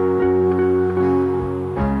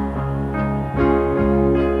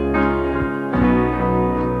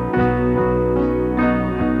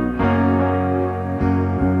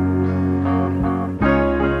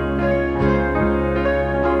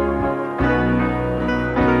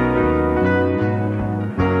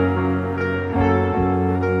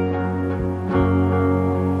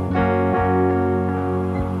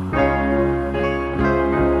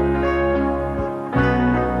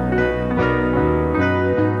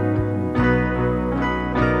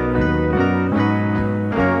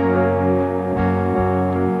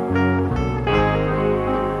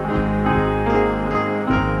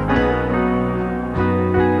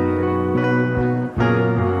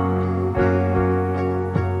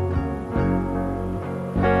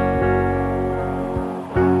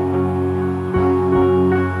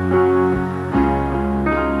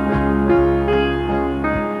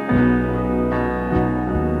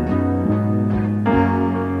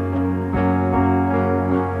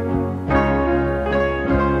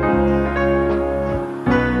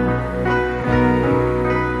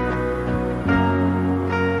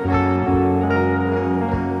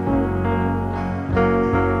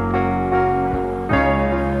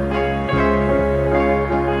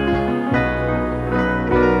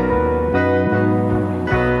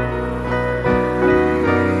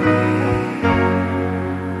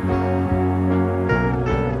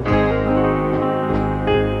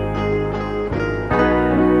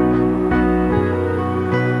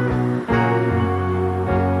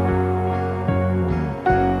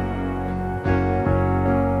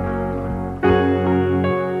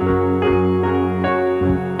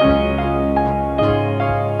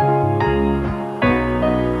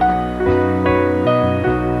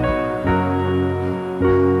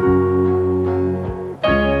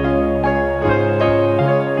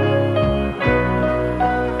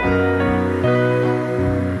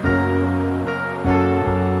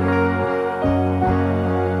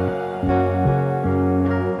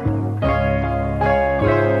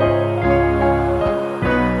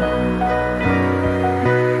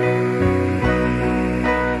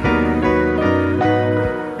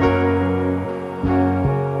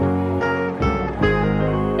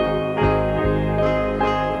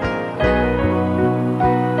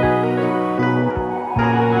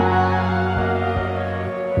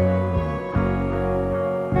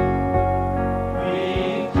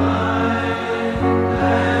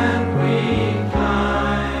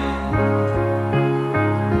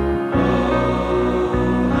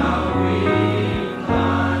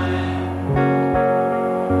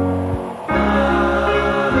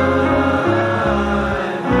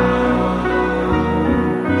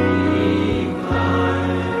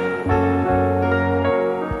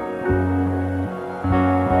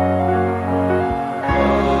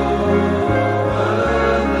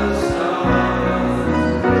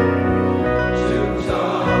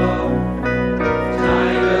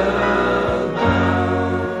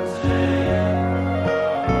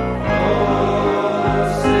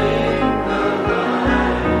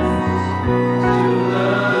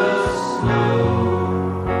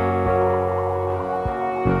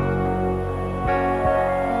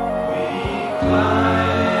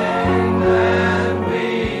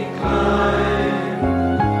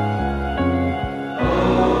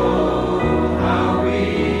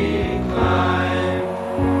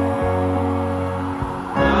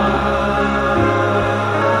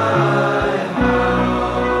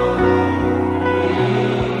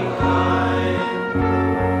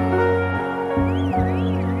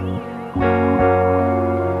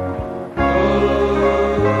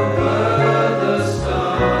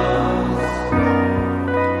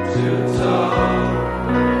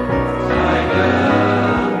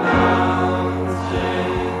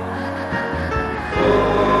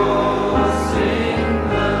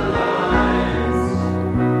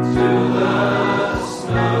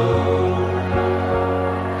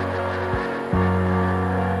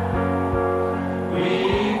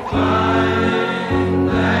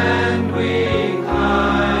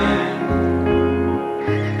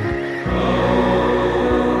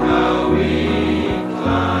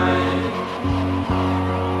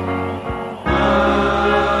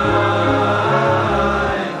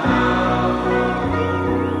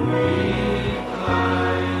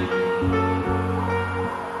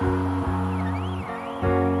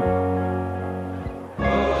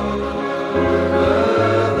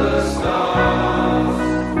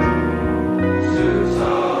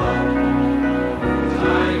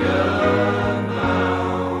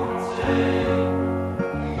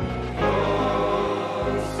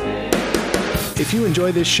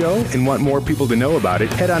 enjoy this show and want more people to know about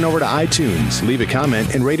it, head on over to iTunes, leave a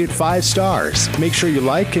comment, and rate it 5 stars. Make sure you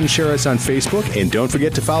like and share us on Facebook, and don't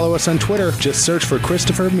forget to follow us on Twitter. Just search for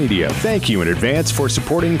Christopher Media. Thank you in advance for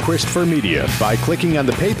supporting Christopher Media by clicking on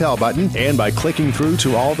the PayPal button and by clicking through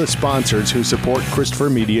to all the sponsors who support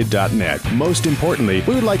ChristopherMedia.net. Most importantly,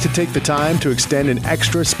 we would like to take the time to extend an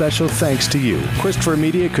extra special thanks to you. Christopher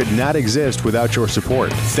Media could not exist without your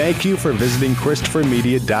support. Thank you for visiting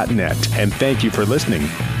ChristopherMedia.net, and thank you for listening.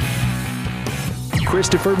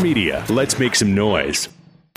 Christopher Media. Let's make some noise.